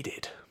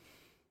overrated.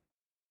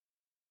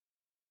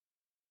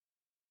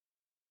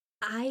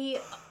 I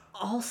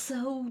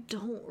also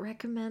don't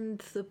recommend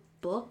the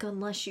book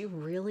unless you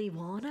really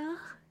wanna.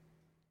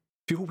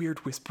 I feel weird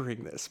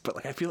whispering this, but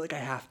like I feel like I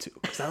have to,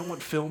 because I don't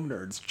want film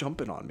nerds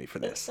jumping on me for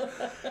this.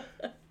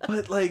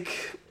 But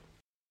like,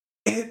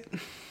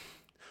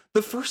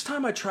 the first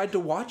time I tried to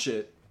watch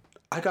it,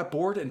 I got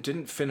bored and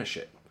didn't finish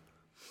it.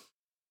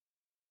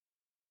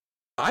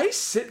 I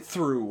sit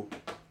through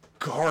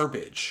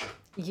garbage.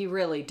 You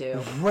really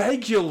do.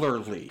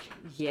 Regularly.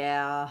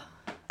 Yeah.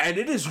 And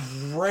it is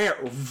rare,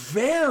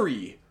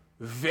 very,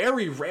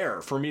 very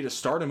rare for me to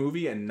start a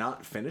movie and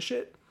not finish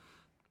it.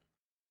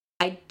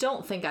 I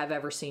don't think I've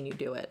ever seen you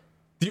do it.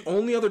 The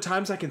only other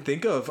times I can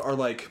think of are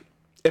like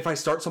if I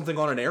start something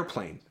on an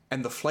airplane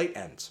and the flight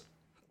ends.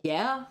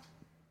 Yeah.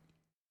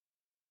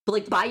 But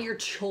like by your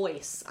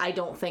choice, I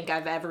don't think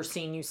I've ever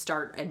seen you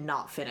start and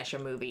not finish a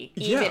movie,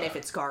 even if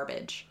it's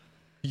garbage.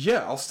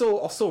 Yeah, I'll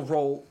still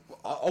roll.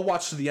 I'll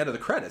watch to the end of the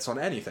credits on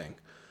anything.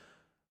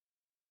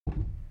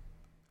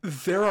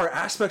 There are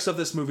aspects of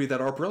this movie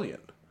that are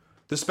brilliant.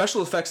 The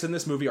special effects in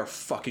this movie are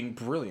fucking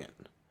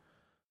brilliant.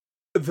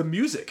 The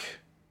music,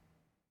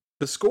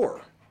 the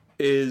score,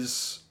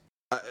 is,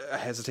 I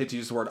hesitate to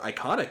use the word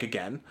iconic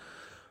again,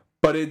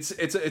 But it's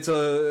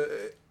a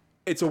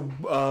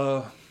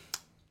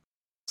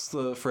what's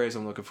the phrase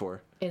I'm looking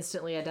for?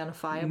 Instantly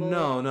identifiable?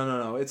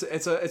 No. It's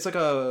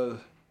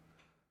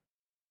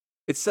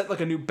set like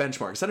a new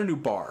benchmark. It's set a new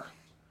bar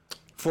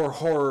for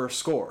horror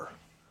score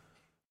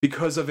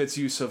because of its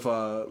use of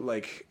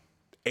like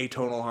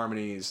atonal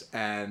harmonies,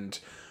 and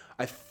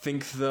I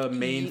think the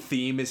main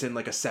theme is in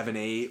like a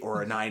 7/8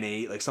 or a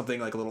 9/8, like something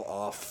like a little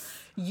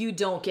off. You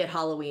don't get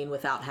Halloween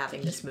without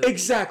having this movie.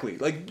 Exactly.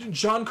 Like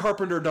John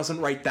Carpenter doesn't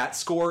write that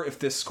score if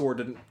this score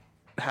didn't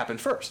happen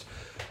first.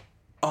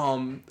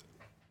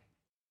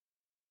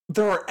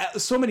 There are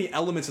so many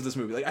elements of this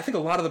movie. Like I think a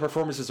lot of the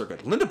performances are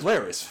good. Linda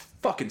Blair is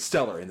fucking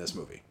stellar in this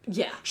movie.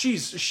 Yeah. She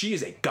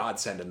is a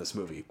godsend in this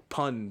movie.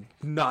 Pun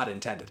not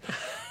intended.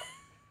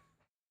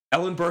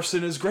 Ellen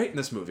Burstyn is great in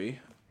this movie.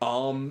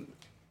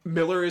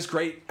 Miller is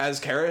great as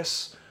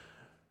Karis.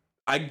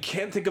 I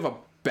can't think of a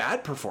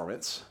bad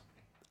performance.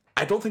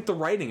 I don't think the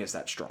writing is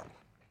that strong.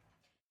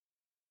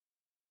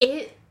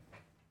 And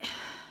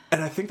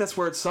I think that's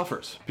where it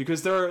suffers.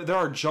 Because there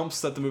are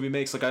jumps that the movie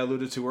makes, like I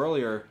alluded to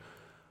earlier,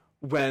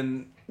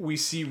 when we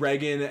see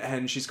Reagan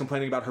and she's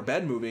complaining about her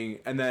bed moving,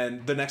 and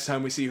then the next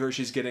time we see her,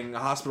 she's getting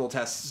hospital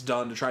tests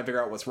done to try and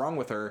figure out what's wrong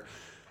with her.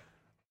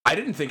 I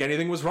didn't think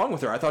anything was wrong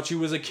with her. I thought she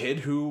was a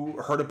kid who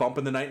heard a bump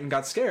in the night and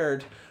got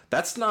scared.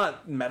 That's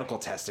not medical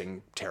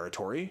testing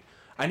territory.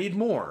 I need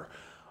more.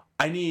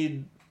 I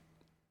need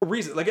a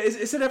reason. Like,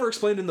 is it ever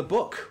explained in the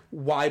book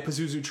why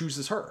Pazuzu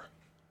chooses her?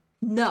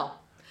 No.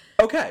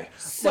 Okay.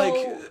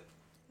 So,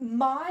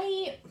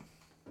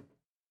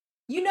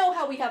 you know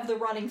how we have the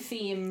running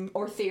theme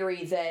or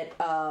theory that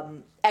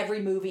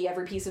every movie,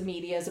 every piece of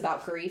media is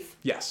about grief?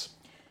 Yes.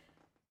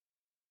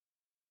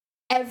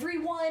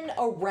 Everyone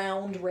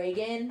around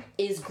Reagan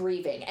is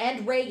grieving,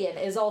 and Reagan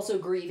is also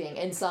grieving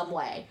in some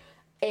way.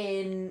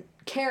 In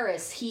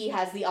Karis, he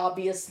has the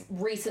obvious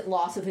recent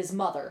loss of his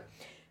mother.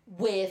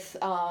 With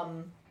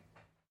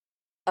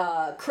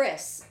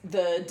Chris,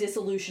 the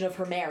dissolution of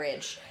her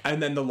marriage.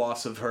 And then the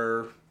loss of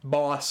her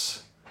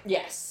boss.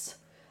 Yes.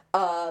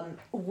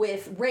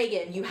 With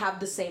Reagan, you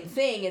have the same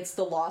thing. It's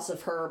the loss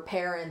of her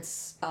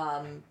parents,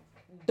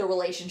 the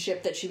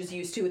relationship that she was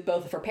used to with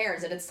both of her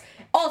parents. And it's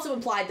also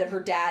implied that her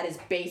dad is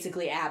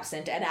basically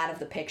absent and out of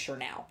the picture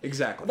now.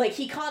 Exactly. Like,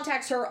 he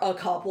contacts her a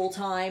couple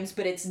times,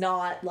 but it's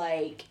not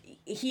like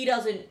he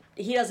doesn't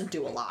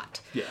do a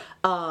lot. Yeah.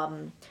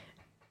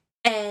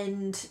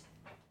 And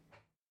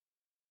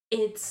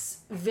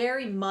it's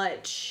very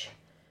much...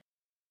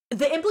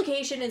 The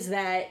implication is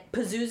that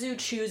Pazuzu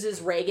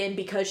chooses Reagan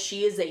because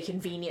she is a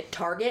convenient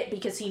target,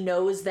 because he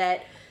knows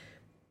that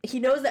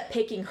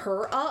picking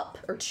her up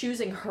or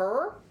choosing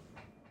her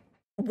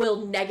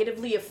will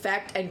negatively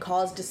affect and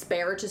cause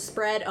despair to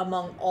spread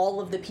among all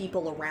of the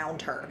people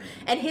around her.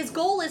 And his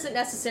goal isn't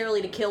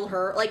necessarily to kill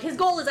her. Like, his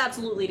goal is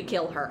absolutely to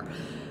kill her.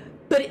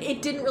 But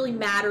it didn't really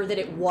matter that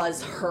it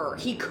was her.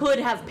 He could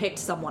have picked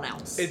someone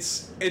else.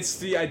 It's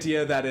the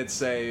idea that it's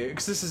a...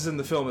 Because this is in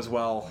the film as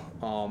well.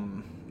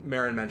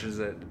 Marin mentions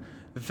it,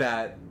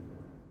 that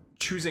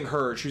choosing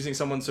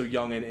someone so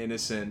young and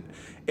innocent,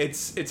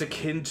 it's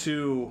akin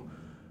to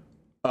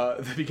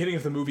the beginning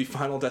of the movie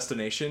Final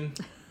Destination,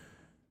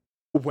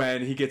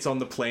 when he gets on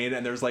the plane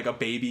and there's like a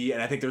baby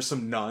and I think there's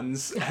some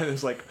nuns and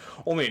it's like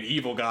only an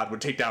evil god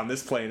would take down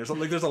this plane or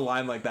something. Like, there's a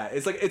line like that.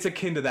 It's like it's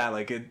akin to that.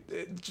 Like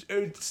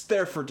it's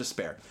there for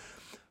despair.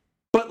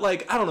 But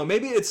like, I don't know,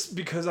 maybe it's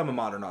because I'm a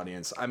modern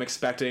audience. I'm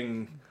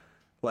expecting,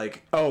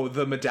 like, oh,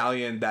 the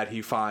medallion that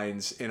he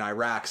finds in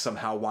Iraq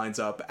somehow winds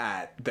up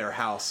at their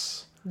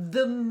house.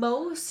 The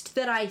most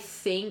that I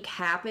think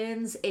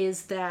happens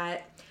is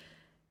that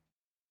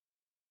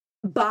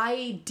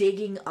by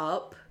digging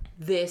up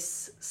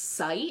this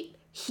site,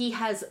 he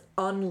has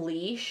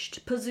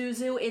unleashed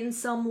Pazuzu in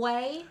some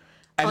way.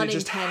 And it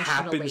just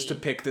happens to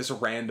pick this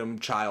random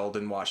child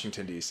in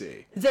Washington,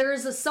 D.C.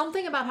 There's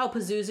something about how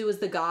Pazuzu is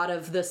the god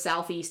of the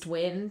southeast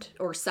wind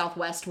or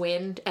southwest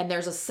wind, and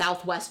there's a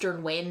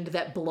southwestern wind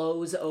that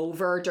blows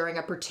over during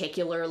a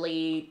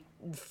particularly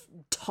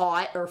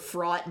taut or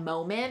fraught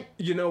moment.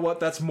 You know what?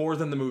 That's more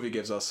than the movie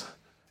gives us.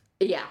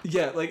 Yeah.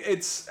 Yeah, like,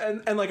 it's...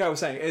 And like I was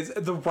saying,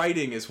 the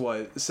writing is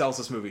what sells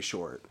this movie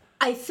short.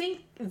 I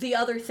think the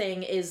other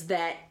thing is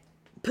that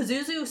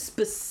Pazuzu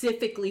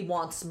specifically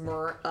wants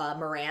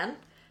Moran,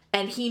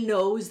 and he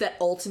knows that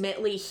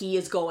ultimately he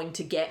is going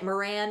to get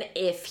Moran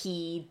if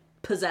he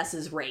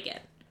possesses Reagan.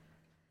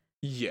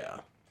 Yeah.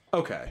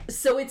 Okay.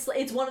 So it's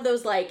one of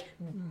those, like,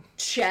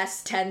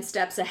 chess 10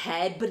 steps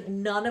ahead, but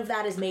none of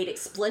that is made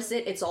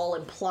explicit. It's all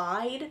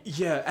implied.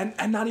 Yeah,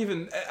 and not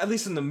even, at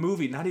least in the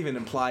movie, not even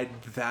implied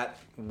that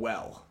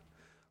well.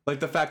 Like,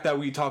 the fact that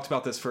we talked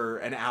about this for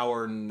an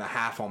hour and a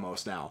half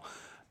almost now,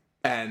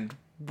 and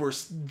we're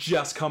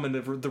just coming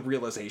to the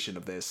realization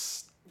of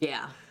this.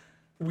 Yeah.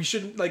 We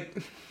shouldn't,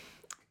 like...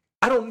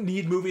 I don't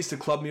need movies to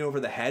club me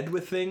over the head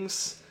with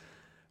things,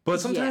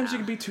 but sometimes you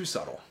can be too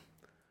subtle.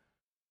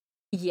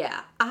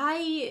 Yeah.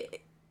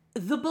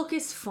 The book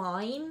is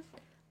fine.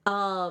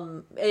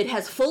 It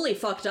has fully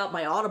fucked up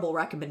my Audible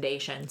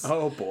recommendations.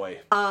 Oh, boy.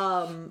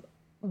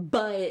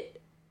 But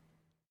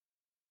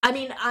I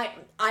mean,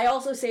 I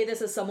also say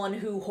this as someone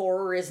who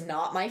horror is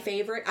not my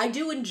favorite. I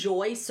do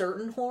enjoy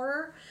certain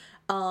horror.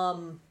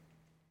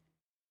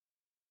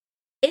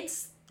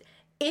 It's,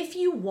 if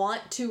you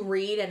want to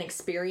read and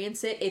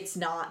experience it, it's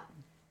not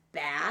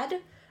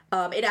bad.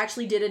 It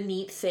actually did a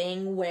neat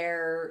thing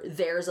where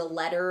there's a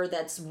letter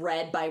that's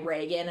read by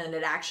Reagan and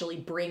it actually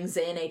brings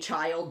in a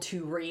child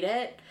to read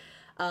it.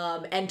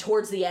 And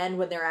towards the end,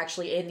 when they're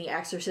actually in the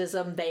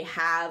exorcism, they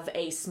have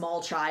a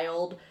small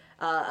child,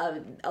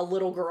 a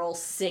little girl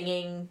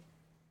singing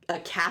a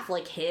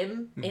Catholic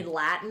hymn in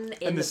Latin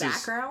in the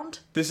background.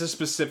 This is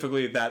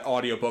specifically that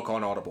audiobook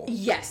on Audible.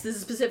 Yes, this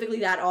is specifically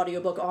that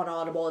audiobook on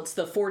Audible. It's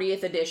the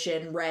 40th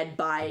edition read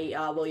by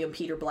William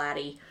Peter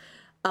Blatty.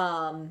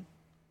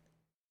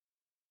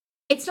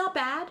 It's not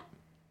bad,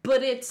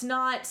 but it's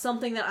not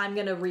something that I'm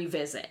going to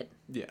revisit.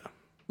 Yeah.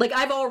 Like,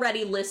 I've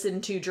already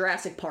listened to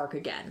Jurassic Park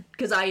again,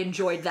 because I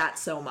enjoyed that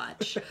so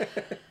much.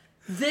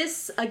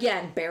 This,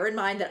 again, bear in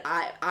mind that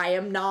I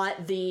am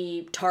not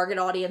the target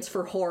audience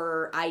for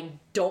horror. I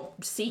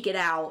don't seek it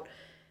out.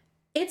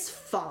 It's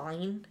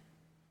fine.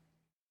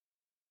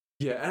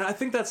 Yeah, and I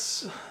think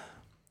that's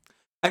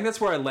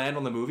where I land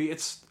on the movie.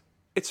 It's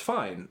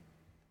fine.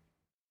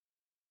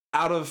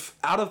 Out of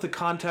the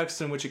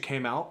context in which it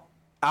came out,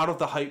 out of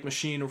the hype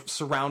machine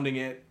surrounding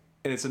it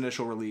in its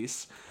initial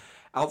release,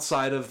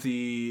 outside of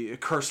the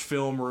cursed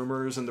film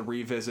rumors and the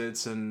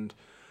revisits and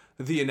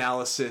the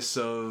analysis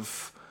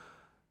of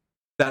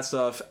that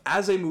stuff,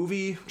 as a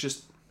movie,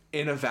 just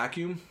in a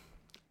vacuum,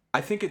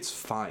 I think it's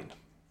fine.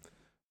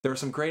 There are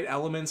some great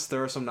elements,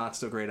 there are some not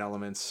so great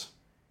elements.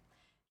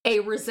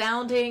 A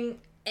resounding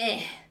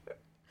eh.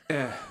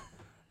 I'm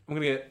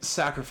gonna get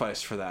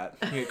sacrificed for that.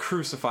 I'm gonna get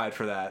crucified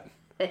for that.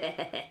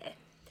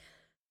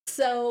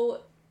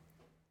 So,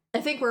 I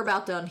think we're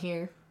about done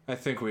here. I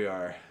think we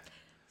are.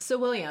 So,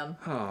 William.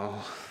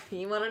 Oh.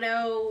 You want to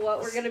know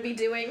what we're going to be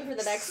doing for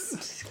the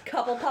next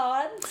couple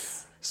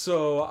pods?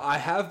 So, I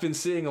have been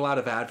seeing a lot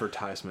of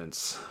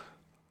advertisements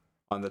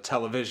on the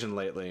television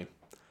lately.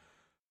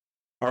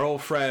 Our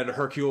old friend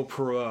Hercule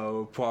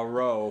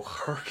Poirot,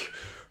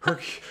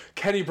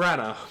 Kenny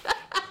Branagh.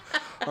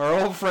 Our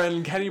old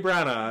friend Kenny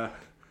Branagh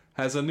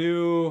has a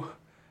new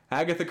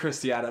Agatha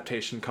Christie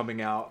adaptation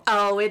coming out.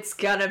 Oh, it's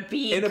gonna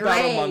be in great. About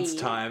a month's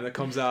time. That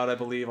comes out, I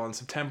believe, on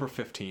September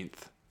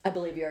 15th. I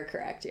believe you are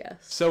correct, yes.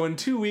 So in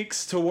 2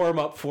 weeks, to warm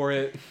up for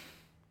it,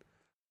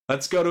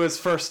 let's go to his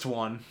first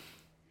one.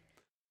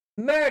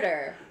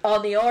 Murder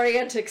on the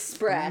Orient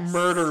Express.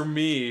 Murder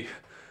me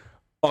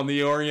on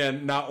the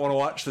Orient, not want to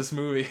watch this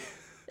movie.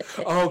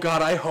 Oh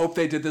god, I hope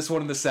they did this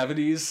one in the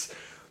 70s.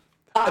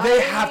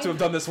 They have to have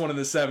done this one in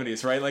the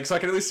 70s, right? Like, so I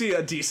can at least see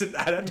a decent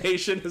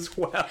adaptation as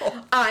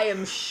well. I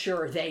am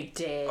sure they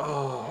did.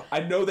 Oh,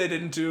 I know they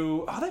didn't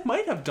do... Oh, they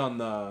might have done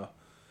the...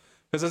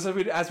 Because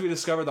as we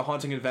discovered, The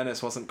Haunting in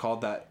Venice wasn't called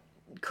that.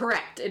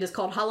 Correct. It is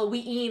called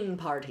Halloween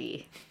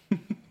Party.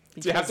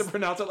 Do you have to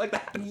pronounce it like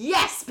that?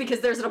 Yes, because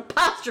there's an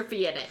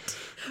apostrophe in it.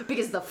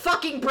 Because the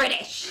fucking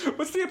British.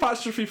 What's the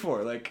apostrophe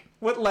for? Like,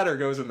 what letter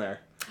goes in there?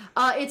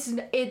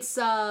 It's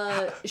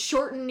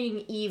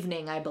shortening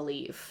evening, I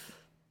believe.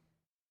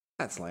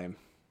 That's lame.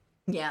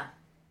 Yeah,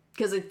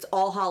 because it's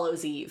All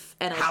Hallows Eve,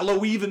 and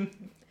Halloween.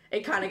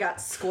 It kind of got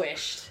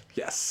squished.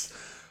 Yes.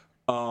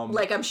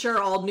 Like I'm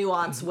sure all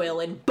nuance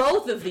will in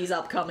both of these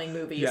upcoming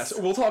movies. Yes,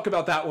 we'll talk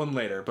about that one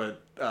later,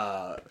 but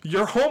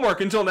your homework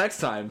until next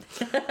time.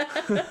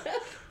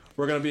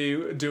 We're going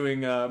to be doing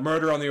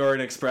Murder on the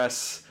Orient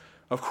Express.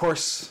 Of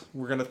course,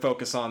 we're going to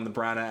focus on the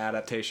Branagh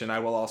adaptation. I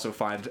will also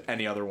find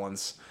any other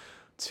ones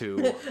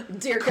to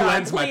Dear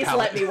God, please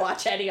let me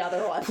watch any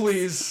other ones.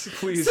 Please.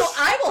 So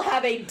I will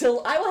have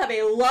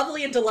a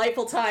lovely and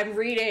delightful time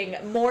reading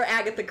more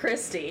Agatha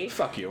Christie.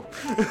 Fuck you.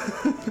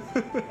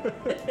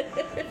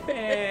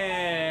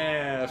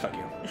 Fuck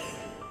you.